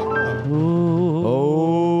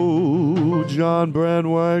 Oh, John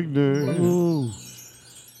Brand Wagner. Ooh.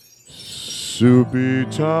 Soupy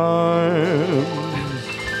time.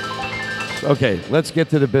 Okay, let's get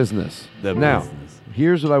to the business. Now,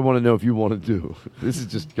 here's what I want to know if you want to do. This is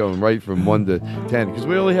just going right from 1 to 10, because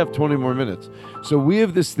we only have 20 more minutes. So we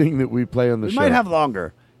have this thing that we play on the show. We might have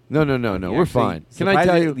longer. No. We're fine. Can I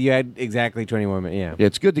tell you? You had exactly 20 more minutes. Yeah,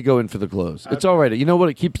 it's good to go in for the close. Okay. It's all right. You know what?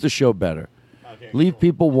 It keeps the show better. Okay. Leave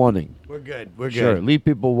people wanting. We're good. We're good. Sure. Leave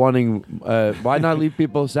people wanting. Why not leave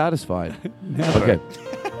people satisfied? Never. Okay.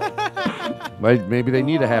 Maybe they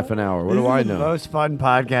need a half an hour. What do I know? This is the most fun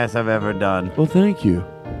podcast I've ever done. Well, thank you.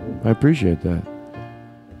 I appreciate that.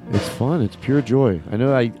 It's fun. It's pure joy. I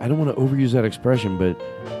know I don't want to overuse that expression, but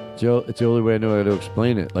it's the only way I know how to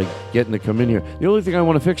explain it. Like getting to come in here. The only thing I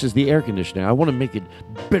want to fix is the air conditioning. I want to make it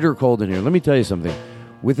bitter cold in here. Let me tell you something.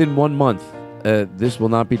 Within 1 month, this will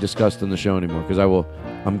not be discussed on the show anymore, because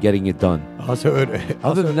I'm getting it done.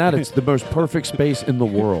 Other than that, it's the most perfect space in the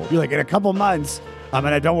world. You're like, in a couple months,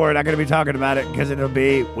 don't worry, not going to be talking about it because it'll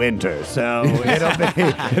be winter, so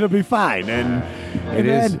it'll be fine. And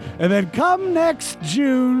then come next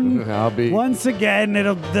June, once again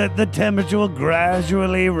the temperature will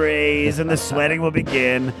gradually raise and the sweating will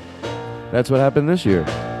begin. That's what happened this year.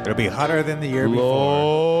 It'll be hotter than the year before.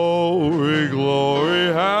 Glory,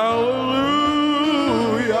 glory, hallelujah.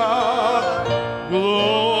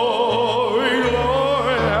 Glory,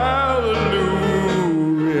 glory, hallelujah.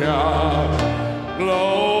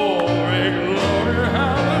 Glory, glory,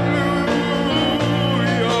 hallelujah.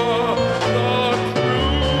 The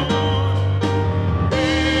truth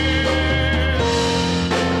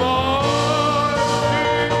is my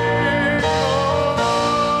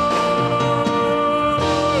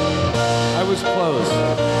I was close.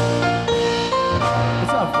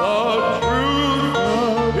 What's up? The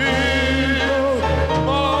truth is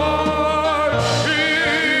my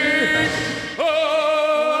king.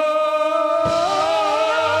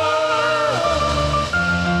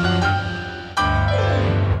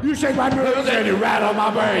 You shake my nerves and you rattle my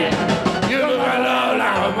brain. You look alone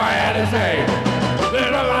like a man to say.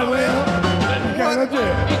 Little I will.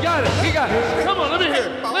 You got it. Come on, let me hear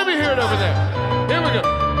it. Let me hear it over there. Here we go.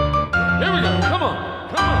 Come on.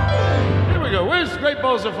 Here we go. Where's Great great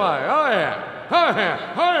balls of fire. Oh, yeah. Oh,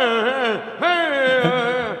 yeah. Oh, yeah. Hey,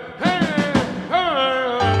 hey,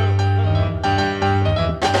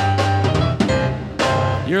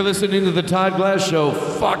 hey. You're listening to The Todd Glass Show.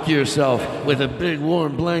 Fuck yourself with a big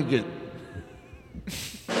warm blanket.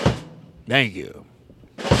 Thank you.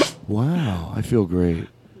 Wow, I feel great.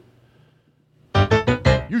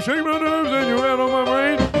 You shake my nerves and you rat on my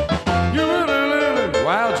brain.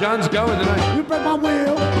 Wow, John's going tonight. You break my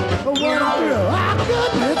will, but what I feel. Ah,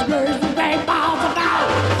 goodness gracious, big balls of dog.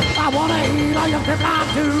 I wanna eat all your pepper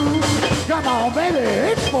too. Come on, baby,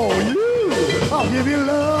 it's for you. I'll give you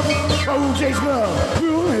love, oh, Jace love.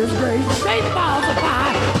 Goodness gracious, big balls of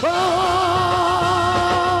fire. Oh,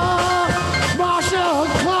 Marshall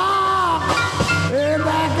Clark, and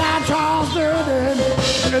that guy Charles Durden,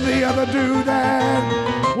 and the other dude that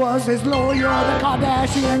was his lawyer, the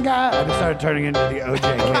Kardashian guy. And it started turning into the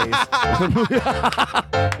OJ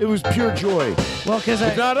case. It was pure joy. Well, because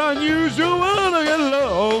it's not unusual to get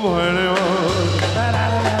love for anyone.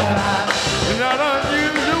 It's not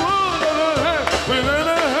unusual to have within a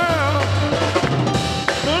house.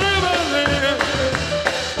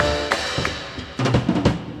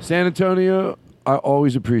 San Antonio, I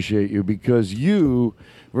always appreciate you because you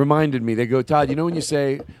reminded me. They go, Todd, you know when you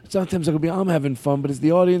say, sometimes I go, I'm having fun, but is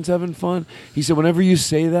the audience having fun? He said, whenever you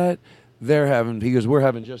say that, they're having, he goes, we're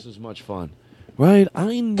having just as much fun. Right?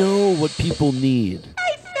 I know what people need.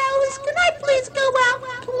 Hey, fellas, can I please go out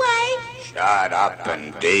and play? Shut up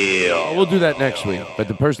and deal. We'll do that next week. But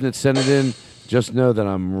the person that sent it in, just know that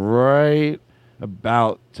I'm right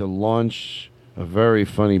about to launch a very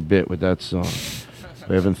funny bit with that song.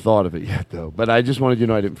 I haven't thought of it yet, though. But I just wanted you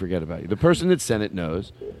to know I didn't forget about you. The person that sent it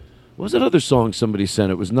knows. What was that other song somebody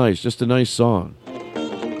sent? It was nice. Just a nice song.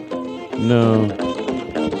 No.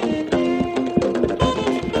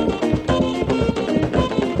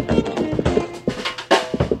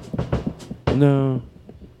 No.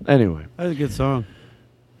 Anyway. That was a good song.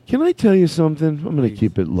 Can I tell you something? I'm going to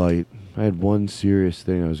keep it light. I had one serious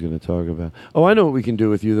thing I was going to talk about. Oh, I know what we can do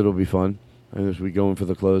with you that'll be fun. As we go in for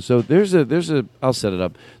the close. So there's a I'll set it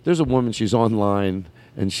up. There's a woman, she's online,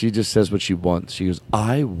 and she just says what she wants. She goes,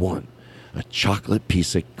 I want a chocolate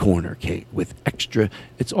piece of corner cake with extra.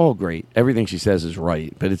 It's all great. Everything she says is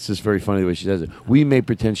right, but it's just very funny the way she says it. We may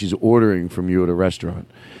pretend she's ordering from you at a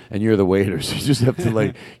restaurant, and you're the waiter, so you just have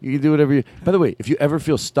to you can do whatever you. By the way, if you ever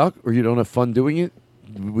feel stuck or you don't have fun doing it,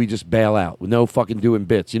 we just bail out. No fucking doing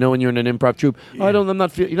bits. You know when you're in an improv troupe, yeah. You're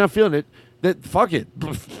not feeling it. That fuck it.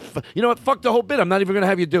 You know what? Fuck the whole bit. I'm not even going to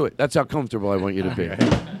have you do it. That's how comfortable I want you to be. All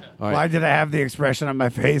right. Why did I have the expression on my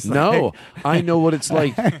face? No, I know what it's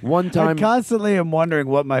like. One time, I constantly am wondering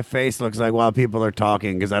what my face looks like while people are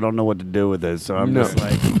talking because I don't know what to do with this. So I'm just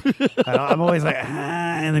like, I'm always like,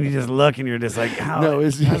 and then you just look and you're just like,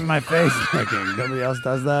 how's my face looking? Nobody else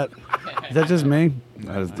does that. Is that just me?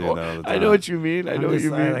 I just do that all the time. I know what you mean. I know what you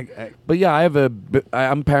mean. But yeah,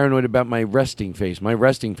 I'm paranoid about my resting face. My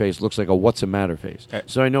resting face looks like a what's the matter face.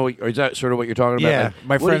 So I know, is that sort of what you're talking about? Yeah,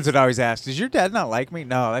 my friends would always ask, does your dad not like me?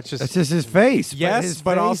 No, that's just his face. Yes,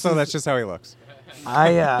 but also that's just how he looks.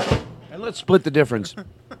 And let's split the difference.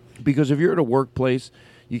 Because if you're at a workplace,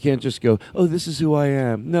 you can't just go, oh, this is who I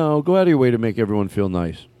am. No, go out of your way to make everyone feel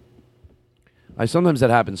nice. Sometimes that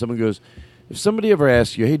happens. Someone goes, if somebody ever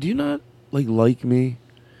asks you, hey, do you not like me?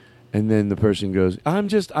 And then the person goes,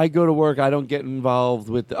 I go to work, I don't get involved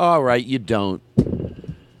with, all right, you don't.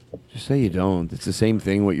 Just say you don't. It's the same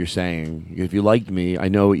thing what you're saying. If you liked me, I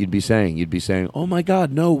know what you'd be saying. You'd be saying, oh my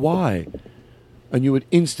God, no, why? And you would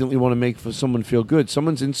instantly want to make someone feel good.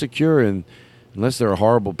 Someone's insecure, and unless they're a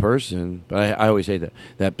horrible person, but I always say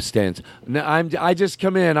that stance. No, I just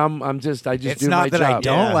come in, I just do my job. It's not that I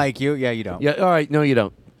don't like you. Yeah, you don't. Yeah, all right, no, you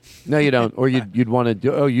don't. No, you don't. Or you'd want to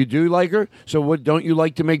do. Oh, you do like her? So what? Don't you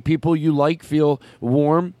like to make people you like feel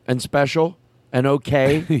warm and special and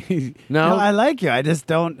okay? No, I like you. I just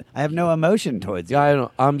don't. I have no emotion towards you. Yeah, I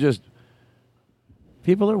don't. I'm just.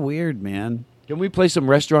 People are weird, man. Can we play some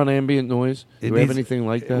restaurant ambient noise? Do we have anything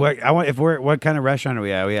like that? What kind of restaurant are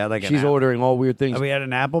we at? Are we at like she's ordering all weird things. Are we at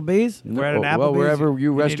an Applebee's? No, we're at an Applebee's. Well, wherever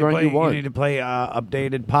you restaurant you want. You need to play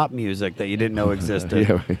updated pop music that you didn't know existed.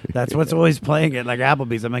 Yeah, right. That's what's always playing at like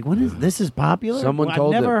Applebee's. I'm like, this is popular? Someone I've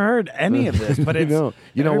told never them. heard any of this, but it's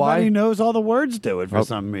you know why? Everybody knows all the words to it for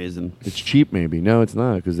some reason. It's cheap, maybe. No, it's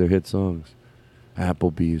not because they're hit songs.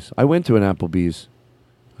 Applebee's. I went to an Applebee's.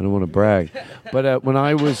 I don't want to brag, but when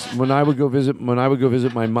I would go visit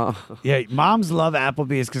my mom. Yeah, moms love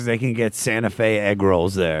Applebee's because they can get Santa Fe egg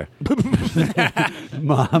rolls there.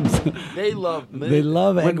 Moms, they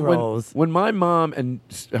love egg rolls. When my mom and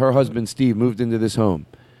her husband Steve moved into this home,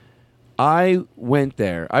 I went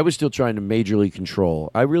there. I was still trying to majorly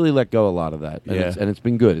control. I really let go a lot of that, and, Yeah. it's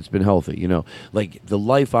been good. It's been healthy. You know, like the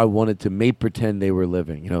life I wanted to make pretend they were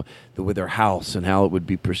living. You know, with their house and how it would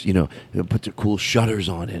be. You know, they'll put the cool shutters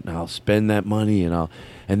on it, and I'll spend that money, and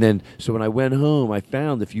then so when I went home, I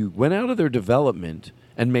found if you went out of their development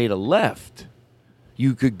and made a left,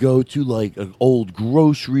 you could go to like an old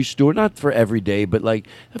grocery store, not for every day, but like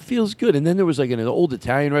it feels good. And then there was like an old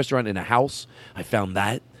Italian restaurant in a house. I found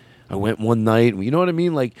that. I went one night, you know what I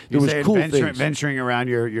mean? Like there was cool things. Venturing around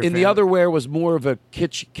your In family. the other way was more of a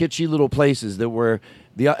kitschy little places that were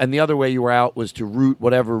and the other way you were out was to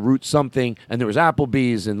root something, and there was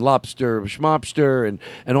Applebee's and Lobster Schmobster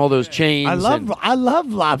and all those chains. I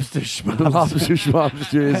love Lobster Schmobster. Lobster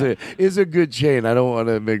Schmobster is a good chain. I don't want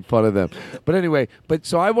to make fun of them, but anyway. But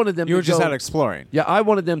so I wanted them. You were to just go, out exploring. Yeah, I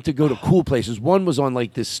wanted them to go to cool places. One was on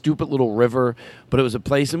like this stupid little river, but it was a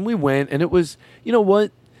place, and we went, and it was, you know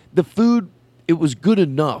what, the food. It was good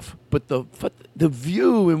enough, but the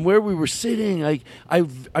view and where we were sitting,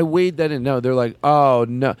 I weighed that in. No, they're like, oh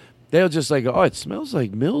no, they're just like, oh, it smells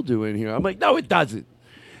like mildew in here. I'm like, no, it doesn't.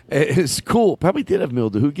 It's cool. Probably did have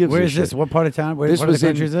mildew. Who gives? Where a is shit? this? What part of town? What This part of was the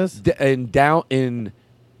country is this? in Downingtown.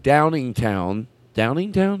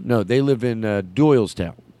 Downingtown? No, they live in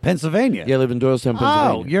Doylestown. Pennsylvania. Yeah, I live in Doylestown,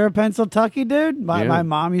 Pennsylvania. Oh, you're a Pennsylvania dude? Yeah. My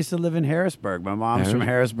mom used to live in Harrisburg. My mom's from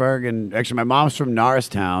Harrisburg, and actually my mom's from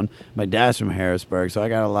Norristown. My dad's from Harrisburg, so I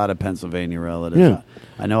got a lot of Pennsylvania relatives. Yeah.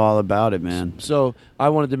 I know all about it, man. So I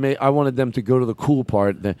wanted them to go to the cool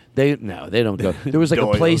part. They don't go. There was like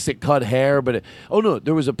a place that cut hair, but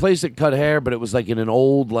there was a place that cut hair, but it was like in an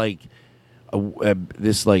old like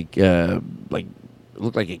it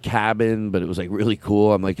looked like a cabin, but it was like really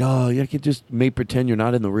cool. I'm like, oh, you could just pretend you're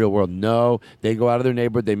not in the real world. No, they go out of their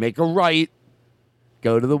neighborhood, they make a right,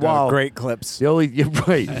 go to the Wawa. Great clips. You're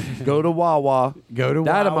right. Go to Wawa. Go to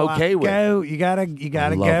that. Wawa. I'm okay with. You gotta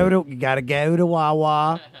go to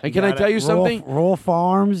Wawa. And can I tell you something? Rural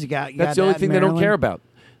Farms. That's the only thing they don't care about.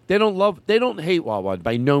 They don't hate Wawa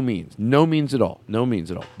by no means. No means at all. No means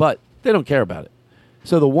at all. But they don't care about it.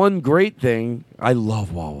 So the one great thing, I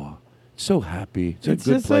love Wawa. So happy. It's a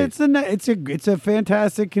good place. It's a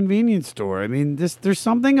fantastic convenience store. I mean, there's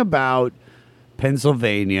something about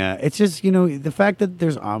Pennsylvania. It's just, the fact that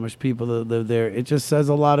there's Amish people that live there, it just says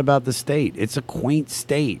a lot about the state. It's a quaint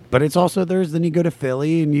state, but it's also then you go to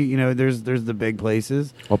Philly and there's the big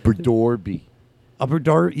places. Upper Darby. Upper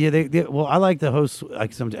Darby. Yeah, well, I like the host.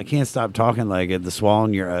 Like I can't stop talking like it. The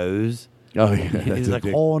swallowing your O's. Oh yeah, it's like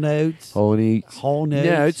whole notes. Whole notes.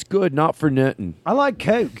 Yeah, it's good. Not for nothing. I like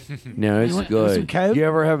Coke. No, it's good. Some Coke? You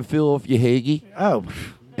ever have a Philadelphia hoagie?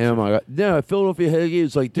 Oh my god! No, Philadelphia hoagie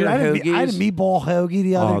is like Dude, I had a meatball hoagie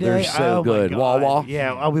the other day. They're so good. Wawa.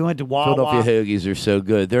 Yeah, we went to Wawa. Philadelphia hoagies are so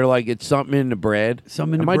good. They're like it's something in the bread.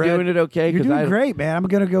 Am I doing it okay? You're doing great, man. I'm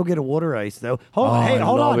gonna go get a water ice though. Hold on. I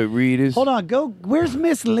love it, Rita's. Hold on. Go. Where's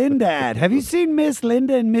Miss Linda at? Have you seen Miss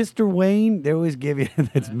Linda and Mr. Wayne? They always give you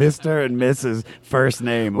it's Mr. and Mrs. first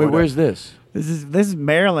name. Wait, where's this? This is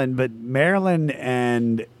Maryland, but Maryland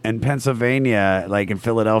and Pennsylvania, like in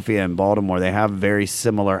Philadelphia and Baltimore, they have very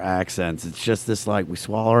similar accents. It's just this like we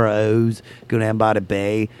swallow our O's, go down by the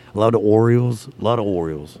bay. A lot of Orioles.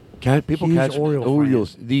 People Huge catch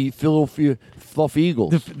Orioles. The Philadelphia Fluff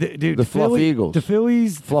Eagles. The Fluff Eagles. The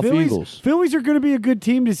Phillies. Fluff Eagles. Phillies are going to be a good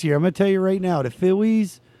team this year. I'm going to tell you right now. The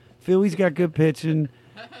Phillies got good pitching,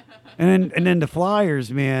 and then the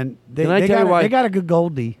Flyers, man. They got a good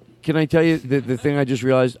Goldie. Can I tell you the thing I just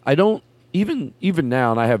realized? I don't even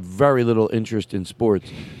now, and I have very little interest in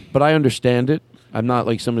sports, but I understand it. I'm not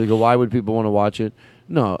like somebody to go, why would people want to watch it?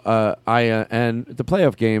 No, and the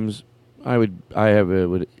playoff games, would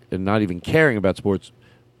not even caring about sports,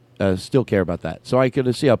 still care about that. So I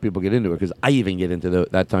could see how people get into it because I even get into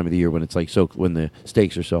that time of the year when it's like when the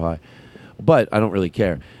stakes are so high, but I don't really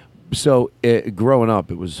care. So growing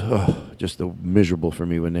up, it was just miserable for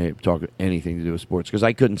me when they talk anything to do with sports because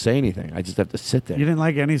I couldn't say anything. I just have to sit there. You didn't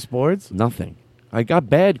like any sports? Nothing. I got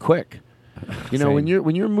bad quick. You know, when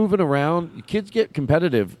you're moving around, kids get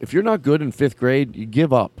competitive. If you're not good in 5th grade, you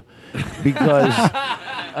give up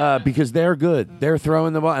because they're good. They're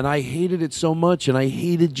throwing the ball, and I hated it so much. And I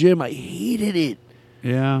hated gym. I hated it.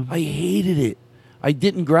 Yeah, I hated it. I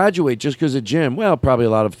didn't graduate just because of gym. Well, probably a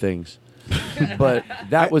lot of things. But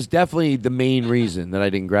that was definitely the main reason that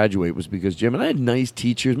I didn't graduate was because gym. And I had nice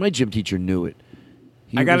teachers. My gym teacher knew it.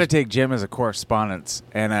 I got to take gym as a correspondence,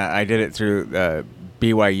 and I did it through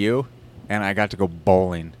BYU, and I got to go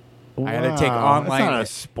bowling. Wow. I had to take online. That's not a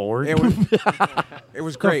sport. It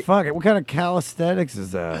was great. Fuck it. What kind of calisthenics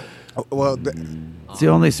is that? Well, it's the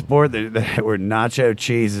only sport where nacho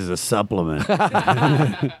cheese is a supplement.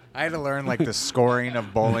 I had to learn like the scoring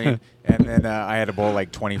of bowling, and then I had to bowl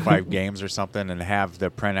like 25 games or something, and have the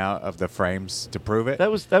printout of the frames to prove it.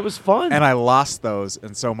 That was fun. And I lost those,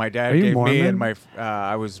 and so my dad Are you gave me Mormon? and my.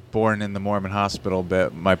 I was born in the Mormon hospital,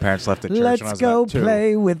 but my parents left the church when I Let's was go about 2.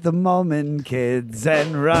 play with the Mormon kids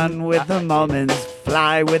and run with the Mormons,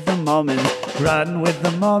 fly with the Mormons, run with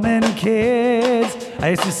the Mormon kids. I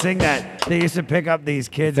used to sing that. They used to pick up these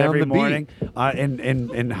kids Found every the beat. morning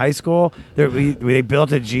in high school. They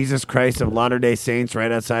built a Jesus Christ of Latter-day Saints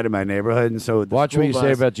right outside of my neighborhood, and so the Watch what you school say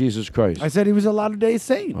bus- about Jesus Christ. I said he was a Latter-day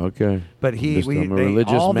Saint. Okay. But I'm a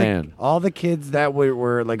religious man. all the kids that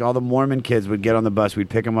were like all the Mormon kids would get on the bus. We'd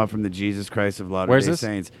pick them up from the Jesus Christ of Where's Latter-day this?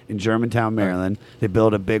 Saints in Germantown, Maryland. They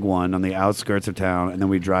built a big one on the outskirts of town, and then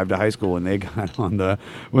we drive to high school. When they got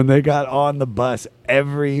on the bus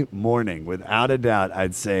every morning, without a doubt,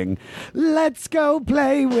 I'd sing, "Let's go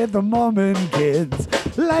play with the Mormon kids.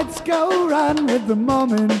 Let's go run with the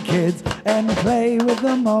Mormon kids and play with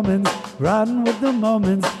the Mormons, run with the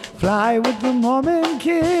Mormons, fly with the Mormon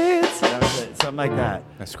kids." That was it. Something like that.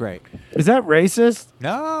 That's great. Is that racist?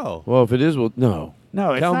 No. Well, if it is, well, no.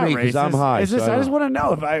 No, it's Tell not me, racist. because I'm high. It's just, so I just don't- want to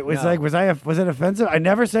know if I was No. was it offensive? I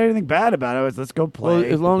never said anything bad about it. I was, let's go play.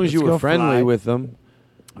 Well, as long as you Let's were go friendly fly. with them.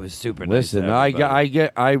 It was super nice. Listen, to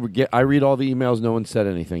everybody. I read all the emails. No one said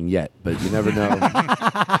anything yet, but you never know.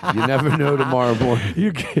 You never know tomorrow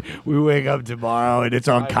morning. We wake up tomorrow and it's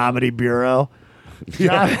on Comedy Bureau.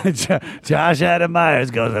 Josh Adam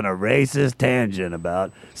Myers goes on a racist tangent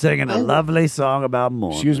about singing a lovely song about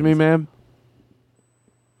Mormons. Excuse me, ma'am.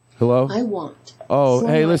 Hello. I want. Oh, for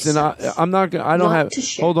hey, listen. myself I'm not gonna. I don't not have. to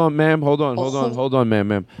share. Hold on, ma'am. Hold on,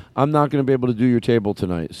 ma'am. I'm not gonna be able to do your table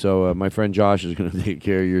tonight. So my friend Josh is gonna take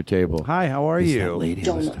care of your table. Hi, how are you?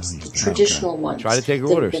 Donuts, the traditional ones. Try to take her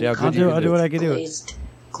that order. have See how been good you can I'll do what I can do.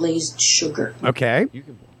 Glazed sugar. Okay.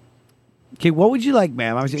 Okay, what would you like,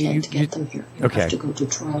 ma'am? I was Can't get them here. You okay. have to go to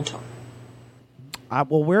Toronto.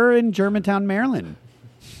 Well, we're in Germantown, Maryland.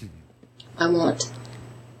 I want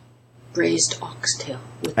braised oxtail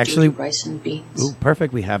with Actually- dirty rice and beans. Ooh,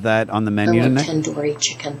 perfect. We have that on the I menu want tonight. tandoori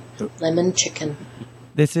chicken, lemon chicken,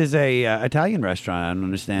 This is a Italian restaurant. I don't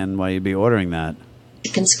understand why you'd be ordering that.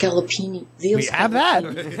 chicken scallopini, veal We have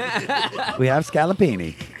that. We have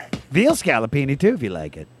scallopini. Veal scallopini, too, if you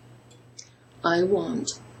like it. I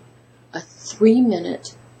want a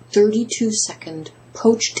 3-minute, 32-second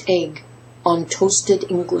poached egg on toasted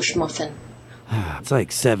English muffin. It's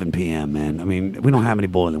like 7 p.m., man. I mean, we don't have any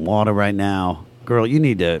boiling water right now. Girl, you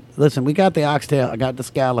need to... Listen, we got the oxtail. I got the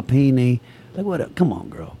scallopini. Like, what? Come on,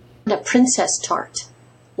 girl. And a princess tart.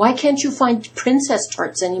 Why can't you find princess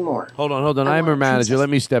tarts anymore? Hold on. I'm her manager. Let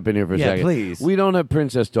me step in here for a Yeah, second. please. We don't have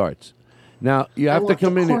princess tarts. Now you I have to want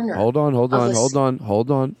come the in here. corner Hold on. of a Hold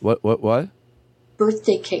on. What?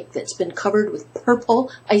 Birthday cake that's been covered with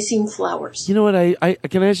purple icing flowers. You know what? I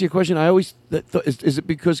can I ask you a question. I always is it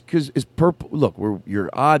because is purple? Look, you're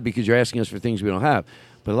odd because you're asking us for things we don't have.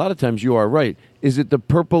 But a lot of times you are right. Is it the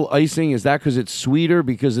purple icing? Is that because it's sweeter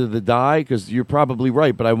because of the dye? Because you're probably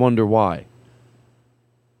right, but I wonder why.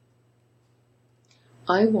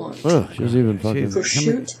 I want Ugh, she doesn't even fucking.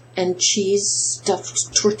 prosciutto and cheese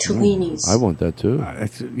stuffed tortellinis. I want that too.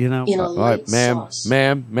 You know. In a All right, light ma'am, sauce.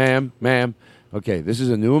 ma'am. Okay, this is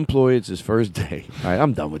a new employee. It's his first day. All right,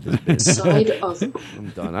 I'm done with this bit. Side of I'm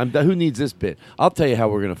done. I'm done. Who needs this bit? I'll tell you how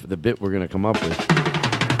the bit we're gonna come up with.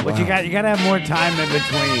 But you got to have more time in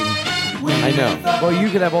between. I know. Well, you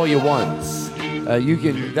could have all you want. You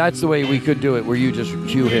can. That's the way we could do it, where you just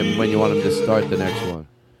cue him when you want him to start the next one.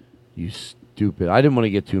 You stupid. I didn't want to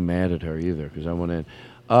get too mad at her either because I want to.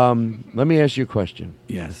 Let me ask you a question.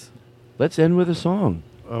 Yes. Let's end with a song.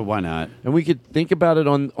 Oh, why not? And we could think about it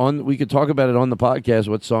on. We could talk about it on the podcast.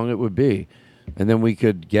 What song it would be, and then we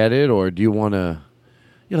could get it. Or do you want to?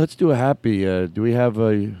 Yeah, let's do a happy. Do we have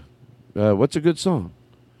a? What's a good song?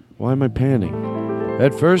 Why am I panning?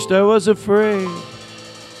 At first I was afraid.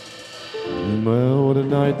 Well, what a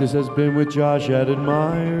night this has been with Josh Adam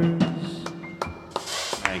Myers.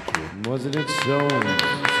 Thank you. Wasn't it so?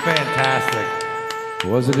 Fantastic.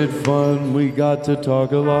 Wasn't it fun? We got to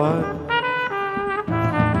talk a lot.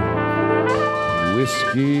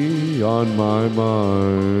 Whiskey on my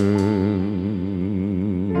mind.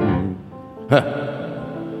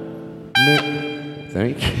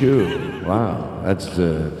 Thank you. Wow, that's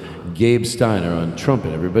Gabe Steiner on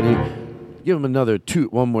trumpet. Everybody, give him another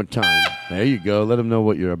toot one more time. There you go. Let him know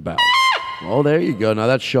what you're about. Oh, there you go. Now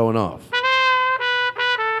that's showing off.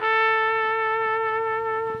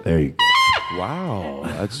 There you go. Wow,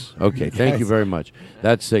 that's okay. Thank you very much.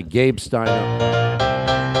 That's Gabe Steiner.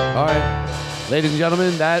 All right. Ladies and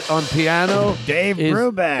gentlemen, that on piano Dave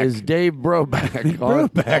Brubeck. is Dave Brubeck.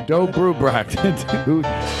 Brubeck. Dave Brubeck. Who-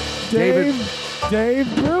 David. Dave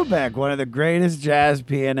Brubeck, one of the greatest jazz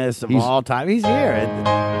pianists of all time. He's here in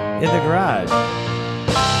the garage.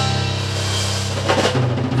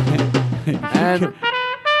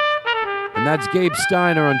 And that's Gabe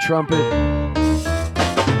Steiner on trumpet.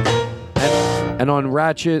 And on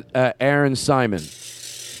ratchet, Aaron Simon.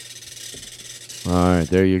 All right,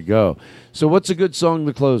 there you go. So what's a good song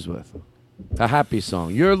to close with? A happy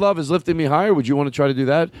song. Your Love Is Lifting Me Higher. Would you want to try to do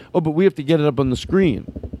that? Oh, but we have to get it up on the screen.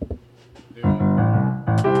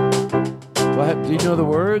 What? Do you know the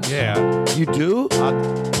words? Yeah. You do?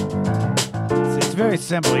 It's very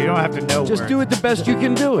simple. You don't have to know Just words. do it the best you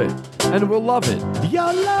can do it, and we'll love it.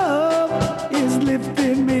 Your love is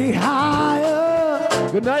lifting me higher.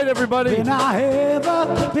 Good night, everybody. Than I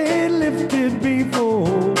ever been lifted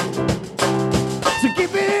before. So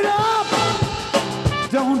keep it up.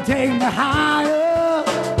 Don't take me higher.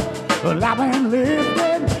 Well, I've been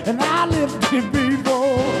lifted and I lifted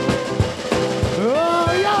before.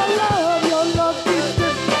 Oh, your love keeps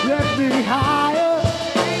left me higher.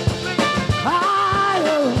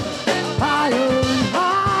 Higher, higher,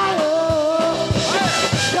 higher.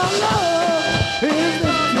 Your love is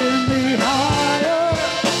lifting me higher.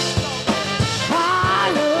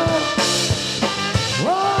 Higher,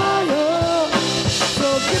 higher. So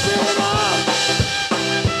keep it up.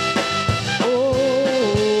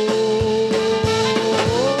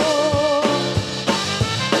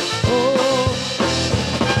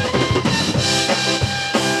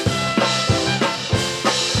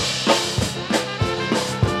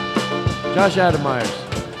 Josh Adam Myers.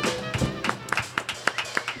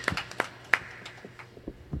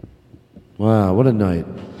 Wow, what a night.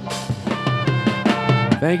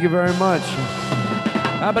 Thank you very much.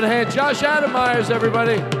 How about a hand? Josh Adam Myers,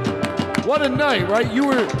 everybody. What a night, right?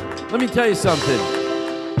 Let me tell you something.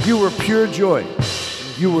 You were pure joy.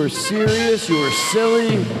 You were serious. You were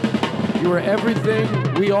silly. You were everything.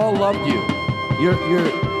 We all loved you. You're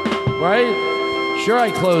right? Sure,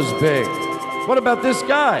 I closed big. What about this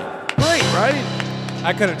guy? Great, right?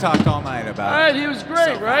 I could have talked all night about All right, he was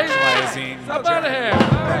great, right? Self-actualizing. How about a hand?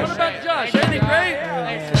 What about Josh? Ain't he great?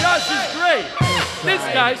 Josh is great. This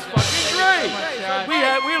guy's fucking great.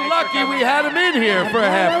 We're lucky we had him in here for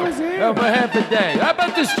half a day. How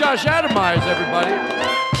about this Josh Adam Myers, everybody?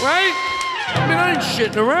 Right? I mean, I ain't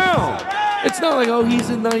shitting around. It's not like, oh, he's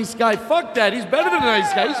a nice guy. Fuck that. He's better than a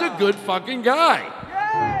nice guy. He's a good fucking guy.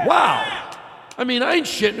 Wow. I mean, I ain't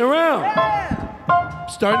shitting around. I'm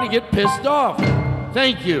starting to get pissed off.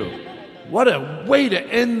 Thank you. What a way to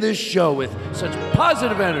end this show with such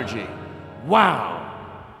positive energy. Wow.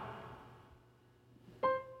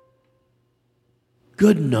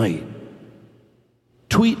 Good night.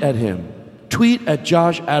 Tweet at him. Tweet at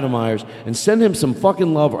Josh Adam Myers and send him some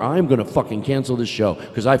fucking love or I'm going to fucking cancel this show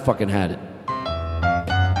because I fucking had it.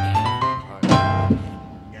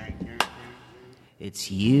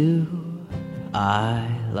 It's you I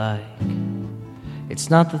like. It's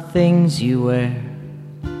not the things you wear,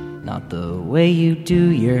 not the way you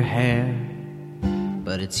do your hair,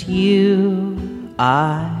 but it's you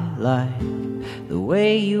I like. The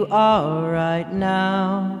way you are right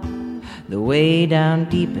now, the way down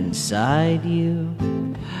deep inside you,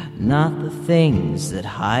 not the things that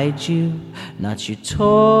hide you, not your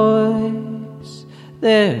toys,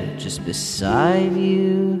 they're just beside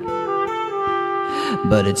you.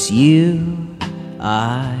 But it's you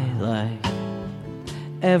I like,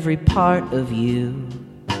 every part of you,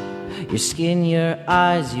 your skin, your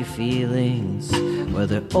eyes, your feelings,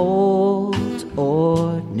 whether old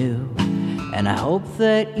or new. And I hope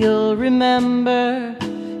that you'll remember,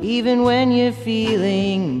 even when you're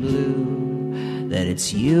feeling blue, that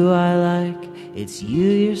it's you I like, it's you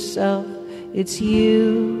yourself, it's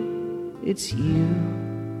you, it's you,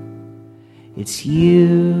 it's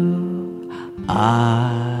you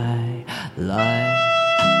I like.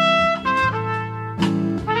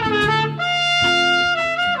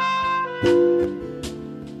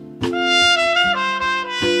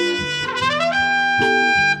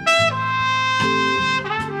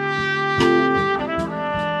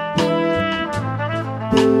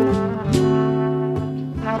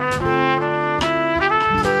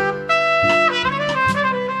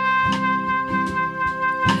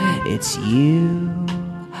 It's you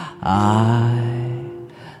I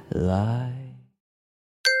like.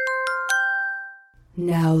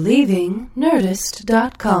 Now leaving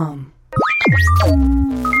Nerdist.com.